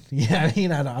down. You know what I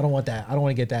mean? I don't want that. I don't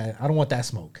want to get that. I don't want that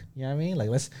smoke. You know what I mean? Like,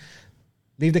 let's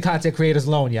leave the content creators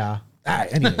alone, y'all. All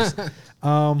right. Anyways,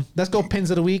 let's go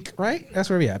pins of the week. Right? That's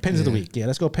where we at. Pins of the week. Yeah,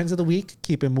 let's go pins of the week.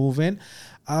 Keep it moving.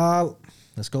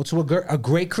 Let's go to a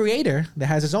great creator that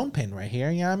has his own pin right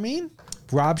here. You know what I mean?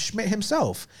 Rob Schmidt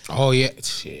himself. Oh yeah,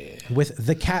 with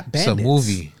the Cat Bandits. It's a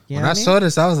movie. You know when I saw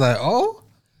this, I was like, oh.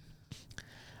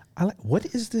 What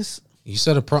is this? You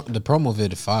said the promo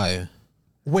vid fire.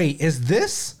 Wait, is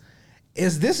this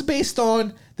based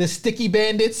on the Sticky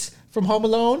Bandits from Home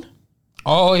Alone?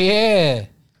 Oh yeah.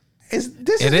 Is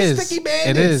the Sticky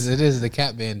Bandits? It is the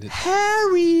Cat Bandits.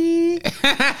 Harry.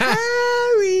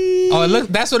 Oh,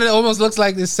 that's what it almost looks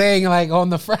like. It's saying like on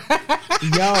the front.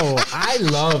 Yo, I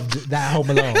loved that Home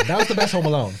Alone. That was the best Home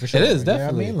Alone for sure. It is,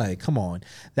 definitely. You know what I mean? Like, come on.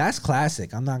 That's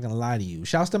classic. I'm not gonna lie to you.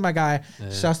 Shouts to my guy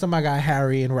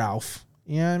Harry and Ralph.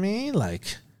 You know what I mean?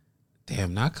 Like,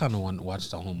 damn, now I kind of want to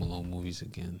watch the Home Alone movies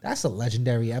again. That's a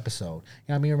legendary episode. You know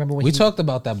what I mean? Remember when we talked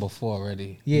about that before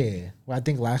already? Yeah. Well, I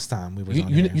think last time we were on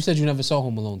you said you never saw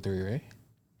Home Alone 3, right?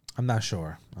 I'm not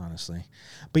sure, honestly.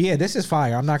 But yeah, this is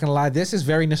fire. I'm not going to lie. This is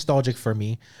very nostalgic for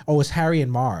me. Oh, it's Harry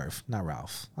and Marv, not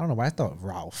Ralph. I don't know why I thought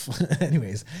Ralph.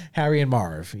 Anyways, Harry and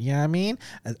Marv. You know what I mean?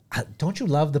 Don't you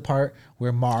love the part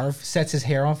where Marv sets his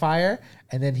hair on fire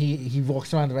and then he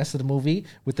walks around the rest of the movie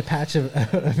with the patch of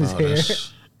his hair?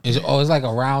 It's like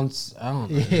a round. I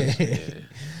don't know. Yeah.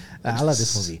 I love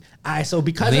this movie. All right, so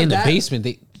because of in that, the basement,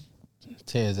 they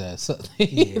tear his ass up.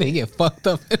 They get fucked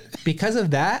up. Because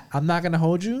of that, I'm not gonna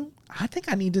hold you. I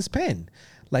think I need this pen.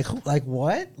 Like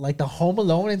what? Like the Home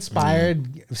Alone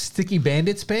inspired Sticky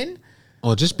Bandits pen?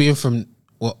 Oh, just being from.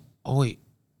 Well, oh wait,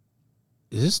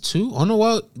 is this 2? Oh no,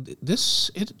 well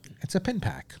it's a pen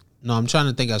pack. No, I'm trying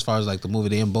to think as far as like the movie.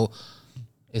 They in both.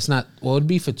 It's not. Well, it'd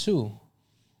be for 2.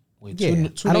 Wait, yeah,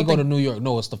 2 they go to New York.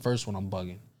 No, it's the first one. I'm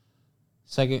bugging.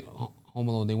 Second, Home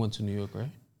Alone, they went to New York,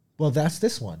 right? Well, that's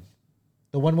this one.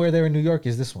 The one where they're in New York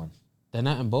is this one. They're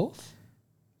not in both?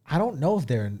 I don't know if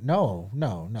they're no.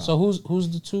 So who's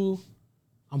the 2?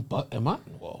 Am I?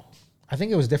 Whoa. I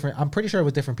think it was different. I'm pretty sure it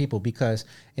was different people because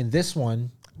in this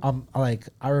one, I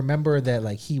remember that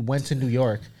like he went to New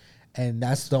York, and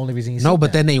that's the only reason he's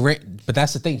then they ran. But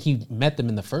that's the thing. He met them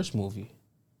in the first movie.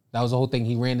 That was the whole thing.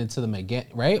 He ran into them again,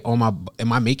 right? Or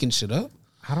am I making shit up?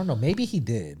 I don't know. Maybe he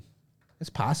did. It's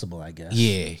possible, I guess.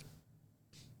 Yeah,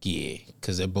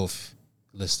 because they're both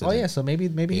listed. Oh yeah, so maybe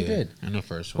he did. In the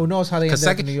first one. Who knows how they ended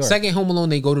up in New York? Second Home Alone,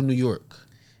 they go to New York.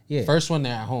 Yeah. First one,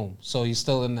 they're at home, so he's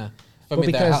still in the. Well,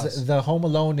 because the Home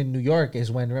Alone in New York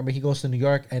is when, remember, he goes to New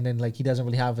York and then like he doesn't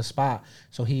really have a spot,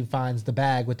 so he finds the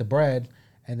bag with the bread,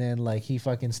 and then like he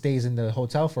fucking stays in the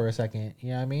hotel for a second. You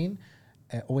know what I mean?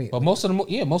 But most of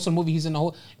the movie he's in the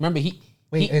whole. Remember he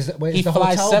is the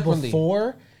flies hotel separately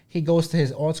before he goes to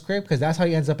his aunt's crib, because that's how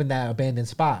he ends up in that abandoned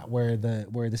spot where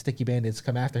the Sticky Bandits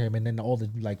come after him, and then all the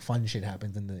like fun shit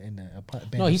happens in the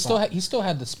abandoned No, he spot. still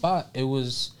had the spot. It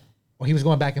was. Well, he was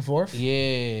going back and forth.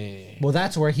 Yeah. Well,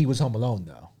 that's where he was home alone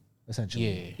though.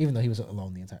 Essentially, yeah. Even though he was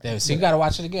alone the entire time. Yeah, so you gotta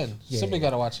watch it again. Yeah. Simply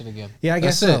gotta watch it again. Yeah, I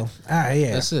guess so.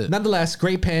 Yeah. That's it. Nonetheless,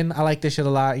 great pen. I like this shit a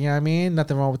lot. You know what I mean?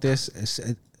 Nothing wrong with this.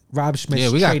 Rob Schmidt's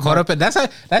Yeah, we got trademark. caught up in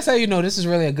that's how you know this is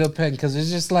really a good pen because it's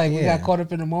just like we got caught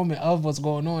up in the moment of what's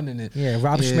going on in it. Yeah,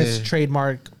 Rob Schmidt's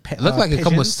trademark. It looked like it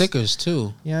come with pigeons. stickers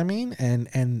too. You know what I mean?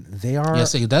 And they are.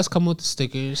 Yes, it does come with the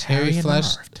stickers. Harry and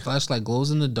flashlight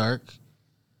glows in the dark.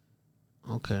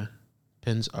 Okay,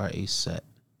 pins are a set.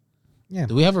 Yeah.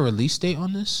 Do we have a release date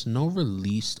on this? No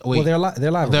release. Oh, wait, Well,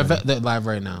 they're live. they're live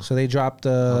right now. So they dropped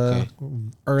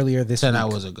earlier this 10 week.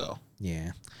 hours ago.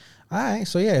 Yeah. All right.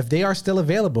 So yeah, if they are still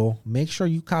available, make sure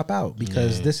you cop out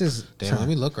because this is. Damn, let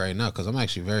me look right now because I'm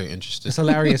actually very interested. It's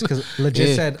hilarious because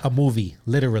legit said a movie,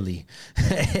 literally.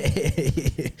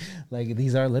 Like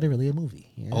these are literally a movie.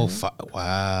 You know?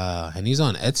 Wow, and he's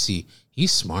on Etsy.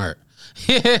 He's smart.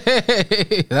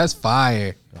 That's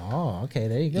fire. Oh, okay.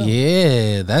 There you go.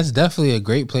 Yeah, that's definitely a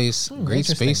great place, great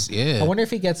Interesting. space. Yeah, I wonder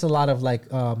if he gets a lot of like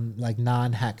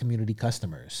non-hack community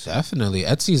customers. definitely.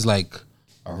 Etsy's like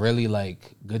a really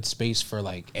like good space for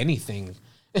like anything,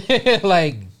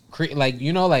 like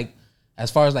like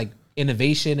as far as like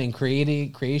innovation and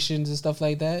creations and stuff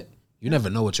like that. You never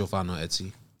know what you'll find on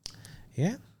Etsy.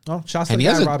 Yeah. Oh, shouts to And the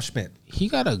he guy has Rob Schmidt. He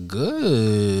got a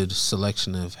good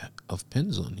selection of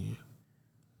pins on here.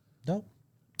 Dope.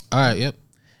 All right. Yep.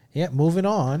 Yeah, moving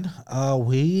on.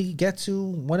 We get to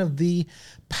one of the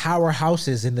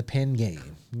powerhouses in the pin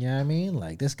game. You know what I mean?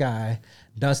 Like this guy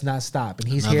does not stop, and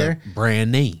he's Another here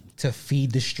brand name to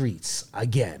feed the streets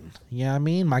again. You know what I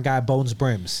mean? My guy Bones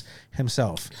Brims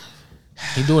himself.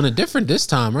 He doing it different this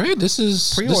time, right? This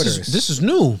is Pre-orders. This is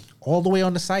new. All the way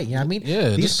on the site. You know what I mean? Yeah,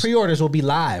 These pre-orders will be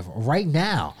live right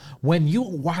now. When you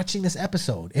watching this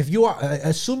episode, if you are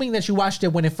assuming that you watched it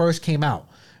when it first came out,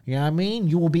 you know what I mean?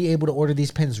 You will be able to order these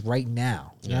pins right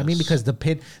now. You know what I mean? Because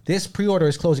this pre-order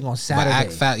is closing on Saturday. But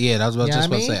act fast. Yeah, that was You know just what I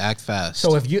about to mean? say act fast.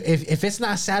 So if it's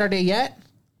not Saturday yet,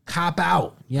 cop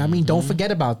out. You know what I mean? Don't forget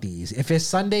about these. If it's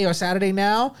Sunday or Saturday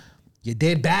now, you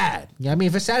did bad. You know what I mean?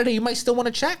 If it's Saturday, you might still want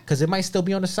to check because it might still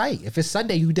be on the site. If it's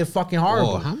Sunday, you did fucking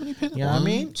horrible. Whoa, how many pins? You know what I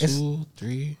mean? 2,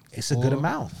 3. It's a good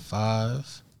amount.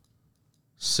 5,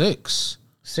 6.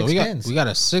 So Six we pins. got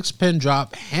a 6-pin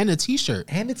drop and a T-shirt.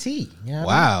 And a tee. You know what I mean?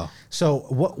 Wow. So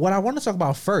what I want to talk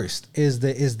about first is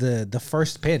the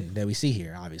first pin that we see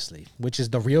here, obviously, which is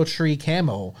the Real Tree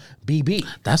Camo BB.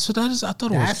 That's what that is. I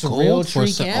thought it That's was gold. Real for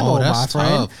Tree some- Camo, my that's friend.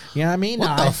 tough. You know what I mean? What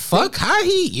Now, the I fuck? How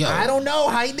he? Yo, I don't know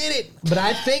how he did it, but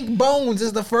I think Bones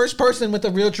is the first person with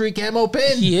the Real Tree Camo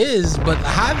pin. he is. But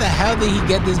how the hell did he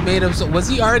get this made up? So was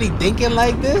he already thinking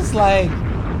like this? Like,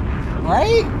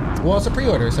 right? Well, it's a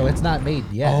pre-order, so it's not made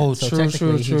yet. Oh, so true.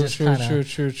 technically, he just kinda-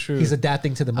 He's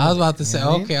adapting to the movie. I was about to you say, know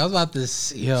what I mean? okay, I was about to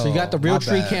yo. So you got the Real my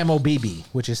Tree bad. Camo BB,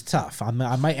 which is tough. I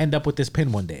might end up with this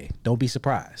pin one day. Don't be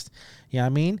surprised. You know what I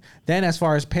mean? Then as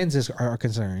far as pins are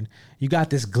concerned, you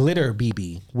got this glitter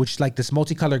BB, which like this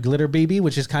multicolored glitter BB,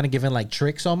 which is kind of giving like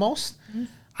tricks almost.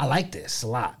 I like this a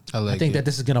lot. I think it. that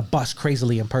this is gonna bust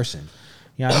crazily in person.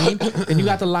 You know what I mean? Then you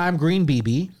got the lime green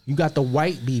BB. You got the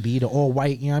white BB, the all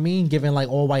white, you know what I mean? Giving like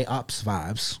all white ups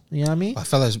vibes. You know what I mean? I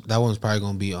felt like that one's probably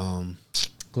gonna be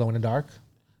Glow in the dark.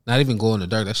 not even glow in the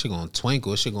dark. That shit gonna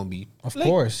twinkle. That shit gonna be Of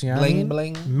course, you know what I bling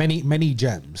mean? bling. Many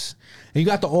gems. And you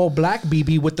got the all black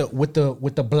BB with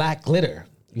the black glitter.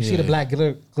 You see the black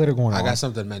glitter going on. I got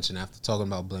something to mention after talking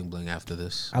about bling bling after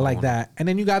this. I like that. And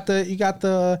then you got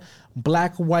the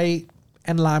black, white,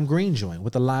 and lime green joint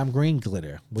with the lime green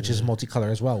glitter, which is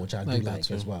multicolor as well, which I do Like that like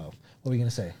too. as well. What were you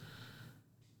gonna say?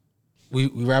 We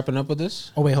wrapping up with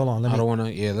this? Oh wait, hold on. I don't want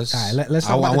to. Yeah, let's. All right, let's I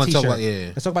talk about the wanna t-shirt. talk about- yeah.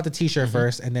 Let's talk about the t-shirt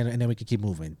first, and then we can keep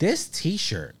moving. This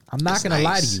t-shirt, I'm not It's gonna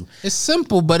lie to nice. you. It's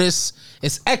simple, but it's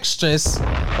extras,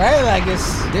 right? Like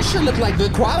it's. This should look like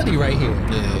good quality right here.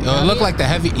 Yeah, it look like the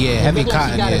heavy. Yeah, It heavy look like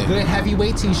cotton. you got Yeah. a good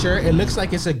heavyweight t-shirt. It looks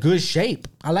like it's a good shape.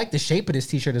 I like the shape of this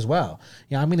t-shirt as well.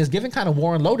 You know what I mean? It's giving kind of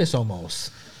Warren Lotus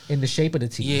almost in the shape of the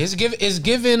tee. Yeah, it's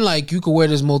given like you could wear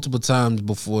this multiple times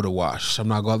before the wash. I'm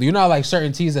not going. You know, like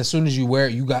certain tees, as soon as you wear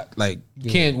it, you got like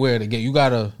can't wear it again. You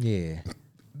gotta. Yeah.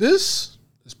 This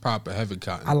is proper heavy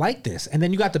cotton. I like this. And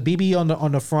then you got the BB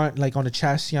on the front, like on the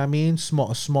chest, you know what I mean?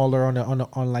 Smaller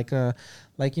on like a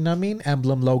you know what I mean?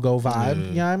 Emblem logo vibe,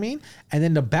 you know what I mean? And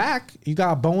then the back, you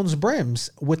got Bones Brims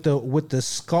with the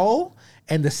skull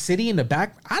and the city in the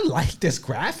back. I like this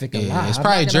graphic a lot. Yeah, it's I'm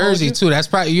probably not gonna hold Jersey you. too. That's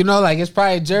probably like it's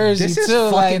probably Jersey This is too.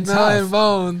 fucking Like tough. no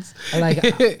bones.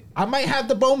 Like I might have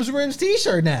the Bones Brims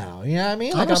t-shirt now. You know what I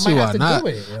mean? I Like don't I see might why have to not. do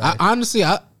it. I honestly,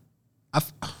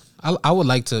 I would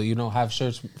like to have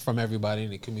shirts from everybody in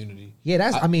the community. Yeah,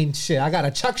 that's. I mean, shit. I got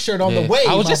a Chuck shirt on Yeah. the way.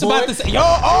 I was my just boy. about to say,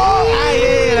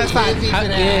 yeah, that's fine. Easy for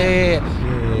that.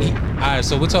 Yeah. All right,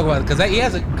 so we'll talk about it because he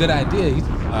has a good idea. All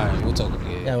right, we'll talk.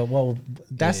 Yeah. Yeah, well,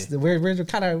 that's we're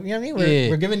kind of, you know what I mean.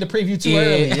 We're giving the preview too Yeah.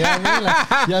 early. You know what I mean?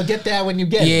 Like, you'll get that when you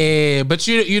get it. Yeah, but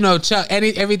you know Chuck,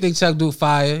 everything Chuck do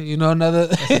fire. You know another.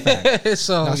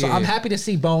 So No, so I'm happy to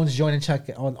see Bones joining Chuck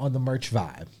on the merch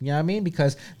vibe. You know what I mean?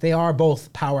 Because they are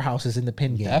both powerhouses in the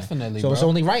pin game. Definitely, So it's bro.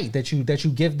 only right that you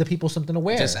give the people something to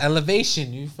wear. just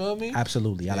elevation. You feel me?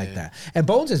 Absolutely, I like that. And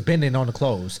Bones has been in on the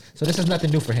clothes, so this is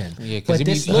nothing new for him. Yeah, because he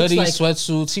be this looks hoodies, like,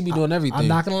 sweatsuits. He be doing everything. I'm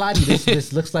not gonna lie to you.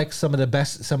 This looks like some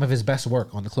of his best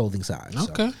work on the clothing side. So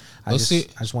Okay, I let's see.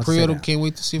 just want to say Pre-order. that. Can't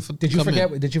wait to see if it Did you come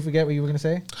forget? in. Did you forget what you were gonna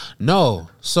say? No.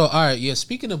 So all right, yeah.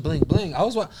 Speaking of bling bling, I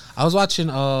was watching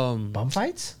Bum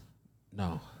fights?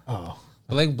 no Oh,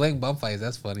 bling bling bum fights.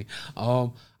 That's funny. I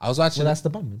was watching. well, that's the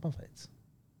bum fights.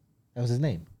 That was his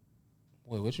name.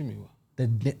 Wait, what you mean?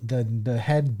 The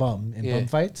head bum in Yeah. bum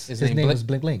fights. His His name name Bling- was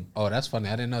Bling Bling. Oh, that's funny.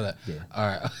 I didn't know that. Yeah. All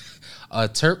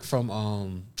right. Turk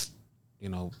from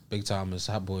Big Thomas,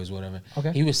 Hot Boys, whatever.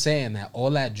 Okay. He was saying that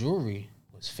all that jewelry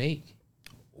was fake.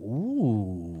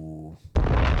 Ooh.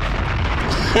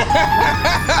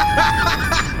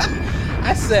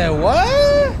 I said, what?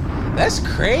 That's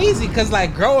crazy. Cause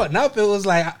like growing up, it was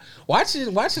like watching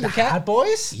the cat. Hot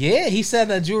Boys? Yeah, he said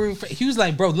that jewelry. He was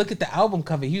like, bro, look at the album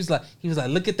cover. He was like,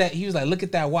 look at that. He was like, look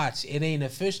at that watch. It ain't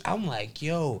official. I'm like,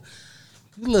 yo,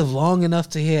 you live long enough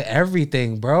to hear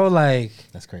everything, bro. Like,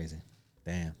 That's crazy.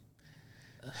 Damn.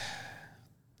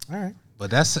 All right. but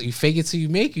that's you fake it till you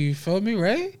make it. You feel me,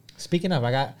 right? Speaking of,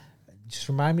 just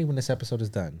remind me when this episode is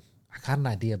done. I got an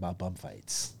idea about bum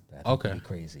fights. That Okay. would be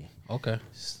crazy. Okay.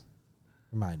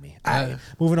 Remind me. All right,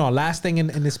 moving on. Last thing in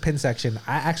this pin section,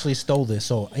 I actually stole this.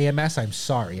 So AMS, I'm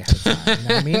sorry ahead of time. You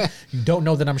know what I mean? You don't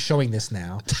know that I'm showing this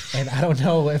now, and I don't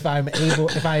know if I'm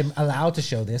allowed to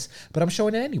show this, but I'm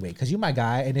showing it anyway because you my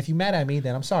guy, and if you mad at me,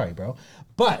 then I'm sorry, bro.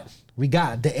 But we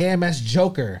got the AMS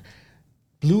Joker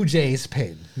Blue Jays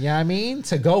pin. You know what I mean?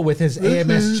 To go with his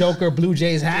AMS Joker Blue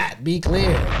Jays hat. Be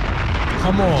clear.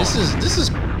 Come on. This is.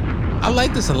 I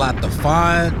like this a lot. The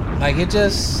font, like it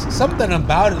just something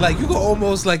about it. Like you could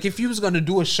almost like if you was gonna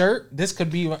do a shirt, this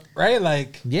could be right.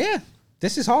 Like Yeah,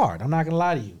 this is hard. I'm not gonna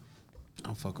lie to you.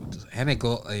 I'm fucking with this. And it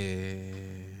go.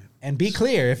 And be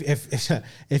clear,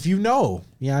 if you know,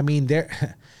 I mean,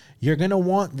 you're gonna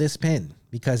want this pin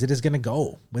because it is gonna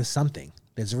go with something.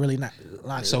 There's really not a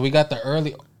lot. So we got the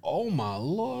early. Oh my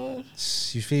lord!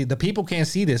 You see, the people can't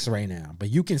see this right now, but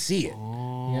you can see it.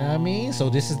 You know what I mean? So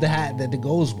this is the hat that it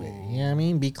goes with. You know what I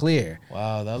mean? Be clear.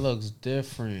 Wow, that looks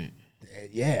different.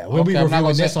 Yeah, we'll be Okay, I'm not reviewing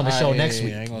gonna this say- on the show yeah, next yeah,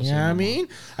 week. I ain't You gonna know say what I no mean?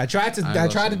 I tried to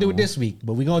say do no it this week,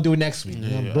 but we're gonna do it next week. We're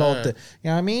gonna blow up the, you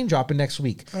know what I mean? Drop it next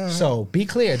week. So be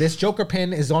clear, this Joker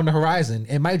pin is on the horizon.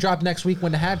 It might drop next week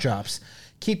when the hat drops.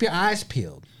 Keep your eyes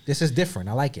peeled. This is different.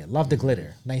 I like it. Love the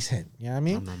glitter. Nice hint. You know what I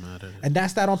mean? I'm not mad at it. And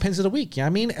that's that on Pins of the Week. You know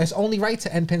what I mean? It's only right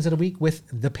to end Pins of the Week with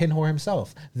the pin whore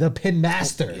himself, the pin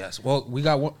master. Yes. Well, we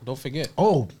got one. Don't forget.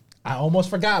 Oh, I almost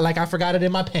forgot. Like I forgot it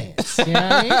in my pants. You know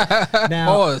what I mean? Now,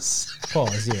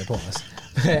 Pause. yeah, pause.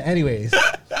 Anyways,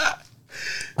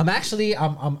 I'm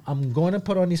going to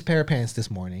put on these pair of pants this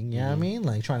morning. You know what I mean?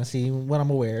 Like trying to see what I'm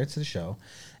gonna wear to the show,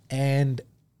 and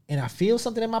I feel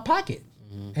something in my pocket,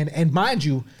 and mind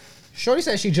you, Shorty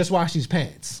said she just washed these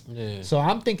pants. Yeah. So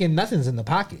I'm thinking nothing's in the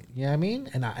pocket. You know what I mean?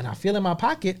 And I feel in my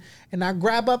pocket, and I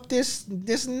grab up this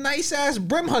nice ass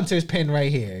Brim Hunters pin right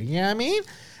here. You know what I mean?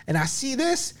 And I see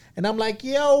this, and I'm like,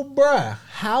 yo, bruh,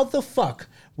 how the fuck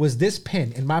was this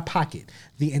pin in my pocket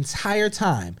the entire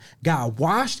time? Got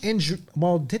washed and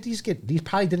these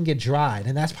probably didn't get dried,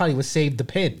 and that's probably what saved the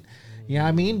pin. You know what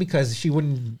I mean? Because she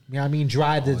wouldn't, you know what I mean,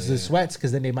 dry the sweats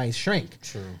because then they might shrink.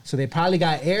 True. So they probably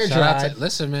got air Shout out dried. to,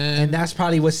 listen, man. And that's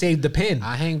probably what saved the pin.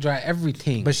 I hang dry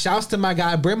everything. But shouts to my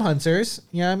guy Brim Hunters,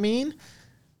 you know what I mean?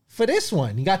 For this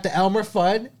one, you got the Elmer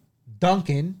Fudd,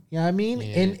 Duncan, you know what I mean? Yeah.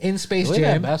 In Space the way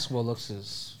that Jam. basketball looks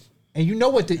is. And you know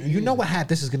what hat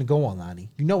this is gonna go on, Lonnie.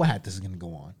 You know what hat this is gonna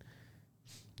go on.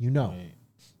 You know. Right.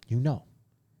 You know.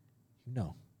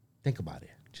 Think about it.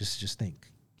 Just think.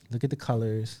 Look at the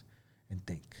colors and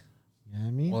think. You know what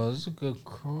I mean? Well, it's a good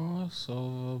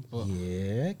crossover, but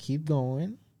Yeah, keep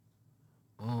going.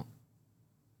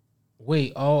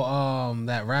 wait,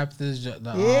 that Raptors.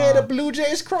 The Blue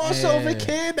Jays crossover, yeah.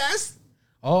 kid. That's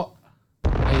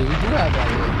Hey, we do have that.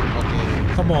 Yeah.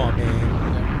 Okay. come on,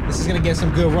 man. This is gonna get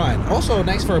some good run. Also,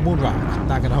 nice for a moon rock.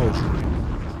 Not gonna hold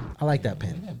you. I like that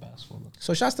pin. That basketball looks.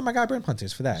 So shouts to my guy Brim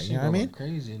Hunters for that. You know what I mean?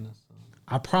 Crazy in this.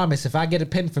 I promise if I get a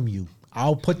pin from you,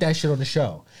 I'll put that shit on the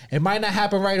show. It might not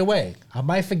happen right away. I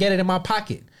might forget it in my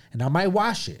pocket and I might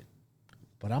wash it.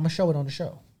 But I'm gonna show it on the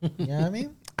show. You know what I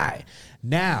mean? All right.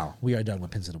 Now we are done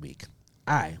with Pins of the Week.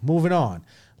 All right, moving on.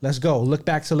 Let's go. Look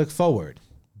back to look forward.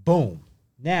 Boom.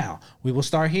 Now, we will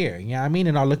start here. You know what I mean?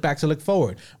 And I'll look back to look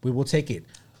forward. We will take it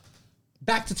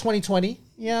back to 2020.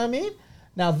 You know what I mean?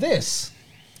 Now, this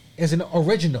is an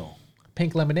original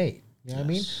pink lemonade. You know what I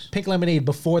mean? Pink lemonade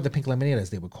before the pink lemonade,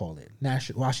 as they would call it.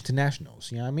 Washington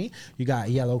Nationals. You know what I mean? You got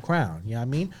yellow crown. You know what I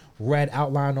mean? Red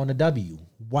outline on the W.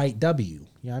 White W. You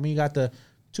know what I mean? You got the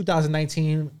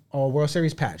 2019 World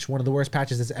Series patch. One of the worst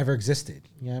patches that's ever existed.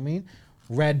 You know what I mean?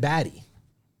 Red baddie.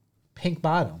 Pink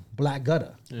bottom. Black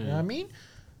gutter. You know what I mean?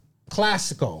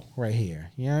 Classical right here.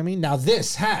 You know what I mean? Now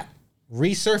this hat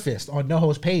resurfaced on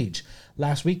NoHo's page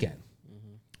last weekend.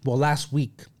 Well, last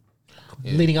week.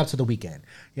 Leading up to the weekend.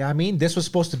 You know what I mean? This was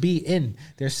supposed to be in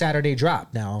their Saturday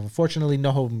drop. Now, unfortunately,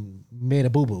 NoHo made a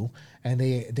boo-boo and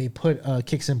they put a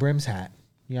Kicks and Brims hat.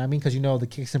 You know what I mean? Because the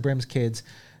Kicks and Brims kids,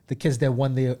 the kids that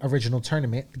won the original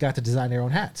tournament, got to design their own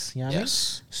hats. You know what I mean?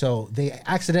 So they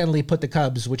accidentally put the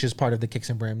Cubs, which is part of the Kicks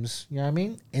and Brims, you know what I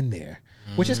mean, in there.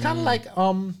 Which is kind of like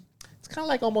it's kind of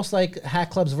like almost like Hat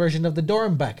Club's version of the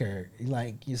Dornbecker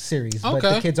series, but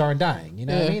the kids aren't dying. You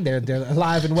know what I mean? They're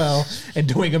alive and well and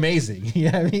doing amazing.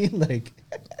 You know what I mean? Like,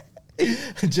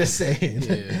 just saying.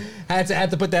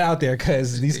 Had to put that out there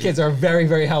because these kids are very,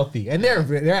 very healthy and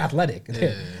they're athletic.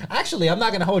 Actually, I'm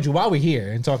not gonna hold you while we're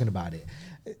here and talking about it.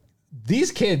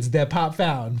 These kids that Pop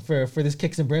found for this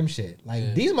Kicks and Brim shit,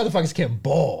 these motherfuckers can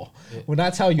ball. When I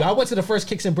tell you, I went to the first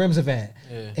Kicks and Brims event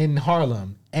in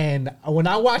Harlem, and when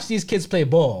I watched these kids play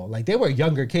ball, they were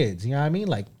younger kids, you know what I mean?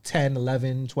 10,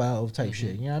 11, 12 type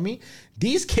shit, you know what I mean?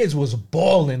 These kids was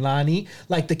balling, Lonnie.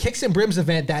 The Kicks and Brims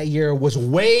event that year was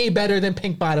way better than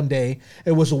Pink Bottom Day.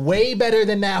 It was way better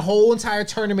than that whole entire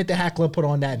tournament the Hat Club put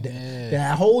on that day.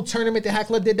 That whole tournament the Hat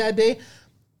Club did that day,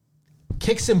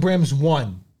 Kicks and Brims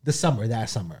won that summer.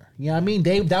 You know what I mean?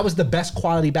 That was the best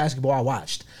quality basketball I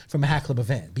watched from a Hat Club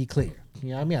event. Be clear. You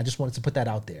know what I mean? I just wanted to put that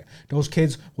out there. Those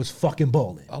kids was fucking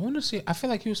bowling. I want to see. I feel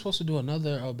like he was supposed to do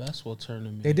another basketball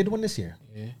tournament. They did one this year.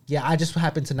 Yeah. I just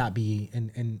happened to not be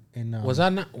in. Was I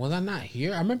not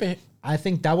here? I remember. I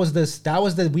think that was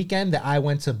the weekend that I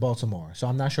went to Baltimore. So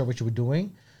I'm not sure what you were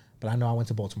doing, but I know I went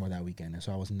to Baltimore that weekend, and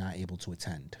so I was not able to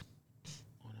attend.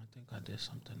 I think I did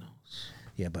something else.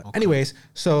 Yeah, but anyways,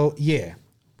 so yeah.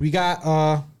 We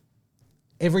got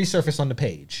every surface on the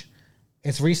page.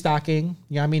 It's restocking.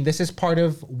 You know what I mean? This is part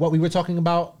of what we were talking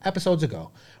about episodes ago,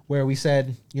 where we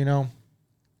said,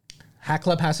 Hat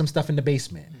Club has some stuff in the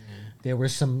basement. There were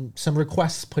some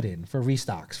requests put in for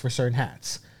restocks for certain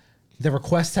hats. The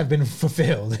requests have been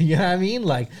fulfilled. You know what I mean?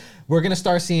 We're going to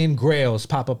start seeing grails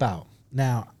pop up out.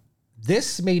 Now,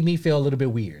 this made me feel a little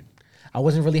bit weird. I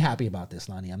wasn't really happy about this,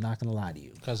 Lonnie. I'm not gonna lie to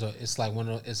you. Because it's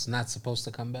it's not supposed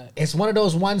to come back. It's one of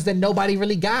those ones that nobody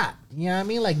really got. You know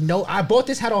what I mean? I bought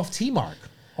this hat off T-Mark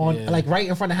on right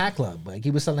in front of Hat Club.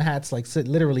 He was selling hats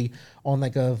literally on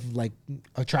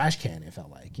a trash can. It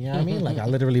felt like, you know what I mean? I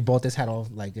literally bought this hat off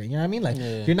you know what I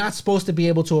mean? You're not supposed to be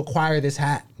able to acquire this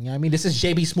hat. You know what I mean? This is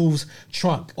JB Smooth's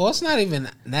trunk. Well, it's not even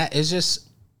that. It's just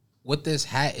what this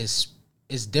hat is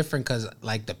different because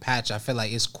the patch. I feel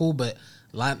like it's cool, but.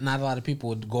 Not a lot of people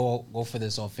would go for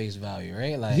this on face value,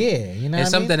 right? You know,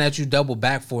 it's something that you double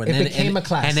back for, and it became a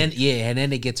classic, and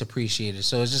then it gets appreciated.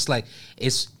 So it's just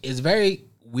it's very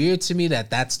weird to me that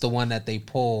that's the one that they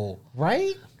pull,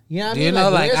 right? You know what I mean?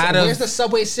 Where's the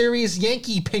Subway Series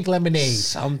Yankee pink lemonade?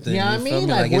 Something. You know what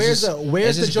I mean?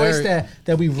 Where's the joints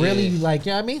that we really you know what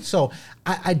I mean? So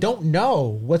I don't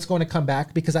know what's going to come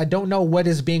back because I don't know what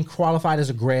is being qualified as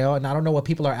a grail, and I don't know what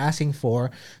people are asking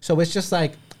for. So it's just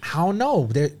I don't know.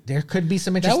 There could be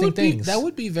some interesting things. That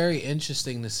would be very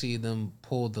interesting to see them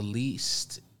pull the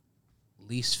least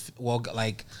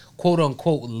quote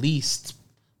unquote least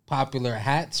popular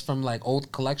hats from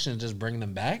old collection and just bring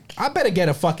them back. I better get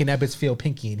a fucking Ebbsfield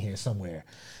pinky in here somewhere.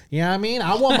 You know what I mean?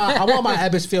 I want my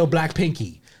Ebbsfield black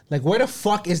pinky. Where the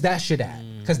fuck is that shit at?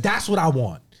 Because that's what I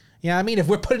want. You know what I mean? If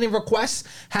we're putting in requests,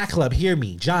 Hat Club, hear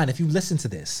me. John, if you listen to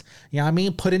this, you know what I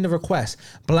mean? Put in the request.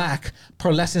 Black,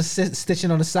 pearlescent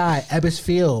stitching on the side,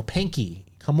 Ebbsfield, pinky.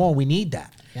 Come on, we need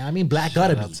that. You know what I mean? Black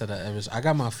gotta be. I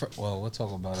got my... Well, we'll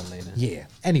talk about it later. Yeah.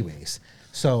 Anyways.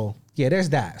 So, yeah, there's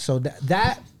that. So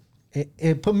that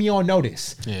it put me on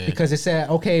notice. Yeah. Because it said,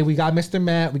 okay, we got Mr.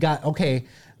 Matt. We got, okay...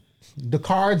 The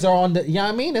cards are on the, you know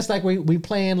what I mean? It's we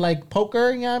playing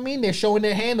poker, you know what I mean? They're showing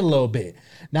their hand a little bit.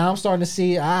 Now I'm starting to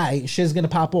see, all right, shit's going to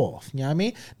pop off. You know what I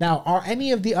mean? Now, are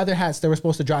any of the other hats that were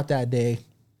supposed to drop that day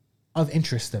of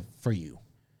interest for you?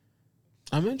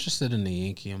 I'm interested in the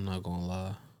Yankee, I'm not going to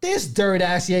lie. This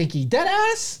dirt-ass Yankee. Dead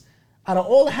ass? Out of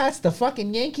all the hats, the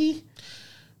fucking Yankee?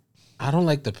 I don't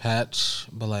like the patch,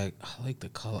 but I like the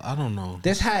color. I don't know.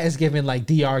 This hat is giving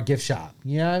DR gift shop.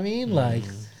 You know what I mean?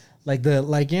 Like you know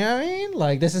what I mean?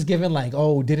 Like this is given like,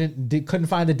 oh, couldn't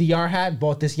find the DR hat,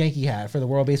 bought this Yankee hat for the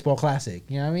World Baseball Classic.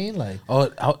 You know what I mean? Like,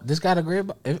 this got a green.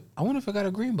 I wonder if it got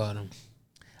a green bottom.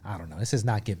 I don't know. This is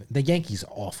not given. The Yankees are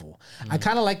awful. I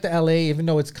kind of like the LA, even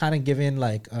though it's kind of given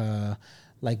like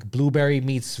Blueberry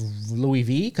meets Louis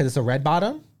V because it's a red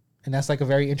bottom, and that's like a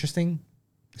very interesting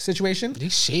situation.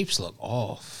 These shapes look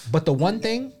off. But the one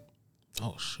thing,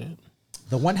 oh shit,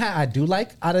 the one hat I do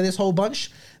like out of this whole bunch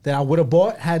that I would have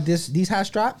bought had these hats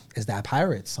drop is that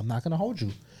Pirates. I'm not gonna hold you.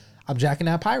 I'm jacking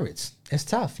that Pirates. It's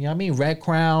tough. You know what I mean? Red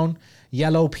crown,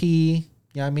 yellow P.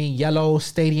 You know what I mean? Yellow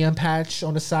stadium patch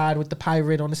on the side with the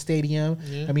pirate on the stadium.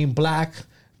 Yeah. I mean, black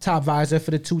top visor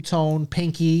for the two-tone,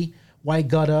 pinky, white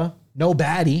gutter, no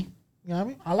baddie. You know what I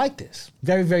mean? I like this.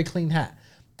 Very, very clean hat.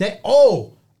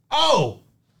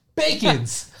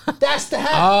 Bacons. That's the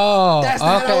hat. Oh, that's the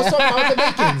hat I was talking about with the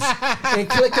Bacons. It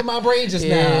clicked in my brain just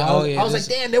now. I was like,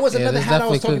 damn, there was another hat I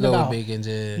was talking about Bacons,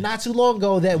 not too long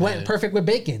ago that went perfect with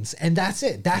Bacons. And that's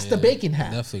it. That's the Bacon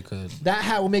hat. Definitely could. That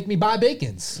hat will make me buy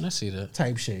Bacons. I see that.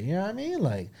 Type shit. You know what I mean?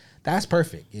 Like, that's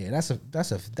perfect. Yeah,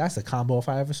 that's a combo if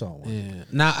I ever saw one. Yeah.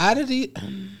 Now, out of the...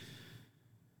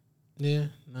 yeah,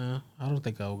 no, I don't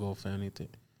think I would go for anything.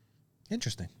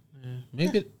 Interesting. Yeah.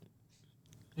 Maybe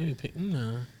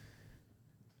no.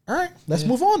 All right, let's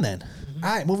move on then. Mm-hmm.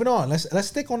 All right, moving on. Let's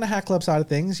stick on the Hat Club side of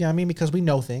things. You know what I mean? Because we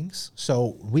know things.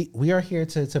 So we are here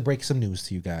to break some news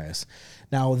to you guys.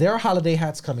 Now, there are holiday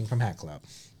hats coming from Hat Club.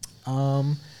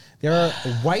 There are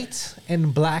white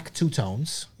and black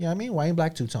two-tones. You know what I mean? White and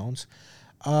black two-tones.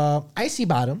 Icy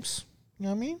bottoms. You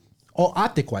know what I mean? Oh,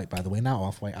 optic white, by the way. Not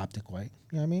off-white, optic white.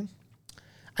 You know what I mean?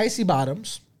 Icy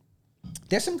bottoms.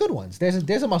 There's some good ones.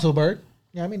 There's a muscle bird.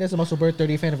 You know what I mean? There's a Muscle Bird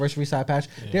 30th anniversary side patch.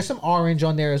 Yeah. There's some orange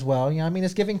on there as well. You know what I mean?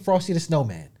 It's giving Frosty the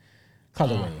Snowman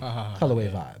colorway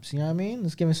vibes. You know what I mean?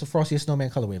 It's giving some Frosty the Snowman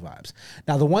colorway vibes.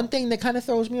 Now, the one thing that kind of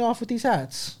throws me off with these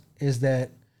hats is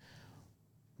that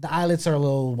the eyelets are a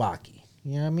little wacky.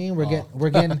 You know what I mean?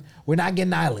 We're not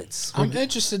getting eyelets. I'm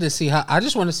interested to see how. I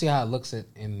just want to see how it looks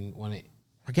when we're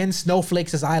getting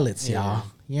snowflakes as eyelets, y'all.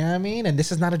 You know what I mean? And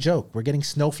this is not a joke. We're getting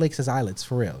snowflakes as eyelets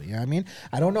for real. You know what I mean?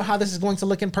 I don't know how this is going to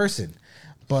look in person.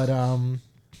 But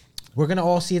we're going to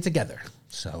all see it together.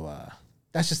 So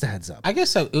that's just a heads up. I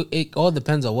guess it all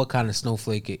depends on what kind of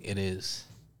snowflake it is.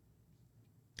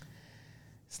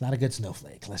 It's not a good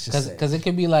snowflake. Let's just say. Because it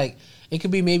could be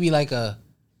maybe like a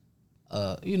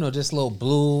just a little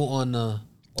blue on or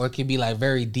it could be like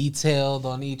very detailed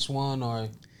on each one. Or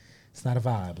it's not a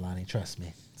vibe, Lonnie. Trust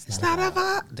me. It's not a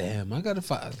vibe. Damn, I got to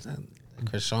find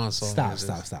Krishan song.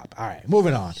 Stop. All right,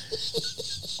 moving on.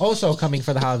 Also coming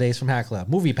for the holidays from Hat Club,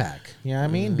 movie pack. You know what I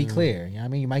mean? Be clear. You know what I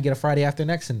mean? You might get a Friday After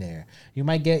Next in there. You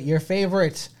might get your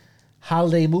favorite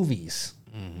holiday movies.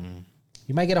 Mm-hmm.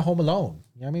 You might get a Home Alone.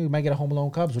 You know what I mean? We might get a Home Alone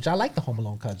Cubs, which I like the Home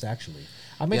Alone Cubs, actually.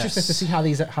 I'm interested to see how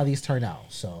these turn out.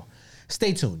 So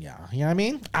stay tuned, y'all. You know what I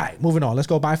mean? All right, moving on. Let's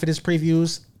go buy for this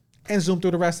previews and zoom through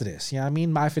the rest of this. You know what I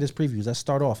mean? My Fit is previews. Let's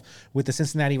start off with the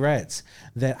Cincinnati Reds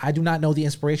that I do not know the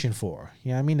inspiration for. You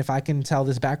know what I mean? If I can tell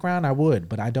this background, I would,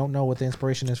 but I don't know what the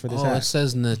inspiration is for this hat. It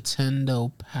says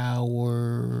Nintendo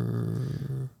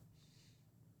Power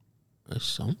or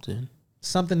something.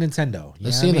 Something Nintendo.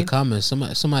 Let's see in the comments.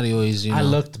 Somebody always, I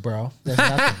looked, bro. There's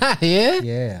nothing. Yeah?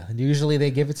 Yeah. Usually they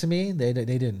give it to me. They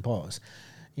didn't pause.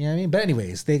 You know what I mean? But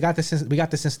anyways, we got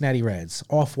the Cincinnati Reds.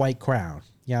 Off-white crown.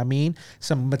 You know what I mean?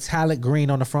 Some metallic green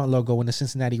on the front logo in the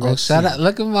Cincinnati Reds. Oh, shout out.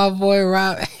 Look at my boy,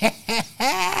 Rob.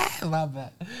 My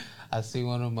bad. I see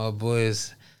one of my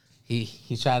boys.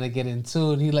 He trying to get in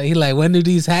tune. He like, when do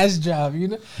these hats drop? You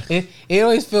know? It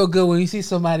always feel good when you see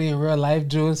somebody in real life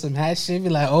doing some hat shit. Be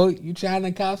like, oh, you trying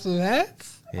to cop some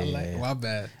hats? Yeah. I'm like, my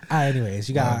bad. All right, anyways,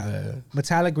 you got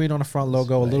metallic green on the front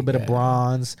logo, a little bit of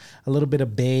bronze, a little bit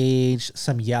of beige,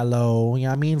 some yellow. You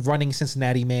know what I mean? Running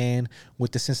Cincinnati man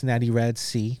with the Cincinnati Reds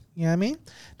C. You know what I mean?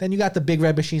 Then you got the Big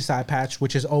Red Machine side patch,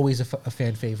 which is always a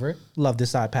fan favorite. Love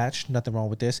this side patch. Nothing wrong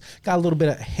with this. Got a little bit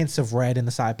of hints of red in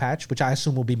the side patch, which I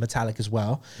assume will be metallic as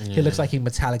well. Yeah. He looks like he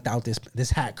metalliced out this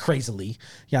hat crazily.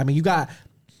 Yeah, I mean, you got,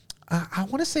 I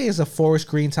want to say it's a forest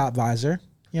green top visor.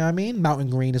 You know what I mean? Mountain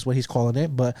green is what he's calling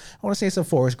it, but I want to say it's a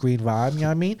forest green vibe. You know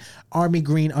what I mean? Army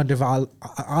green olive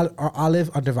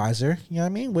undervisor. You know what I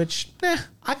mean? Which,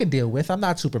 I can deal with. I'm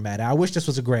not super mad at. I wish this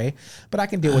was a gray, but I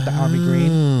can deal with the army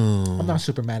green. I'm not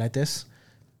super mad at this.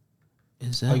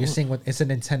 Is that you're seeing what? It's a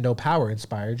Nintendo Power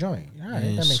inspired joint. All right,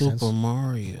 that makes sense. Super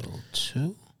Mario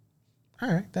 2. All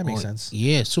right, that makes sense.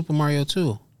 Yeah, Super Mario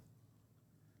 2.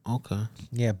 Okay.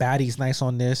 Yeah, baddie's nice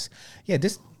on this. Yeah,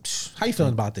 this. How you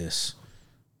feeling about this?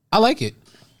 I like it.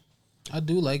 I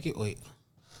do like it. Wait.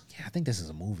 Yeah, I think this is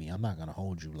a movie. I'm not gonna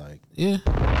hold you. Like, Yeah.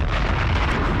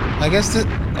 I guess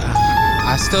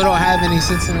I still don't have any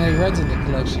Cincinnati Reds in the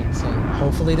collection, so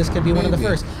hopefully this could be one of the Maybe.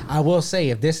 first. I will say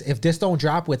if this don't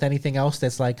drop with anything else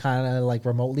that's like kind of like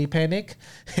remotely Panic,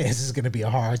 this is gonna be a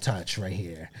hard touch right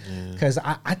here. Because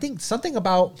I think something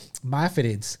about my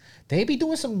fitteds, they be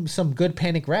doing some good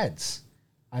Panic Reds.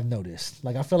 I've noticed.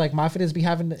 Like I feel like my fitteds be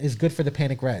having is good for the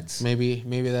Panic Reds. maybe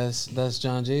that's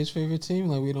John Jay's favorite team.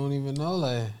 Like we don't even know.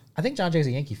 Like I think John Jay's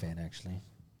a Yankee fan actually,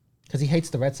 because he hates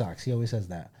the Red Sox. He always says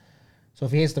that. So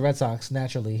if he hates the Red Sox,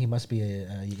 naturally he must be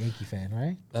a Yankee fan,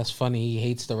 right? that's funny. He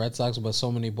hates the Red Sox, but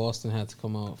so many Boston had to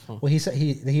come out from. Well, he said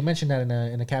he mentioned that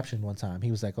in a caption one time.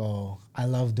 He was like, "Oh, I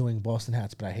love doing Boston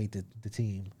hats, but I hate the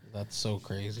team." That's so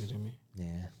crazy to me.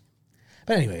 Yeah.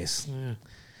 But anyways, Yeah.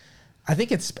 I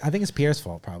think it's Pierre's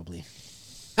fault probably.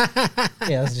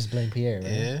 Yeah, let's just blame Pierre.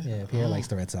 Right? Yeah? Pierre likes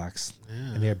the Red Sox,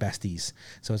 and they're besties,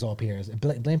 so it's all Pierre's.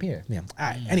 Blame Pierre. Yeah. All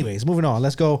right. Anyways, moving on.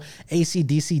 Let's go.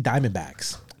 AC/DC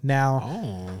Diamondbacks.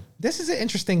 Now, this is an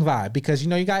interesting vibe because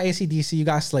you got AC/DC, you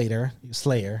got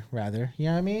Slayer rather. You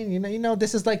know what I mean? You know,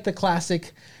 this is like the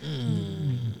classic.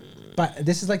 But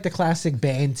this is like the classic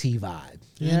band T vibe.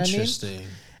 You know what I mean? Interesting.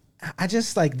 I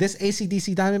just like this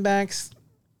AC/DC Diamondbacks.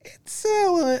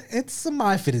 It's a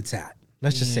my fitted tat.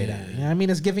 Let's just say that. You know what I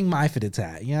mean? It's giving my fitted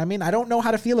tat. You know what I mean? I don't know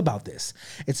how to feel about this.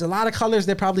 It's a lot of colors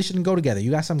that probably shouldn't go together. You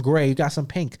got some gray, you got some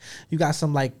pink, you got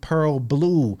some like pearl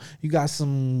blue, you got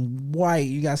some white,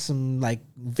 you got some like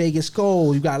Vegas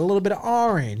gold, you got a little bit of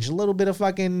orange, a little bit of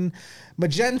fucking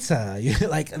magenta.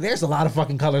 Like there's a lot of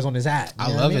fucking colors on this hat.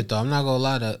 I love it though. I'm not gonna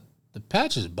lie. The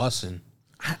patch is bussin'.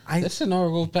 This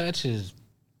inaugural patch is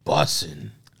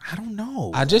bussin'. I don't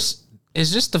know.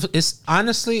 It's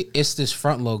honestly this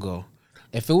front logo.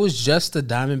 If it was just the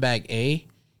Diamondback A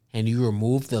and you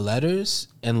remove the letters,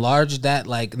 enlarge that,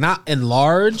 like not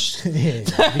enlarged, Yeah, be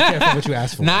careful what you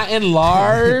ask for. not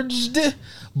enlarged,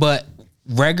 but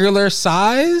regular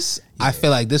size, I feel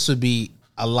like this would be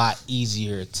a lot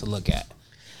easier to look at.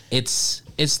 It's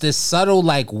this subtle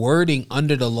like wording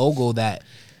under the logo that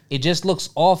it just looks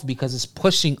off because it's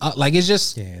pushing up. Like it's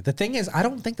just The thing is, I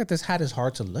don't think that this hat is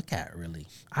hard to look at. Really,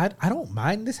 I don't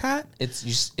mind this hat.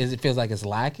 it feels like it's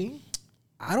lacking.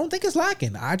 I don't think it's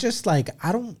lacking. I just like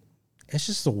I don't. It's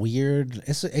just a weird.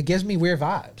 It gives me weird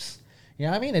vibes. You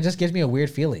know what I mean? It just gives me a weird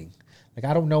feeling. Like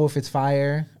I don't know if it's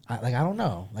fire. I don't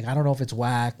know. Like I don't know if it's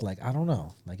whack. Like I don't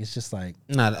know. Like it's just like.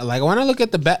 Not like when I look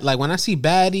at like when I see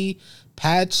baddie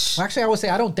patch. Actually, I would say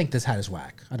I don't think this hat is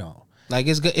whack. I don't. Like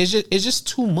it's good. It's just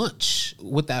too much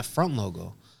with that front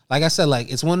logo. Like I said,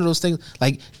 like it's one of those things.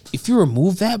 Like if you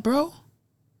remove that, bro,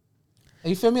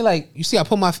 you feel me? Like you see, I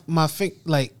put my finger.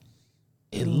 Like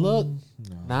it look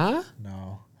No.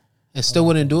 it still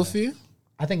wouldn't do it for you.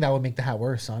 I think that would make the hat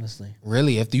worse. Honestly.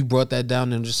 Really, if you brought that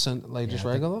down and just sent just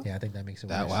regular. I think that makes it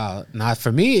That worse. wow. Not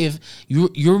for me. If you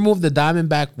remove the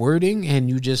Diamondback wording and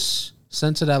you just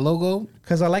center that logo.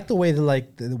 Because I like the way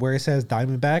where it says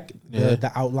Diamondback,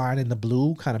 the outline in the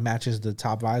blue kind of matches the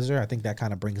top visor. I think that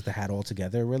kind of brings the hat all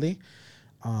together, really.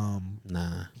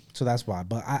 Nah. So that's why.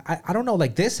 But I don't know.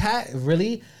 Like this hat,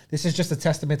 really, this is just a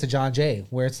testament to John Jay,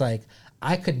 where it's like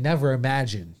I could never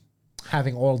imagine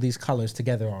having all these colors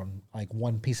together on like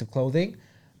one piece of clothing,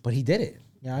 but he did it.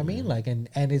 You know what I mean? Like, and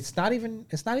it's not even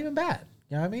bad.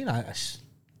 You know what I mean?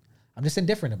 I'm just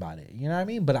indifferent about it. You know what I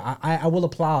mean? But I will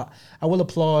applaud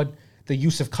the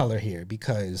use of color here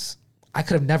because I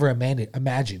could have never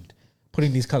imagined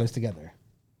putting these colors together.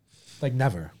 Like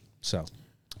never. So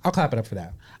I'll clap it up for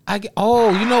that. You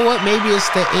know what? Maybe it's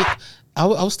I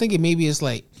was thinking maybe it's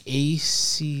like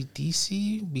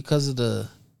AC/DC because of the.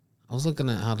 I was looking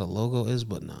at how the logo is,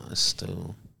 but nah, it's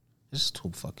too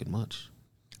fucking much.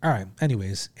 All right.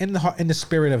 Anyways, in the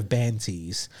spirit of band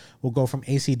tees, we'll go from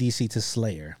AC/DC to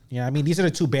Slayer. You know what I mean? These are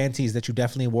the two band tees that you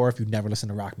definitely wore if you never listened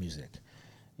to rock music.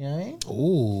 You know what I mean?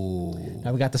 Ooh.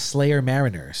 Now we got the Slayer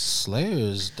Mariners.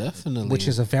 Slayer's definitely. Which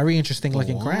is a very interesting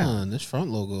looking crown. This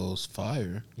front logo is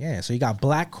fire. Yeah, so you got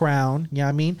black crown, you know what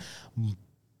I mean?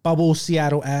 Bubble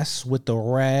Seattle S with the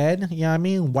red, you know what I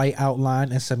mean? White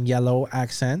outline and some yellow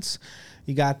accents.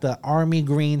 You got the army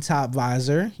green top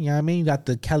visor, you know what I mean? You got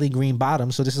the Kelly green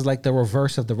bottom. So this is like the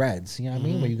reverse of the reds, you know what I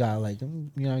mean? Where you got like,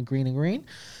 green and green.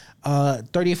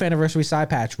 30th anniversary side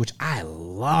patch, which I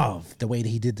love the way that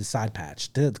he did the side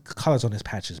patch. The colors on this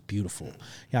patch is beautiful. You know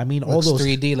what I mean? Looks all those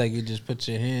 3D, like you just put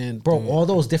your hand. Bro, all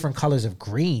those different colors of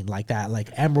green, like that, like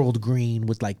emerald green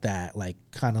with like that, like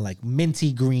kind of like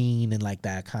minty green and like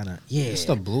that kind of, yeah. It's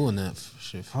the blue in that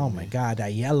shit. Oh my God,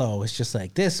 that yellow. It's just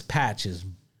like, this patch is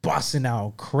busting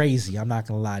out crazy. I'm not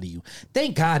gonna lie to you.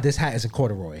 Thank God this hat isn't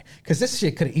corduroy, because this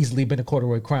shit could have easily been a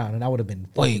corduroy crown, and I would have been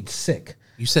fucking sick.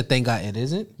 You said thank God it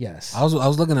isn't? Yes. I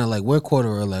was looking at like where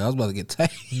corduroy, like I was about to get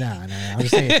tight. Nah. I'm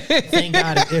just saying, thank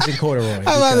God it isn't corduroy. I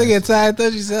was about to get tired. I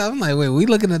thought you said, I'm like, wait, we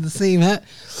looking at the same hat?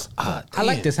 I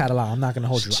like this hat a lot. I'm not gonna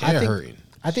hold you. Hurting.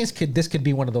 I think this could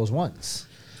be one of those ones.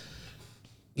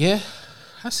 Yeah,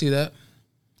 I see that.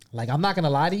 Like, I'm not gonna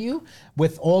lie to you.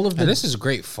 With all of the, And this is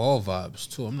great fall vibes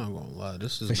too. I'm not gonna lie.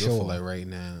 This is good for like right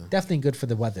now. Definitely good for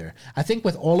the weather. I think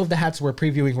with all of the hats we're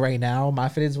previewing right now, my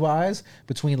fitteds wise,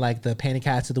 between like the Panic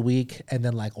hats of the week and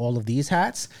then like all of these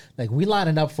hats, like we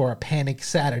lining up for a Panic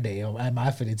Saturday at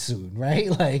my fitted soon, right?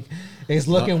 Like it's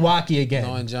looking wacky again.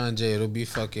 Knowing John Jay, it'll be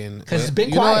fucking. Because it's been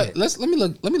you know quiet. what?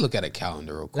 Let me look at a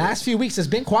calendar real quick. Last few weeks it's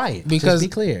been quiet. Because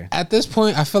just be clear. At this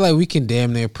point, I feel like we can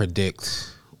damn near predict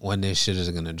when this shit is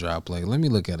gonna drop. Like, let me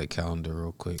look at a calendar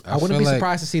real quick. I wouldn't be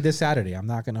surprised to see this Saturday. I'm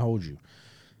not gonna hold you.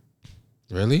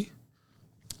 Really?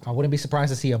 I wouldn't be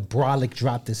surprised to see a brolic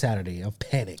drop this Saturday of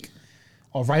Panic,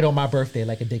 or right on my birthday,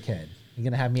 like a dickhead. You're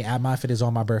gonna have me at my fitteds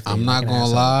on my birthday. I'm not gonna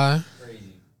lie.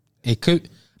 It could.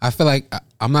 I feel like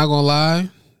I'm not gonna lie.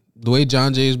 The way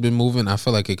John Jay has been moving, I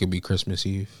feel like it could be Christmas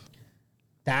Eve.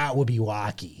 That would be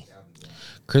wacky.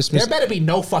 Christmas. There better be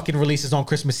no fucking releases on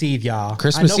Christmas Eve, y'all.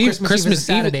 Christmas Eve. Christmas Eve is a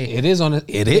Saturday. It is on. It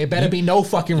is. There better be no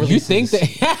fucking releases. You think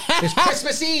that? It's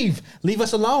Christmas Eve. Leave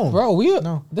us alone, Bro,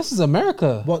 no. This is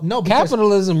America. Well, no, because,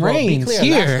 capitalism bro, be reigns clear,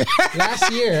 here. Last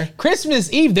year,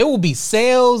 Christmas Eve, there will be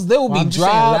sales. There will be I'm drops.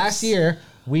 just saying, last year,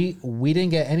 we didn't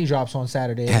get any drops on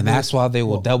Saturday, and that's why they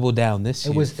will double down this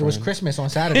year. It was Christmas on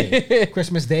Saturday.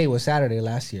 Christmas Day was Saturday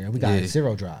last year, and we got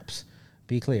 0 drops.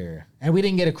 Be clear. And we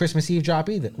didn't get a Christmas Eve drop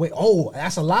either. Wait,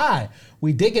 that's a lie.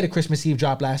 We did get a Christmas Eve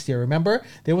drop last year. Remember?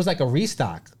 There was like a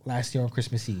restock last year on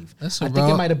Christmas Eve. I think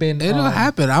it might have been. It'll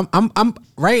happen. I'm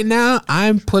right now.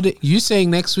 I'm putting. You saying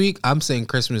next week? I'm saying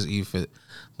Christmas Eve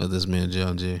for this man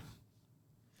John Jay.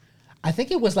 I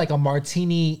think it was like a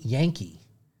martini Yankee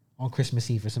on Christmas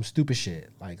Eve or some stupid shit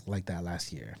like that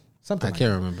last year. Something I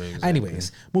can't remember exactly.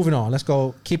 Anyways, moving on. Let's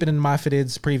go. Keep it in my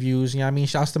fitteds previews. You know what I mean?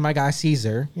 Shouts to my guy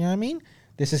Caesar. You know what I mean?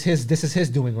 This is his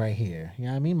doing right here. You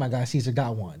know what I mean? My guy Caesar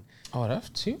got one. Oh,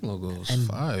 that team logo is and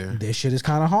fire. This shit is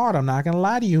kind of hard. I'm not gonna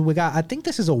lie to you. I think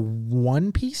this is a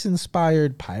One Piece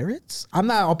inspired pirates. I'm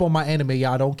not up on my anime,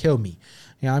 y'all. Don't kill me.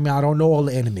 You know what I mean? I don't know all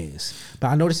the animes, but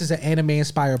I know this is an anime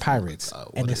inspired pirates,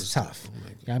 and it's tough. You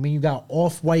know what I mean? You got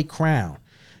off-white crown.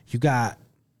 You got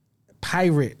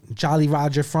pirate Jolly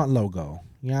Roger front logo.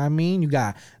 You know what I mean? You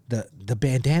got the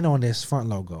bandana on this front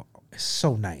logo. It's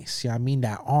so nice. You know what I mean?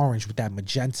 That orange with that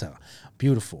magenta.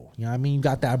 Beautiful. You know what I mean? You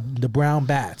got the brown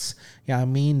bats. You know what I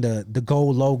mean? The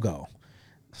gold logo.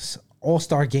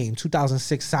 All-Star Game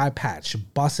 2006 side patch.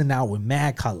 Busting out with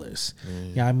mad colors.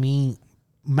 You know what I mean?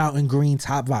 Mountain green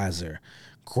top visor.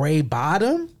 Gray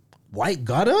bottom. White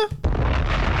gutter.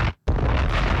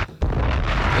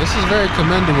 This is very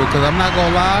commendable because I'm not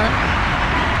gonna lie.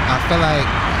 I feel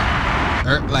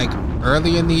like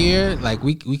early in the year, like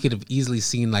we could have easily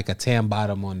seen like a tan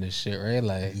bottom on this shit, right?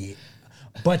 Like, yeah.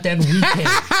 But then we came.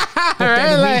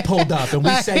 We pulled up and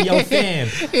we said, "Yo, fam,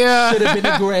 should have been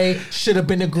a gray, should have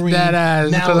been a green." That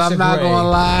ass. Because I'm not gonna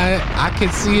lie, I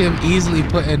could see him easily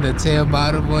putting the tan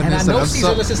bottom on and this. And I know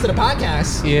Caesar listens to the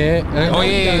podcast. Yeah.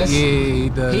 He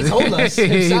does. He told us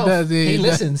himself. He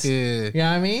listens. Yeah. You know what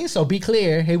I mean? So be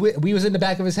clear. Hey, we was in the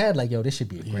back of his head like, "Yo, this should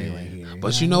be a gray right here."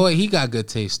 But you know what? He got good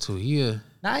taste too.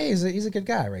 Nah, he's a good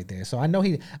guy right there. So I know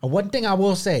he. One thing I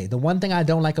will say, the one thing I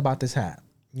don't like about this hat.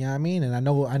 You know what I mean? And I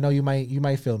know you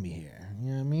might feel me here. You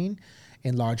know what I mean?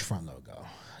 Enlarged front logo.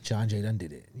 John Jay done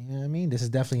did it. You know what I mean? This is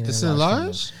definitely this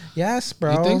enlarged. Yes,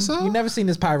 bro. You think so? You never seen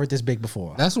this pirate this big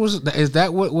before. Is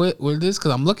that what it is?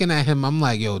 Because I'm looking at him. I'm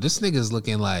like, yo, this nigga's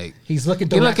looking like he's looking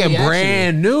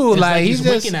brand new. Like he's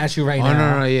looking at you right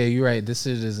now. No, yeah, you're right. This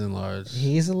is enlarged.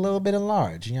 He's a little bit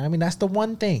enlarged. You know what I mean? That's the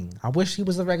one thing. I wish he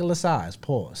was a regular size.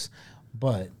 Pause.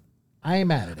 But I ain't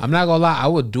mad at it. I'm not gonna lie, I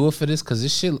would do it for this because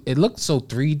this shit, it looked so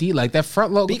 3D. Like that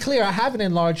front logo. Be clear, I have an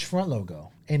enlarged front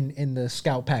logo in the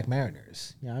Scout Pack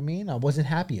Mariners. You know what I mean? I wasn't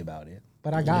happy about it,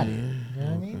 but I got it. You know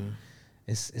what I mean?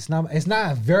 It's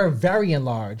not very, very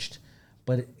enlarged,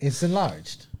 but it's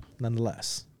enlarged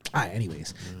nonetheless. All right,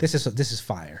 anyways, this is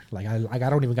fire. Like I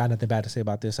don't even got nothing bad to say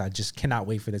about this. I just cannot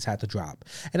wait for this hat to drop.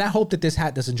 And I hope that this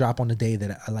hat doesn't drop on the day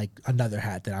that I like another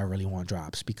hat that I really want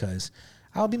drops, because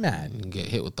I'll be mad. You get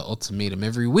hit with the ultimatum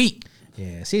every week.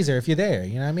 Yeah, Caesar, if you're there,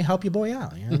 you know what I mean? Help your boy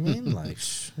out. You know what I mean? Like,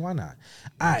 why not?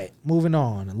 All right, moving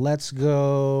on. Let's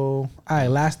go. All right,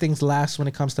 last things last when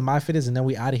it comes to my fitters, and then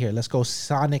we out of here. Let's go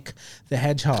Sonic the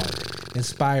Hedgehog,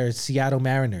 inspired Seattle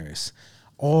Mariners.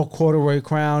 All corduroy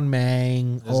crown,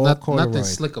 man. There's All corduroy. nothing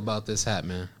slick about this hat,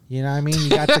 man. You know what I mean? You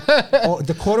got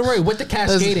the corduroy with the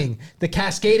cascading. The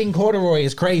cascading corduroy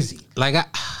is crazy. Like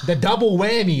The double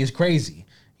whammy is crazy.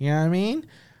 You know what I mean?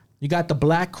 You got the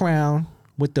black crown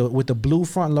with the blue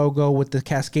front logo with the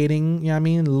cascading, you know what I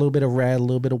mean? A little bit of red, a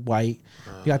little bit of white.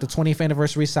 You got the 20th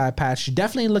anniversary side patch.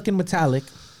 Definitely looking metallic.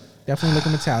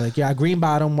 Yeah, green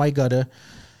bottom, white gutter.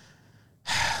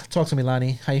 Talk to me,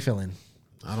 Lonnie. How you feeling?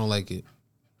 I don't like it.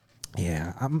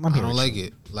 Yeah, I'm I here. don't like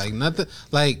it. Like nothing.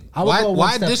 Like I would go one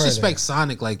why step disrespect further.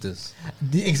 Sonic like this?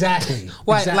 Exactly.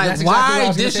 Why That's like exactly why what I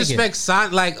was gonna take it. disrespect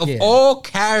Sonic? Like of Yeah. all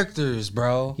characters,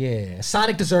 bro. Yeah,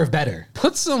 Sonic deserved better.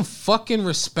 Put some fucking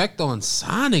respect on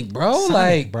Sonic, bro. Sonic,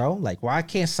 like bro, like why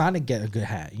can't Sonic get a good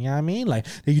hat? You know what I mean? Like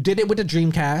you did it with the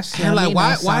Dreamcast. You know and what I like mean? why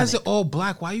Now why is Sonic. it all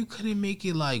black? Why you couldn't make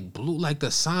it like blue, like the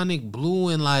Sonic blue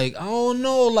and like I don't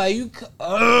know, like you.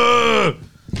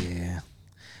 Yeah,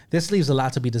 this leaves a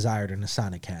lot to be desired in the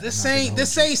Sonic hat. This I'm not ain't gonna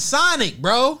this hold ain't Sonic,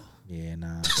 bro. you. Yeah,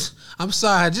 nah. I'm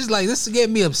sorry, just like this to get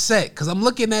me upset because I'm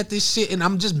looking at this shit and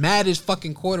I'm just mad as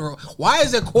fucking corduroy. Why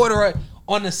is there corduroy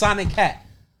on the Sonic hat?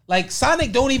 Like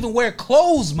Sonic don't even wear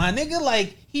clothes, my nigga.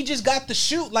 Like he just got the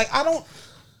shoot. Like I don't.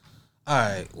 All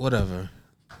right, whatever,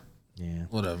 Yeah,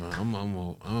 whatever.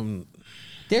 I'm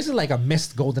there's like a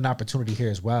missed golden opportunity here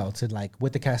as well to like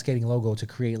with the cascading logo to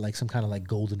create like some kind of like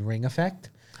golden ring effect.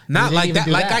 not didn't like even that.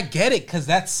 do Like that. I get it because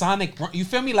that's Sonic. You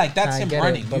feel me? Like that's I him get it,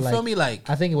 running. but, You feel me? Like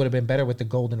I think it would have been better with the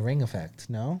golden ring effect.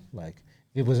 No, like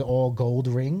it was all gold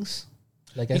rings,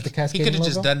 like as the he cascading could have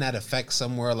logo. just done that effect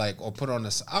somewhere, like or put on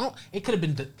this. I don't. It could have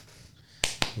been.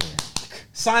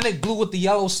 Sonic blue with the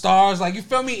yellow stars. Like you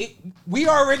feel me? We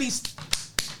already.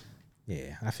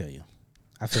 Yeah, I feel you.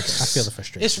 I feel the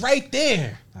frustration. It's right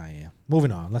there. Oh yeah.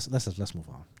 Moving on. Let's move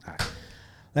on. All right.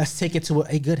 Let's take it to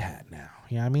a good hat now.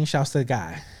 You know what I mean? Shouts to the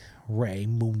guy, Ray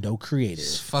Mundo Creative.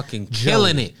 It's fucking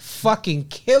killing it. Fucking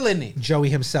killing it. Joey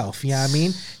himself. You know what I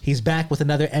mean? He's back with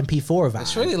another MP4 vibe.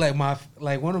 It's really like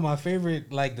one of my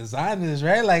favorite like designers,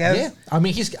 right? Like yeah. I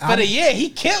mean, he's for the year he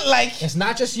killed like. it's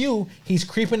not just you. He's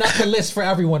creeping up the list for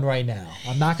everyone right now.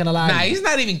 I'm not gonna lie. Nah, to you. he's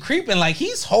not even creeping. Like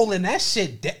he's holding that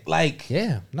shit. Like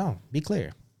Yeah. No. Be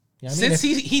clear. You know what I mean? since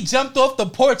he jumped off the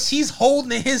porch, he's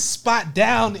holding his spot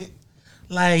down.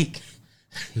 Like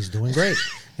He's doing great.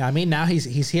 Yeah, I mean, now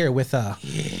he's here with a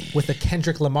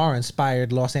Kendrick Lamar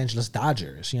inspired Los Angeles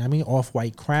Dodgers. You know what I mean?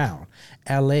 Off-white crown,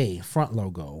 LA front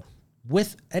logo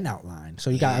with an outline. So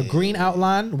you got a green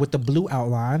outline with the blue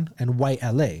outline and white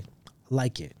LA.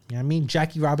 Like it. You know what I mean?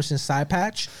 Jackie Robinson side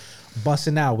patch,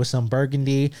 busting out with some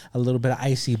burgundy, a little bit of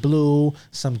icy blue,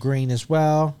 some green as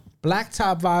well. Black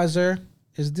top visor.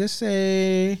 Is this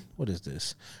what is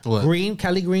this? What? Green,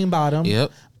 Kelly green bottom.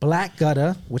 Yep. Black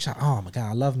gutter, which oh my god,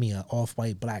 I love me a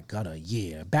off-white black gutter.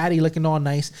 Yeah. Baddie looking all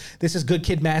nice. This is Good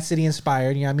Kid Mad City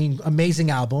inspired. You know what I mean? Amazing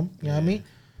album. You know what I mean?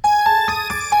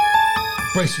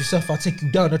 Brace yourself, I'll take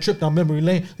you down a trip down memory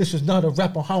lane. This is not a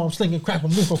rap on how I'm slinging crap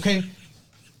on loose, okay?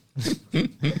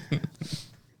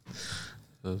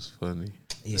 that's funny.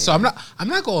 Yeah. So I'm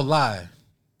not gonna lie.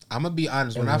 I'm gonna be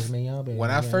honest. When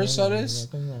I first saw this,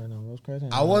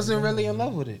 I wasn't really in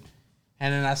love with it.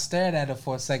 And then I stared at it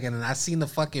for a second, and I seen the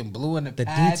fucking blue in the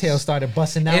patch. details started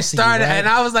busting out. It started, to you, right? and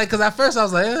I was like, because at first I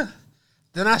was like,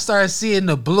 then I started seeing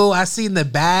the blue. I seen the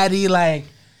baddie, like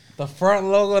the front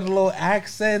logo, the little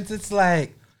accents. It's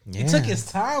like he took his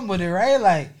time with it, right?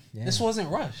 Like this wasn't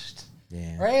rushed,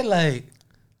 right? Like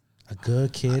a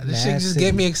Good Kid. this Mad shit just City.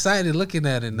 get me excited looking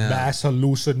at it now. Mass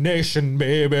hallucination,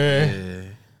 baby. Yeah.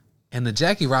 And the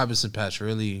Jackie Robinson patch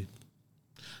really,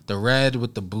 the red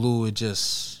with the blue, it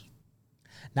just.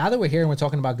 Now that we're here and we're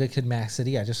talking about Good Kid, Mad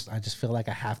City, I just feel like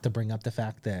I have to bring up the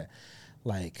fact that,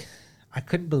 like, I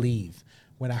couldn't believe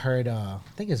when I heard, I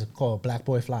think it's called Black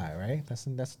Boy Fly, right? That's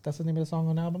the name of the song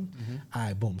on the album. Mm-hmm. All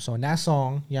right, boom. So in that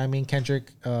song, you know what I mean,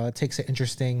 Kendrick takes an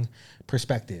interesting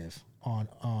perspective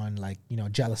on like, you know,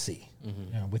 jealousy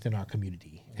you know, within our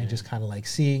community, and just kind of like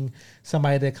seeing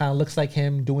somebody that kind of looks like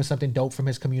him doing something dope from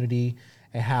his community,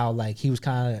 and how like he was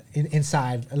kind of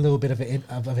inside a little bit of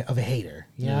a hater,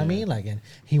 you know what I mean? Like, and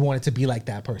he wanted to be like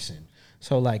that person.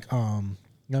 So like, you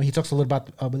know, he talks a little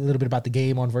bit about the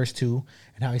game on verse 2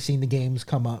 and how he's seen the games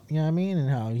come up, you know what I mean? And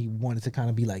how he wanted to kind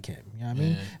of be like him, you know what I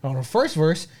mean? And on the first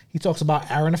verse, he talks about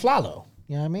Aaron Aflalo,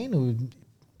 you know what I mean? Who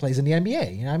plays in the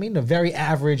NBA, you know what I mean? A very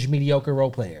average, mediocre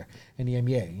role player in the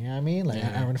NBA, you know what I mean? Like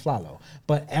Aaron Aflalo.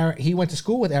 But he went to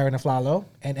school with Aaron Aflalo,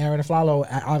 and Aaron Aflalo,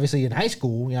 obviously in high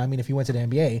school, you know what I mean, if he went to the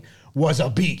NBA, was a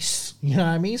beast, you know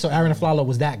what I mean? So Aaron Aflalo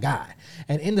was that guy.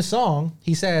 And in the song,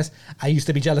 he says, I used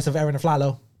to be jealous of Aaron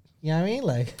Aflalo. You know what I mean?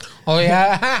 Like, Oh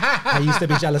yeah. I used to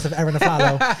be jealous of Aaron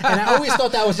Aflalo, and I always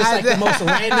thought that was just like the most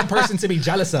random person to be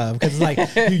jealous of, because like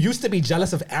you used to be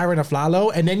jealous of Aaron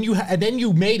Aflalo, and then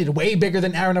you made it way bigger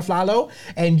than Aaron Aflalo,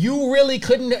 and you really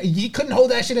couldn't hold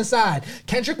that shit inside.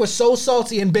 Kendrick was so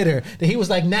salty and bitter that he was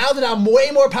like, now that I'm way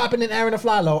more popping than Aaron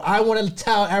Aflalo, I want to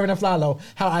tell Aaron Aflalo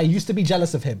how I used to be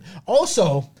jealous of him.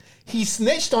 Also, he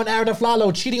snitched on Aaron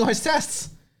Aflalo cheating on his tests.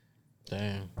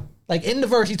 Damn. Like in the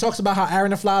verse, he talks about how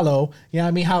Aaron Aflalo, you know what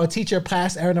I mean, how a teacher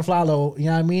passed Aaron Aflalo, you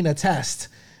know what I mean, a test,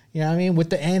 you know what I mean, with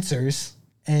the answers,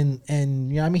 and you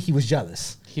know what I mean, he was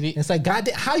jealous. It's like, God,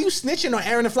 how you snitching on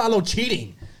Aaron Aflalo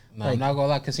cheating? No, like, I'm not gonna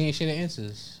lie, because he ain't shit at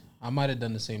answers. I might have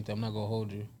done the same thing. I'm not gonna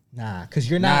hold you. Nah, because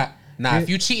you're not. Nah, if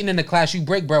you cheating in the class, you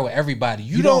break bread with everybody.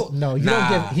 You don't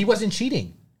give. He wasn't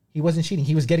cheating. He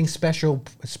was getting special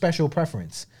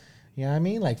preference. You know what I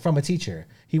mean? Like from a teacher.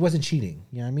 He wasn't cheating.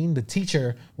 You know what I mean? The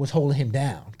teacher was holding him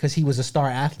down because he was a star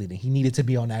athlete and he needed to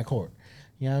be on that court.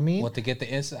 You know what I mean? What, to get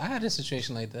the answer? I had a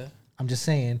situation like that. I'm just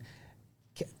saying.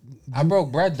 I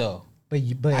broke bread though.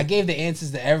 But I gave the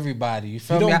answers to everybody. You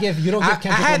feel me? You don't give Kendrick I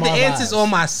had the Lamar answers vibes. on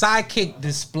my sidekick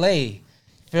display.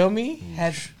 Feel me?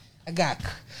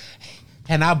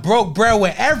 And I broke bread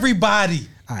with everybody.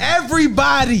 Right.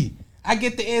 Everybody. I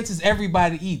get the answers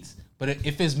everybody eats. But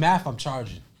if it's math, I'm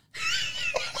charging.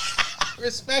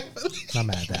 Respectfully. I'm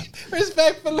mad at that.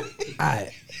 Respectfully. All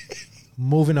right.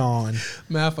 Moving on.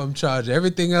 Math, I'm charging.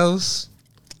 Everything else.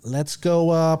 Let's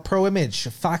go Pro Image.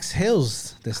 Fox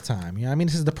Hills this time. You know what I mean?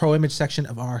 This is the Pro Image section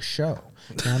of our show.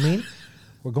 You know what I mean?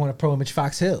 We're going to Pro Image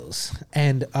Fox Hills.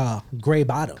 And Gray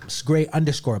Bottoms. Gray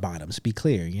 _ Bottoms. Be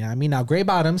clear. You know what I mean? Now, Gray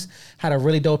Bottoms had a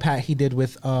really dope hat he did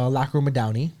with Locker Room of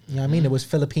Downey. You know what I mean? It was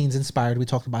Philippines inspired. We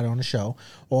talked about it on the show.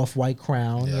 Off-white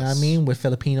crown. Yes. You know what I mean? With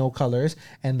Filipino colors.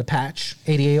 And the patch.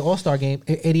 88 All-Star Game.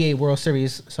 88 World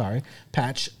Series. Sorry.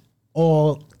 Patch.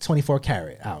 All 24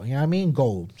 karat out. You know what I mean?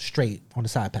 Gold. Straight on the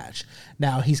side patch.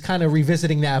 Now, he's kind of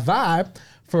revisiting that vibe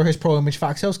for his Pro Image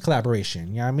Fox Hills collaboration.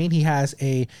 You know what I mean? He has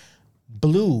a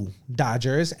blue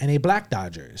Dodgers and a black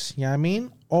Dodgers. You know what I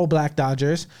mean? All black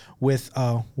Dodgers with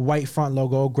a white front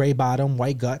logo, gray bottom,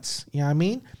 white guts. You know what I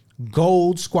mean?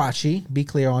 Gold squatchy. Be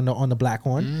clear on the black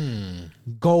one.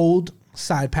 Gold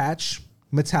side patch,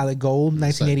 metallic gold,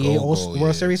 1988 like gold,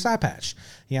 World Series side patch.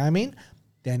 You know what I mean?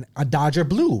 Then a Dodger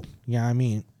blue. You know what I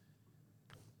mean?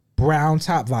 Brown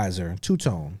top visor,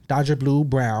 two-tone. Dodger blue,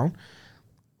 brown.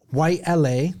 White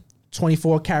LA,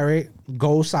 24 karat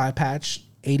gold side patch,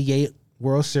 88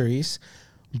 World Series.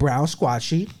 Brown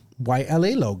squatchy, white LA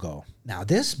logo. Now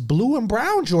this blue and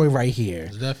brown joy right here.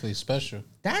 It's definitely special.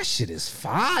 That shit is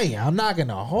fire. I'm not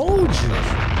gonna hold you. Definitely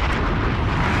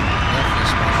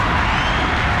special.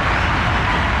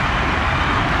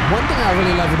 One thing I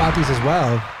really love about these as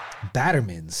well,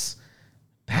 Battermans.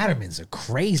 Battermans are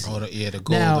crazy. Oh, the gold,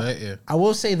 now, right? Yeah. I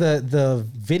will say the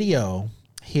video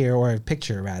here, or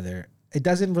picture rather, it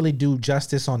doesn't really do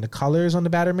justice on the colors on the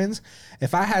Battermans.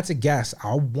 If I had to guess,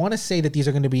 I want to say that these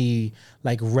are going to be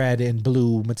like red and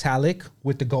blue metallic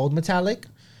with the gold metallic.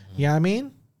 You know what I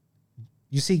mean?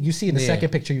 You see in the second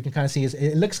picture, you can kind of see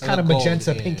it looks kind of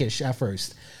magenta pinkish at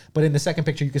first. But in the second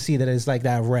picture, you can see that it's like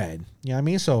that red. You know what I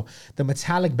mean? So the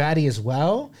metallic baddie as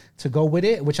well to go with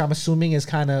it, which I'm assuming is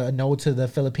kind of a nod to the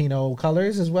Filipino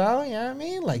colors as well. You know what I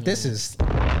mean? Like this is...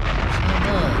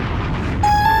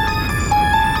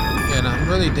 Yeah, and I'm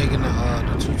really digging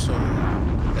the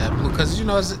two-tone, that blue, because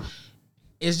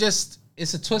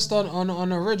it's a twist on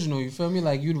the original. You feel me?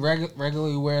 Like you'd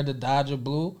regularly wear the Dodger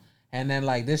blue, and then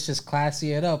like this just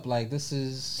classy it up. Like this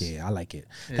is I like it.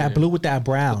 Yeah. That blue with that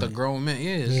brown, with the grown man.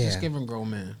 Yeah, it's just giving grown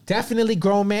man. Definitely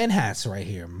grown man hats right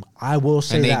here. I will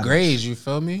say and that. And they grays. You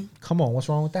feel me? Come on, what's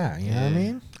wrong with that? You know what I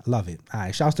mean? Love it. All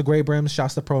right, shouts to Gray Brims.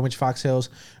 Shouts to Pro Image Fox Hills.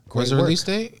 What's the release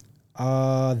date?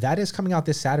 That is coming out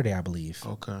this Saturday, I believe.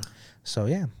 Okay. So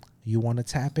yeah, you want to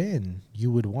tap in.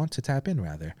 You would want to tap in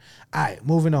rather. All right,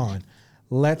 moving on.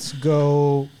 Let's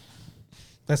go.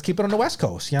 Let's keep it on the West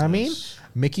Coast. You know what I mean?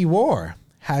 Mickey War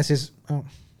has his. Oh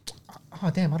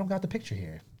damn! I don't got the picture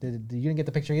here. You didn't get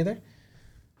the picture either?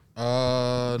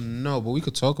 No, but we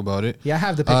could talk about it. Yeah, I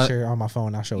have the picture on my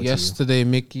phone. I'll show it yesterday, to you.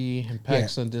 Mickey and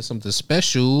Paxson did something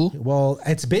special. Well,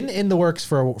 it's been in the works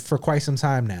for quite some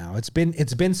time now. It's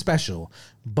been special,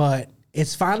 but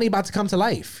it's finally about to come to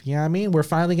life. You know what I mean? We're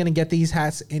finally going to get these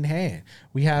hats in hand.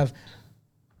 We have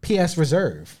PS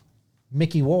Reserve,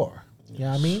 Mickey War. You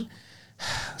know what I mean?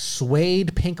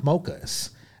 Suede pink mochas.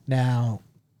 Now,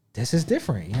 this is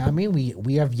different. You know what I mean?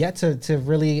 We have yet to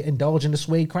really indulge in the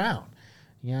suede crown.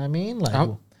 You know what I mean? Like,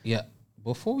 yeah.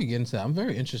 Before we get into that, I'm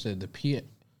very interested. The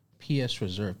PS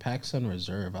Reserve, PacSun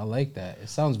Reserve. I like that. It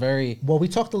sounds very Well, we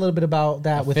talked a little bit about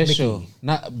that official. with Mickey.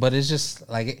 Not, but it's just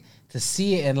like to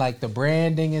see it and like the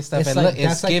branding and stuff. It's It like,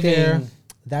 it's giving.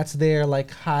 that's their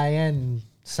like high end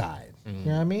side. You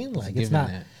know what I mean? Like it's not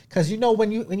that. because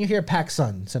when you hear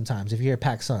PacSun, sometimes if you hear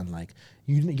PacSun, like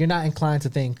you're not inclined to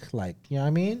think like, you know what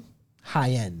I mean,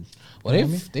 high end. Well, You know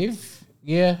what I mean?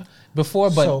 they've before,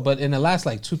 but So- but in the last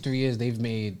like 2-3 years, they've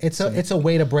made It's a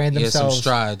way to brand some themselves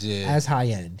strides. Yeah, as high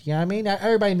end. You know what I mean?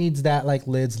 Everybody needs that like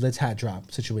lids hat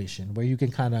drop situation where you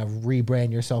can kind of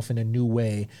rebrand yourself in a new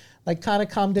way, like kind of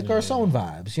Comme des Garçons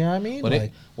vibes. You know what I mean? but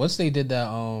Like, once they did that,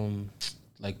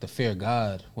 like the Fear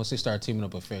God, once they started teaming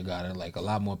up with Fear God, and like a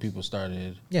lot more people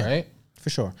started. Yeah. Right. for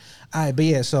sure. All right, but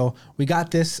yeah, so we got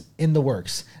this in the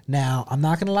works. Now, I'm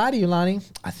not gonna lie to you, Lonnie.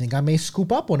 I think I may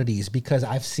scoop up one of these because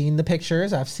I've seen the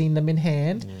pictures, I've seen them in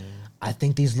hand. I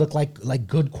think these look like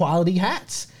good quality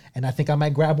hats, and I think I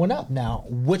might grab one up. Now,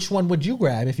 which one would you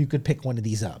grab if you could pick one of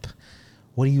these up?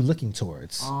 What are you looking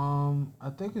towards?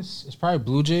 I think it's probably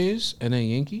Blue Jays and then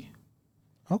Yankee.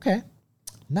 Okay,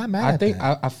 not mad. I at think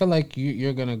that. I feel like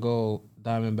you're gonna go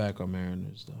Diamondback or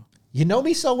Mariners though. You know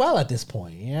me so well at this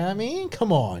point. You know what I mean?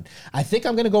 Come on. I think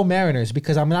I'm gonna go Mariners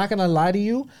because I'm not gonna lie to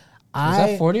you. Is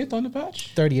that 40th on the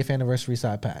patch? 30th anniversary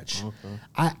side patch. Okay.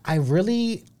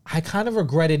 I kind of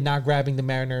regretted not grabbing the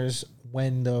Mariners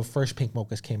when the first pink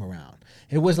mochas came around.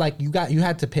 It was like you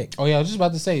had to pick. Oh yeah, I was just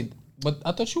about to say, but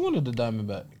I thought you wanted the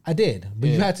Diamondback. I did, but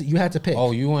you had to pick.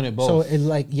 Oh, you wanted both. So it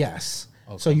like yes.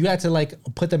 So you had to like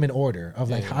put them in order of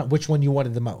like which one you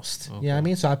wanted the most. You know what I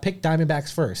mean? So I picked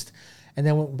Diamondbacks first. And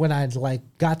then when I like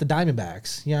got the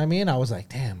Diamondbacks, you know what I mean? I was like,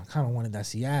 damn, I kind of wanted that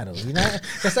Seattle. You know,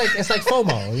 it's like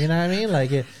FOMO. You know what I mean?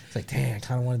 Like it's like, damn, I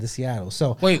kind of wanted the Seattle.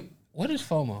 So wait, what is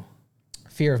FOMO?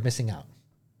 Fear of missing out.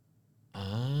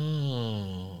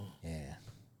 Oh, Yeah,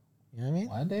 you know what I mean?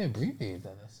 why they abbreviate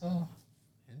that? That's so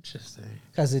interesting.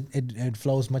 Because it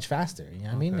flows much faster. You know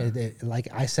what I mean? It, like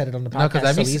I said it on the No, podcast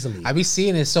because so easily. I be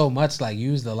seeing it so much, like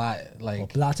used a lot,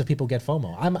 like Lots of people get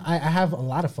FOMO. I have a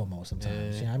lot of FOMO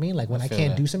sometimes. You know what I mean? Like when I feel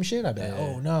can't that. do some shit, I'd be like,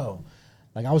 oh no.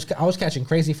 Like I was catching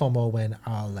crazy FOMO when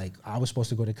like I was supposed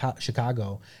to go to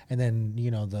Chicago, and then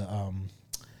the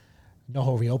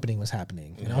NoHo reopening was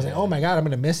happening, and I was like, oh my god, I'm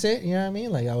gonna miss it. You know what I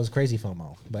mean? Like I was crazy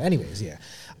FOMO. But anyways, yeah.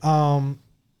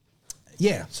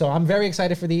 Yeah, so I'm very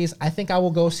excited for these. I think I will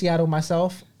go Seattle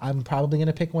myself. I'm probably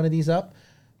gonna pick one of these up.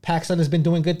 PacSun has been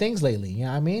doing good things lately. You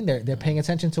know what I mean? They're paying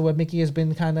attention to what Mickey has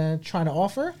been kind of trying to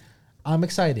offer. I'm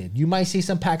excited. You might see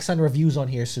some PacSun reviews on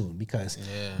here soon because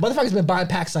motherfuckers been buying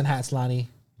PacSun hats, Lonnie.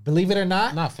 Believe it or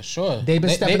not. not for sure. They've been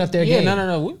stepping up their game.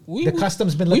 No. The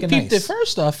custom's been looking We peeped nice. it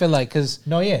first, though. I feel like because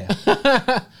No, yeah.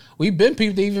 we've been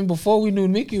peeped it even before we knew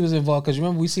Mickey was involved. Because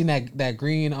remember we seen that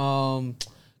green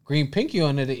pinky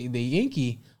on the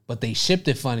Yankee, but they shipped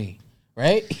it funny,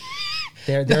 right?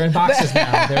 They're in boxes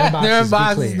now. They're in boxes. They're in be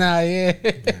boxes clear. now,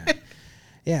 yeah.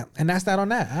 Yeah, and that's that on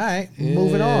that. All right,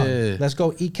 moving on. Let's go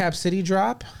ECAP City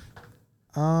drop,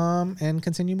 and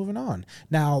continue moving on.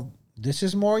 Now, this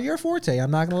is more your forte. I'm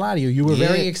not gonna lie to you. You were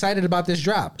very excited about this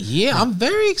drop. Yeah, I'm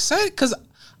very excited because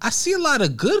I see a lot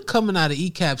of good coming out of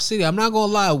ECAP City. I'm not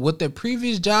gonna lie, with their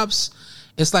previous drops,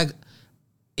 it's like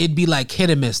it'd be like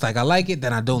hit and miss. Like I like it,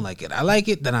 then I don't like it. I like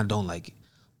it, then I don't like it.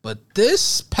 But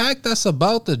this pack that's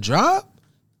about to drop,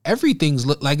 everything's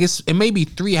look like it may be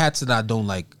 3 hats that I don't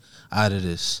like out of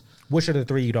this. Which are the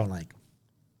 3 you don't like?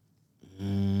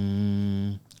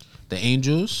 The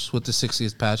Angels with the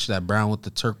 60th patch, that brown with the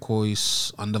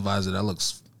turquoise undervisor, that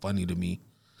looks funny to me.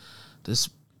 This,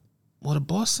 what a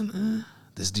Boston?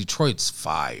 This Detroit's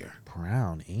fire.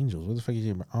 Brown Angels. What the fuck is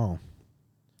it? Oh,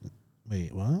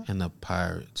 wait, what? And the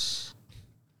Pirates.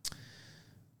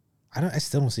 I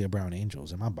still don't see a Brown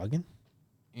Angels. Am I bugging?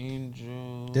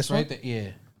 Angels. This right one? there.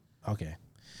 Yeah. Okay.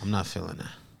 I'm not feeling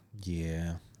that.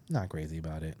 Yeah, not crazy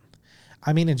about it.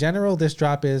 I mean, in general, this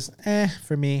drop is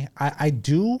for me. I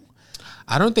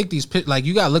don't think these like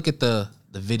you gotta look at the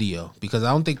video because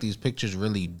I don't think these pictures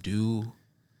really do.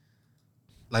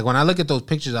 Like when I look at those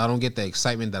pictures, I don't get the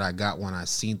excitement that I got when I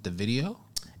seen the video.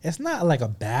 It's not like a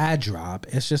bad drop.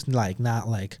 It's just like not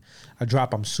like a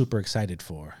drop I'm super excited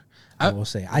for. I will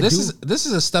say This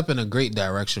is a step in a great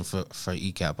direction for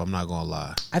ECAP. I'm not gonna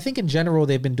lie. I think in general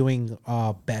they've been doing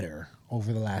better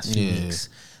over the last few weeks.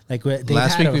 Like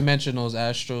Last week we mentioned those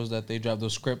Astros that they dropped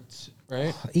those scripts,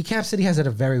 right? ECAP City has had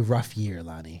a very rough year,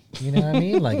 Lonnie. You know what I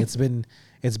mean? Like it's been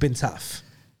tough.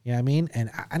 You know what I mean?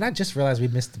 And I just realized we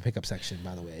missed the pickup section,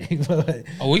 by the way.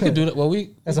 We could do that. Well,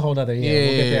 that's a whole nother. We'll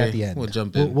get there at the end. We'll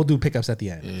jump in. We'll do pickups at the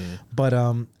end. Yeah.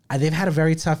 But they've had a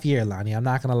very tough year, Lonnie. I'm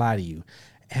not gonna lie to you,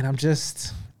 and I'm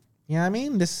just, You know what I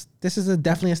mean? This is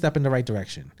definitely a step in the right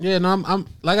direction. Yeah, no, I'm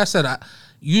like I said,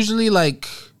 usually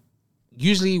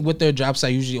with their drops, I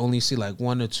usually only see like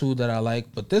one or two that I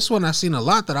like. But this one I seen a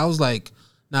lot that I was like,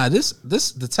 nah,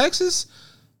 the Texas,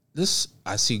 this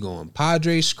I see going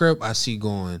Padres script, I see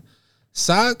going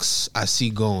Sox, I see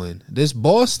going this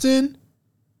Boston.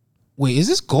 Wait, is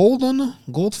this gold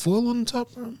foil on the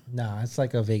top, bro? Nah, it's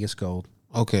like a Vegas gold.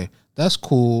 Okay, that's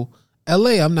cool.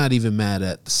 LA, I'm not even mad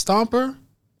at. The Stomper,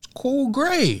 it's cool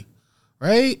gray,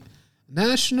 right?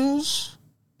 Nationals,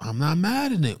 I'm not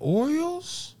mad at it.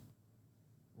 Orioles,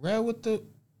 red with the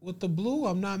blue,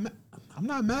 I'm not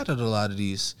mad at a lot of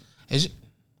these. Wait,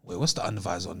 what's the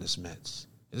undervisor on this Mets?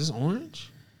 Is this orange?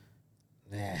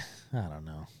 Nah, I don't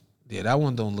know. Yeah, that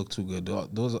one don't look too good.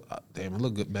 Those damn, it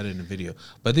look good, better in the video.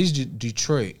 But these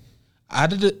Detroit,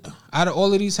 out of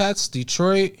all of these hats,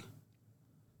 Detroit,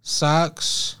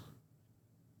 Sox,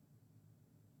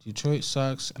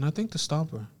 and I think the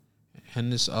Stomper,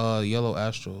 and this yellow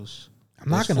Astros. I'm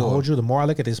not going to hold you. The more I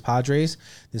look at this Padres,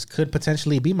 this could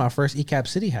potentially be my first ECAP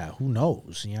City hat. Who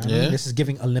knows? You know what I mean? This is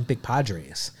giving Olympic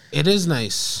Padres. It is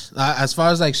nice. As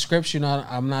far as like scripts,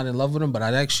 I'm not in love with them, but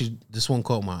this one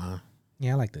caught my eye.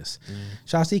 Yeah, I like this.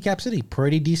 Shout out to ECAP City.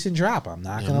 Pretty decent drop. I'm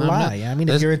not going to lie. Yeah, I mean,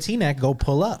 if you're a T-neck, go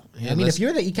pull up. I mean, if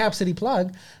you're the ECAP City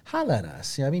plug, holla at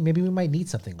us. You know what I mean? Maybe we might need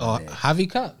something one day. Javi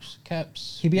Caps.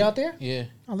 He be out there? Yeah.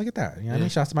 Oh, look at that. You know what I mean?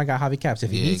 Shout out to my guy, Javi Caps.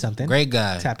 If you need something. Great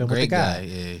guy. Tap in with the guy.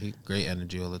 Yeah, he great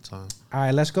energy all the time. All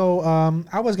right, let's go.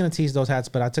 I was going to tease those hats,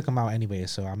 but I took them out anyway,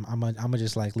 so I'm going to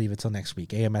just like leave it till next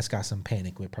week. AMS got some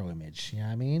panic with Pro Image. You know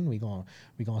what I mean? We going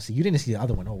to see. You didn't see the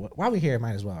other one. Oh, while we're here,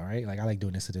 might as well, right? Like, I like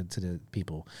doing this to the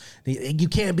people. You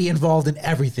can't be involved in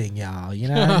everything, y'all. You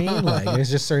know what I mean? Like, there's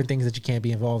just certain things that you can't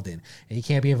be involved in. And you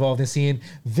can't be involved in seeing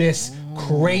this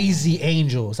crazy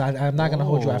Angels. I'm not going to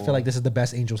hold you. I feel like this is the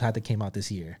best Angels hat that came out this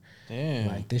year. Damn.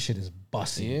 Like, this shit is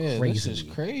busting. Yeah, crazy. this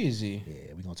is crazy.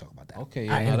 Yeah, we're going to talk about that. Okay,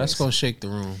 All right, that's going to shake the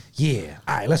room. Yeah.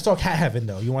 All right, let's talk Hat Heaven,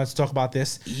 though. You want to talk about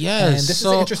this? Yes. And this is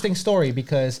an interesting story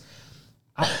because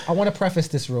I want to preface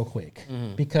this real quick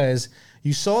because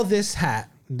you saw this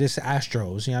hat, this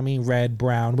Astros, you know what I mean, red,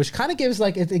 brown, which kind of gives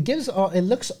like, it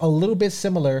looks a little bit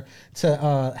similar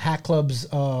to Hat Club's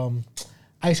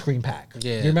ice cream pack.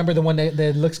 Yeah. You remember the one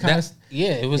that looks kind of...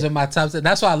 Yeah, it was in my top.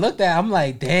 That's why I looked at it. I'm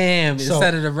like, damn,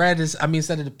 instead of the red,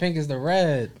 instead of the pink is the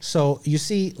red. So you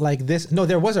see like this... No,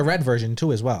 there was a red version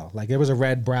too as well. Like there was a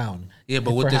red, brown. Yeah,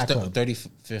 but with this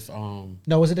 35th...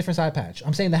 No, it was a different side patch.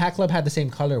 I'm saying the Hat Club had the same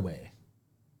colorway.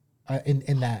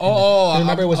 In that.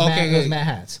 Remember, it was Matt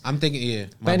hats. I'm thinking, yeah.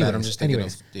 But anyways, I'm just thinking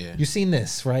of, yeah. You've seen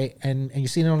this, right? And you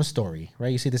seen it on a story, right?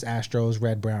 You see this Astros,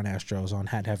 red, brown Astros on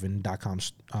hatheaven.com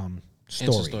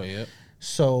story. Yep.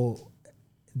 So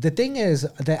the thing is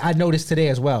that I noticed today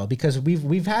as well, because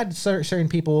we've had certain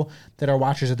people that are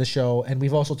watchers of the show, and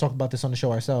we've also talked about this on the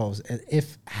show ourselves.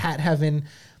 If Hat Heaven,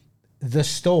 the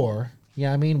store, you know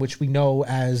what I mean, which we know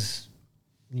as...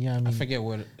 Yeah, I mean, I forget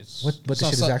what it's. What the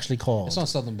shit is actually called. It's on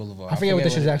Southern Boulevard. I forget what the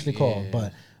shit is actually called,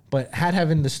 but Hat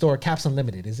Heaven, the store, Caps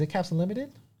Unlimited. Is it Caps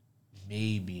Unlimited?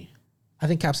 Maybe. I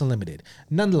think Caps Unlimited.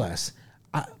 Nonetheless,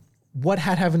 what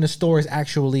Hat Heaven, the store, is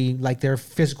actually like their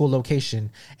physical location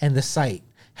and the site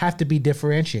have to be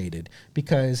differentiated,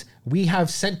 because we have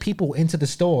sent people into the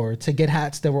store to get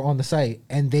hats that were on the site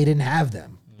and they didn't have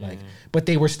them, but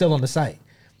they were still on the site.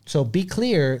 So be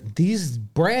clear, these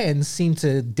brands seem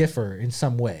to differ in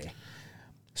some way.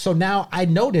 So now I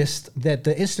noticed that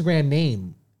the Instagram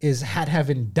name is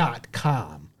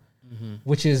hatheaven.com,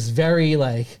 which is very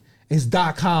like, it's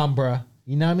 .com, bruh.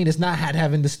 You know what I mean? It's not Hat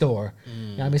Heaven, the store. You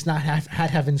know what I mean? It's not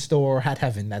Hat Heaven store, Hat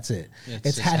Heaven, that's it.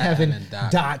 It's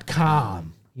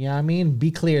hatheaven.com. You know what I mean? Be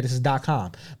clear, this is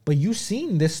 .com. But you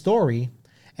seen this story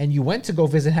and you went to go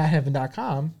visit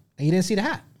hatheaven.com and you didn't see the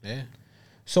hat. Yeah.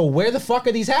 So where the fuck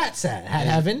are these hats at? Hat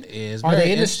Heaven? Are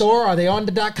they in the store? Are they on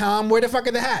the .com? Where the fuck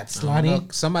are the hats, Lonnie?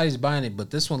 Somebody's buying it, but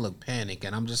this one looked panic,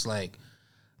 and I'm just like,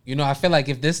 I feel like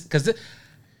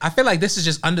I feel like this is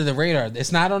just under the radar.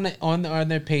 It's not on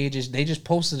their page. They just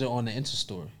posted it on the Insta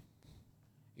story.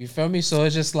 You feel me? So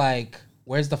it's just like,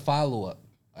 where's the follow up?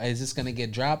 Is this gonna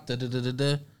get dropped?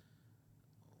 We'll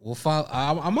follow.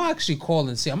 I'm gonna actually call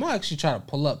and see. I'm gonna actually try to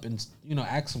pull up and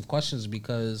ask some questions,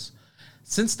 because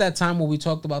since that time when we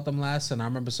talked about them last, and I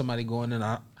remember somebody going in,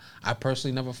 I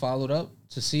personally never followed up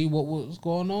to see what was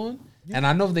going on. Yeah. And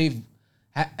I know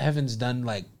Heaven's done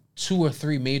like 2 or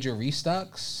 3 major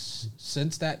restocks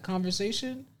since that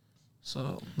conversation.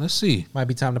 So let's see. Might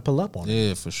be time to pull up on it.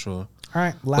 Yeah, for sure. All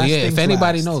right. If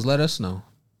anybody knows, let us know.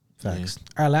 Thanks. Yeah.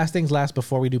 All right. Last things last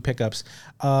before we do pickups.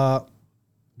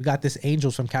 We got this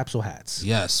Angels from Capsule Hats.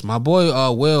 Yes, my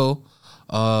boy Will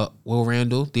Will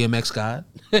Randall, DMX God.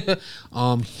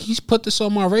 He's put this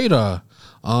on my radar.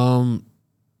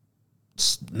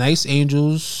 Nice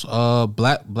Angels,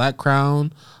 black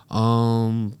crown,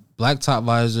 black top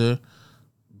visor,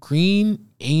 green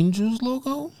Angels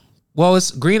logo. Well,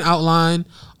 it's green outline.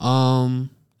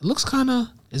 It looks kind of,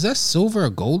 is that silver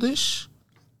or goldish?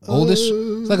 Goldish.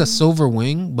 It's like a silver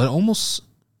wing, but almost,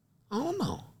 I don't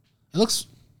know. It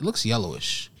looks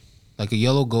yellowish, like a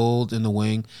yellow gold in the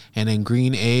wing, and then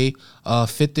green A,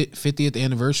 50th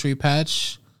anniversary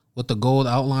patch with the gold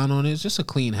outline on it. It's just a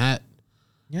clean hat.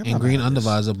 Yeah, and green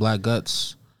undervisor, black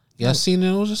guts. Yeah, I seen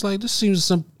it. It was just like, this seems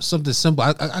something simple.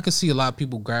 I could see a lot of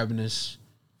people grabbing this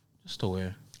just to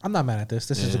wear. I'm not mad at this.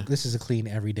 This is a clean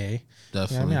everyday.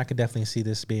 Definitely. You know what I mean, I could definitely see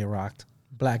this being rocked.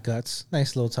 Black guts,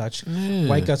 nice little touch.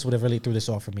 White guts would have really threw this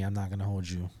off for me. I'm not gonna hold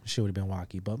you. Shit would have been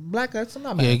wacky, but black guts, I'm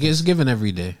not mad. Yeah, it's given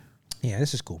every day. Yeah,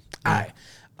 this is cool. Yeah.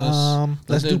 All right,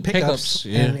 let's do pickups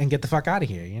and get the fuck out of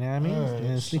here. You know what I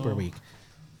mean? Right, sleeper week.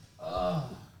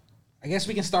 I guess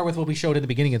we can start with what we showed at the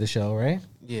beginning of the show, right?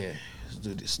 Yeah, let's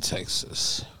do this.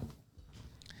 Texas.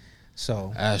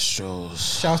 So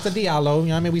Astros. Shouts to Diallo. You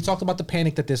know what I mean? We talked about the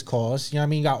panic that this caused. You know what I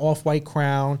mean? You got off-white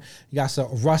crown. You got some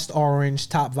rust orange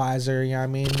top visor. You know what I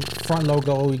mean? Front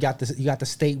logo. You got the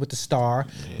state with the star.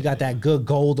 Yeah. You got that good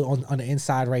gold on the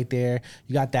inside right there.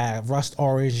 You got that rust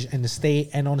orange in the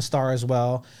state and on the star as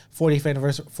well.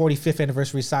 45th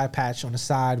anniversary side patch on the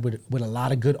side with a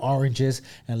lot of good oranges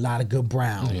and a lot of good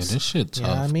browns. Yeah, this shit tough, you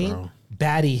know what I mean? Bro.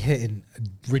 Baddie hitting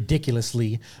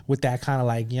ridiculously with that kind of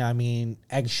like, you know what I mean,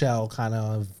 eggshell kind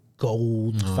of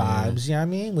gold vibes, you know what I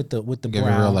mean, with the Give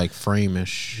brown. It real like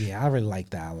frame-ish. Yeah, I really like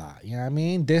that a lot. You know what I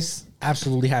mean? This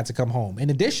absolutely had to come home.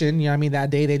 In addition, you know what I mean, that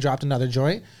day they dropped another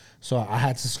joint. So I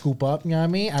had to scoop up, you know what I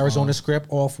mean? Arizona script,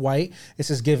 off-white.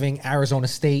 This is giving Arizona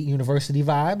State University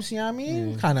vibes, you know what I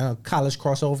mean? Kind of college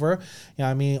crossover, you know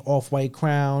what I mean? Off-white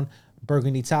crown,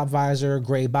 burgundy top visor,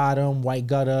 gray bottom, white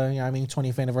gutter, you know what I mean?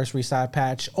 20th anniversary side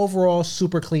patch. Overall,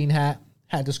 super clean hat.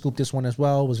 Had to scoop this one as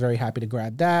well. Was very happy to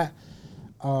grab that.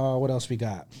 What else we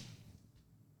got?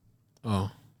 Oh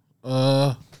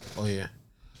yeah.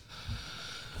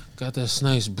 Got this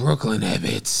nice Brooklyn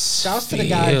habits. Shouts to the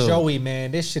guy Joey,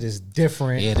 man. This shit is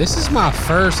different. Yeah, this is my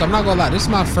first. I'm not gonna lie. This is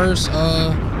my first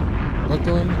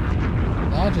Brooklyn.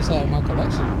 I just had my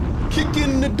collection.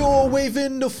 Kicking the door,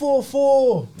 waving the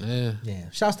 4-4. Yeah.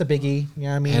 Shouts to Biggie. You know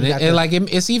what I mean? And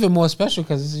it's even more special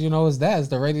because it's that. It's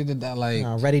the Ready to Die, like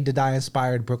Ready to Die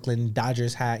inspired Brooklyn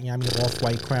Dodgers hat. You know what I mean?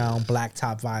 Off-white crown, black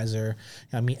top visor. You know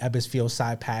what I mean? Ebbsfield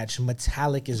side patch.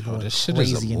 Metallic is going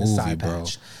crazy in the side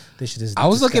patch. This shit is. I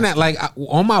was looking at like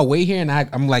on my way here, and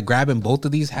I'm like grabbing both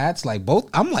of these hats. Like both,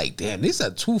 I'm like, damn, these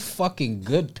are two fucking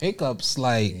good pickups.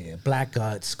 Like black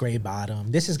guts, gray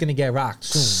bottom. This is gonna get rocked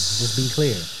soon. Just be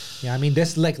clear. Yeah, I mean,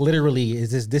 this like literally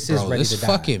is this. This is Ready to Die. This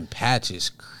fucking patch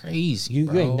is crazy.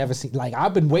 You ain't never seen like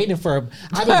I've been waiting for a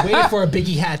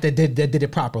Biggie hat that did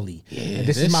it properly. Yeah, and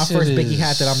this is my first Biggie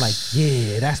hat that I'm like,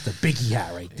 yeah, that's the Biggie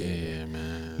hat right there. Yeah,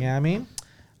 man. You know what I mean?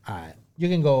 All right, you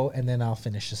can go and then I'll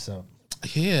finish this up.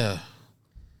 Yeah.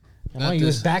 You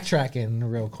was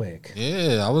backtracking real quick.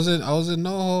 Yeah, I was in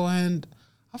NoHo and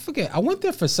I forget. I went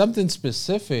there for something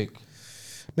specific.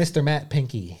 Mr. Matt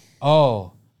Pinky.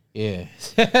 Oh, yeah.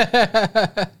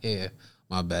 Yeah.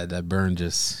 My bad. That burn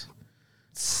just.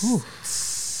 Whew.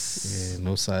 Yeah,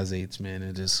 no size 8s, man.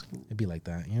 It'd be like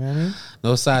that. You know what I mean?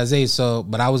 No size 8. So,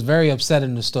 but I was very upset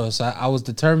in the store. So I was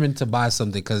determined to buy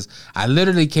something because I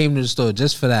literally came to the store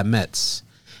just for that Mets,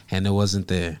 and it wasn't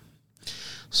there.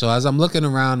 So as I'm looking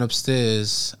around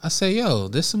upstairs, I say, yo,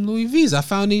 there's some Louis V's. I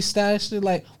found these stashed,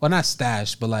 like, well, not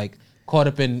stashed, but like caught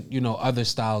up in, other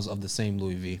styles of the same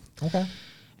Louis V. Okay.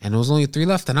 And there was only 3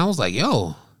 left. And I was like,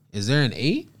 yo, is there an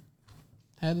 8?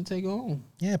 Had to take it home.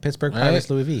 Yeah, Pittsburgh Pirates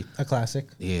Louis V. A classic.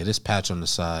 Yeah, this patch on the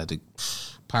side. The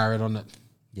pirate on the...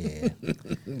 Yeah.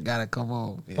 Gotta come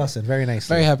home. Yeah. Busted. Very nice.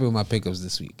 Very happy with my pickups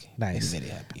this week. Nice. Very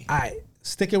happy. All right.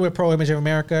 Sticking with Pro Image of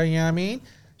America, you know what I mean?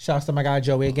 Shouts to my guy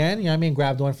Joey again. You know what I mean?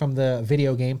 Grabbed one from the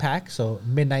video game pack. So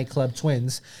Midnight Club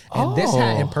Twins. And this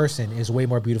hat in person is way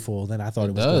more beautiful than I thought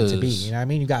it was going to be. You know what I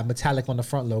mean? You got metallic on the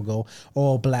front logo,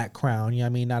 all black crown. You know what I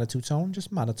mean? Not a two-tone,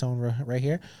 just monotone right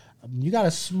here. You got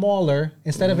a smaller,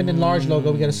 instead of an enlarged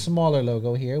logo, we got a smaller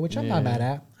logo here, which I'm not mad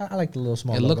at. I like the little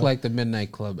small logo. It looked like the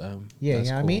Midnight Club. Yeah, you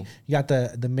know what I mean? You got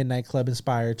the Midnight Club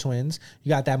inspired twins. You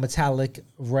got that metallic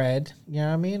red, you know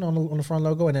what I mean, on the front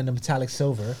logo, and then the metallic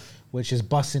silver which is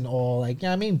busting all like, you know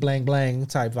what I mean, blang blang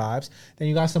type vibes. Then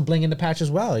you got some bling in the patch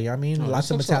as well. You know what I mean? Lots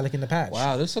of metallic in the patch.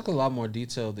 Wow, this look a lot more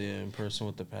detailed there in person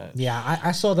with the patch. Yeah,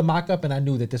 I saw the mock-up and I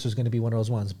knew that this was going to be one of those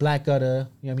ones. Black gutter,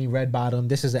 you know what I mean, red bottom.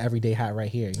 This is an everyday hat right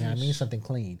here. You know what I mean? Something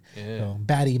clean. Yeah. So,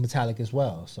 baddie metallic as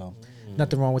well. So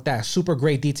nothing wrong with that. Super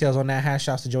great details on that hat.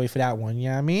 Shouts to Joey for that one. You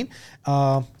know what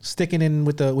I mean? Sticking in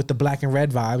with the black and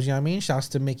red vibes. You know what I mean? Shouts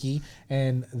to Mickey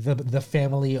and the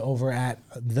family over at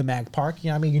the Mag Park. You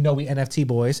know what I mean? You know we NFT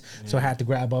boys, so I had to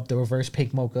grab up the reverse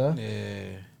pink mocha.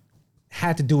 Yeah.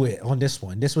 Had to do it on this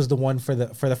one. This was the one for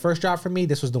the first drop for me.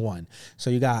 This was the one. So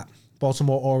you got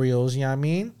Baltimore Orioles. You know what I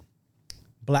mean?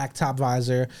 Black top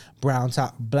visor,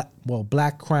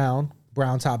 black crown,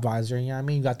 brown top visor. You know what I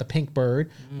mean? You got the pink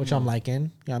bird, which I'm liking. You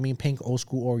know what I mean? Pink old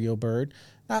school Oreo bird.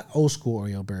 Not old school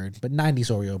Oreo bird, but 90s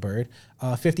Oreo bird.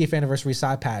 50th anniversary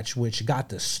side patch, which got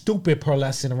the stupid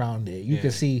pearlescent around it. You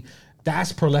can see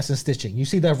that's pearlescent stitching. You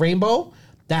see the rainbow?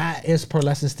 That is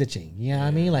pearlescent stitching. You know what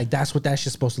I mean? Like, that's what that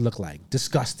shit's supposed to look like.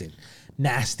 Disgusting.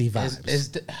 Nasty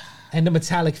vibes. And the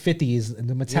metallic 50 is,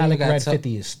 the metallic red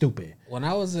 50 is stupid. When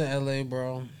I was in LA,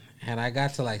 bro, and I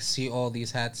got to, like, see all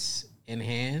these hats in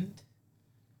hand.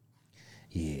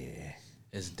 Yeah.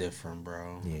 It's different,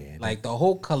 bro. Yeah. Like, the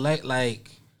whole like,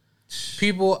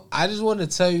 people, I just want to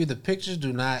tell you, the pictures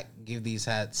do not give these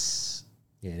hats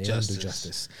they justice. don't do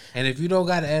justice. And if you don't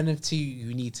got an NFT,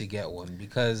 you need to get one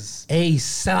because a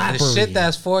slappery. The shit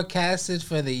that's forecasted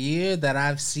for the year that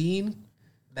I've seen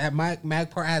that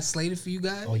Magpar has slated for you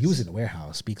guys. Oh, you was in the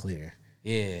warehouse. Be clear.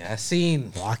 Yeah, I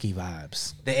seen Rocky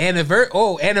vibes. The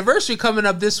anniversary coming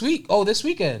up this week. Oh, this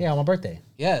weekend. Yeah, on my birthday.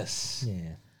 Yes. Yeah.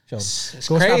 So it's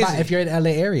go crazy. stop by if you're in the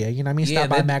LA area. You know what I mean? Stop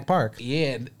by Mac Park.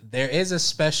 Yeah, there is a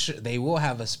special. They will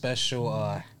have a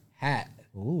special hat.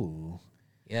 Ooh.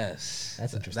 Yes,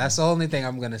 that's interesting. That's the only thing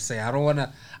I'm gonna say. I don't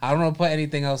wanna put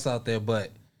anything else out there,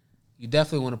 but you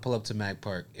definitely want to pull up to Mag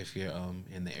Park if you're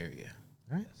in the area.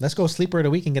 All right, let's go sleeper of the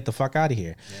week and get the fuck out of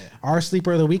here. Yeah. Our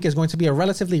sleeper of the week is going to be a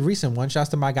relatively recent one.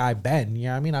 Shouts to my guy Ben. You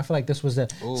know what I mean? I feel like this was a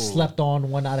slept on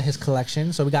one out of his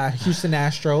collection. So we got Houston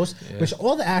Astros, which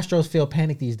all the Astros feel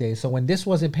panic these days. So when this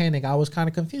wasn't panic, I was kind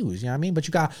of confused. You know what I mean? But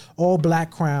you got all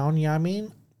black crown. You know what I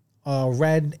mean?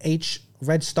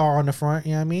 Red star on the front.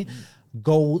 You know what I mean?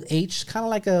 Gold H, kind of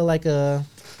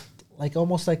like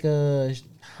almost like a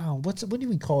what do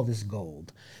we call this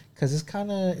gold? Because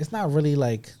it's not really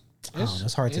like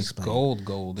it's hard to explain.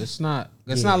 Gold. It's not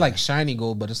like shiny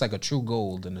gold, but it's like a true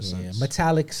gold in a sense.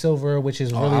 Metallic silver, which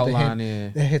is really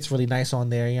it hits really nice on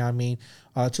there. You know what I mean?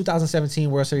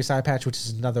 2017 World Series side patch, which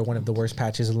is another one of the worst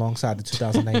patches alongside the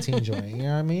 2019 joint. You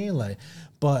know what I mean? Like,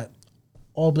 but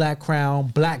all black crown,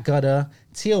 black gutter,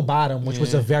 teal bottom, which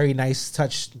was a very nice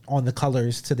touch on the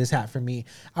colors to this hat for me.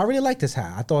 I really like this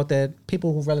hat. I thought that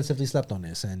people relatively slept on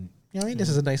this, and you know what I mean? This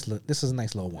is a nice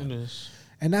little one. It is.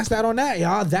 And that's that on that,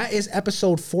 y'all. That is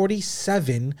episode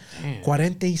 47,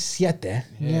 47.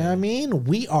 You know what I mean?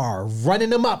 We are running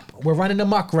them up. We're running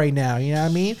amok right now. You know what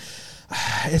I mean?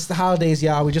 It's the holidays,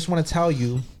 y'all. We just want to tell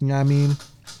you, you know what I mean?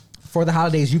 For the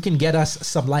holidays, you can get us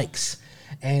some likes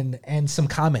and some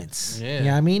comments. Yeah. You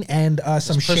know what I mean? And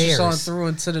some push shares. Us on through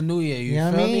into the new year. You know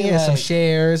what I mean? Yeah, some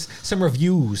shares, some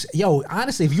reviews. Yo,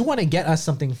 honestly, if you want to get us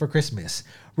something for Christmas,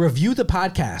 review the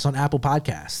podcast on Apple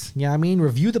Podcasts. You know what I mean?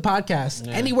 Review the podcast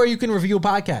anywhere you can review a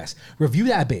podcast. Review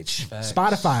that bitch. Facts.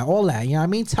 Spotify, all that. You know what I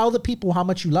mean? Tell the people how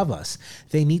much you love us.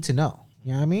 They need to know.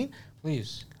 You know what I mean?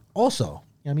 Please. Also, you know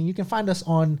what I mean? You can find us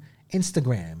on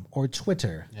Instagram or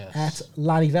Twitter at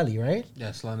Lanivelli, right?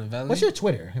 Yes, Lanivelli. What's your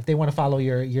Twitter if they want to follow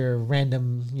your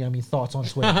random, you know what I mean, thoughts on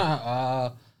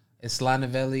Twitter? It's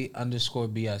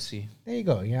Lanivelli_BIC. There you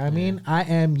go. You know what I mean? I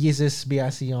am Yesus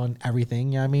BIC on everything.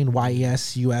 You know what I mean?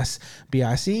 YESUS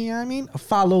BIC. You know what I mean?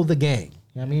 Follow the gang. You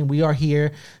know what I mean? We are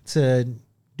here to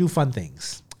do fun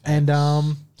things. And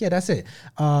yeah, that's it.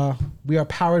 We are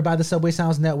powered by the Subway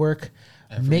Sounds Network.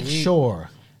 Make sure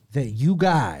that you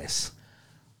guys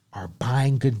are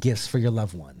buying good gifts for your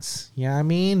loved ones. You know what I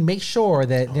mean? Make sure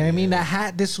that, you know what I mean, that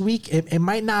hat this week, it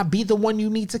might not be the one you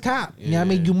need to cop. You know what I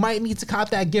mean? You might need to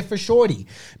cop that gift for Shorty.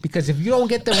 Because if you don't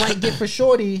get the right gift for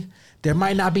Shorty, there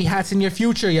might not be hats in your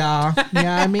future, y'all. You know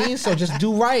what I mean? So just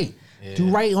do right. Yeah. Do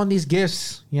right on these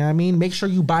gifts. You know what I mean? Make sure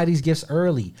you buy these gifts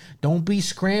early. Don't be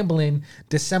scrambling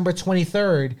December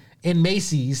 23rd in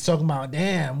Macy's talking about,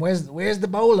 damn, where's the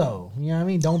bolo? You know what I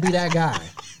mean? Don't be that guy.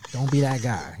 Don't be that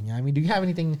guy. You know what I mean? Do you have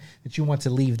anything that you want to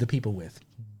leave the people with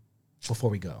before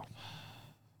we go?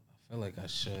 I feel like I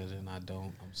should, and I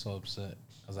don't. I'm so upset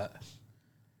because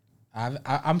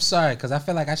I'm sorry because I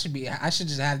feel like I should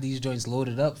just have these joints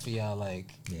loaded up for y'all,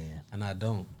 like, and I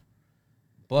don't.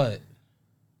 But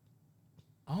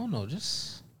I don't know,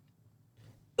 just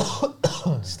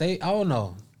Stay. I don't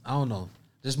know.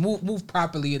 Just move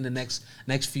properly in the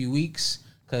next few weeks,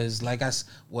 cause like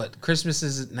Christmas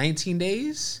is 19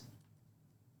 days.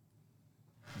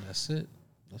 That's it.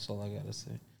 That's all I gotta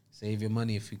say. Save your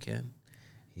money if you can.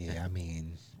 Yeah, I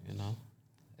mean, you know,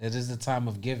 it is the time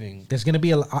of giving. There's gonna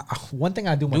be one thing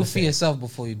I do want to do for yourself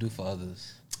before you do for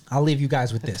others. I'll leave you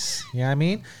guys with this. You know what I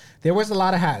mean? There was a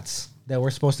lot of hats that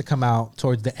were supposed to come out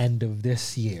towards the end of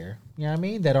this year. You know what I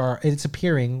mean? It's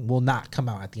appearing will not come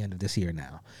out at the end of this year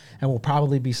now, and will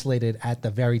probably be slated at the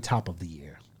very top of the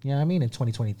year. You know what I mean? In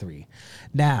 2023.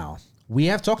 Now, we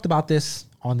have talked about this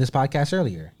on this podcast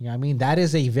earlier. You know what I mean? That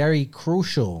is a very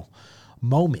crucial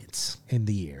moment in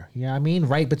the year. You know what I mean?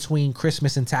 Right between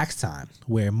Christmas and tax time,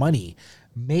 where money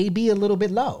may be a little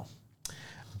bit low.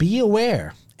 Be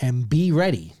aware and be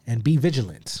ready and be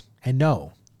vigilant and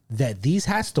know that these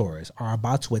hat stores are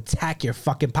about to attack your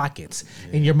fucking pockets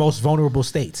in your most vulnerable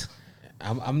state.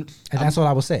 That's what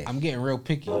I will say. I'm getting real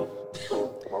picky.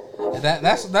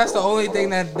 That's the only thing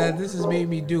that this has made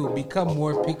me do. Become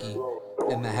more picky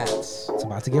in the hats. It's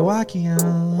about to get wacky,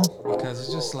 y'all. Because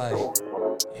it's just like,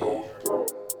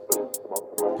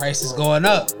 price is going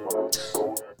up.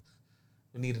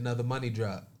 We need another money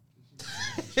drop.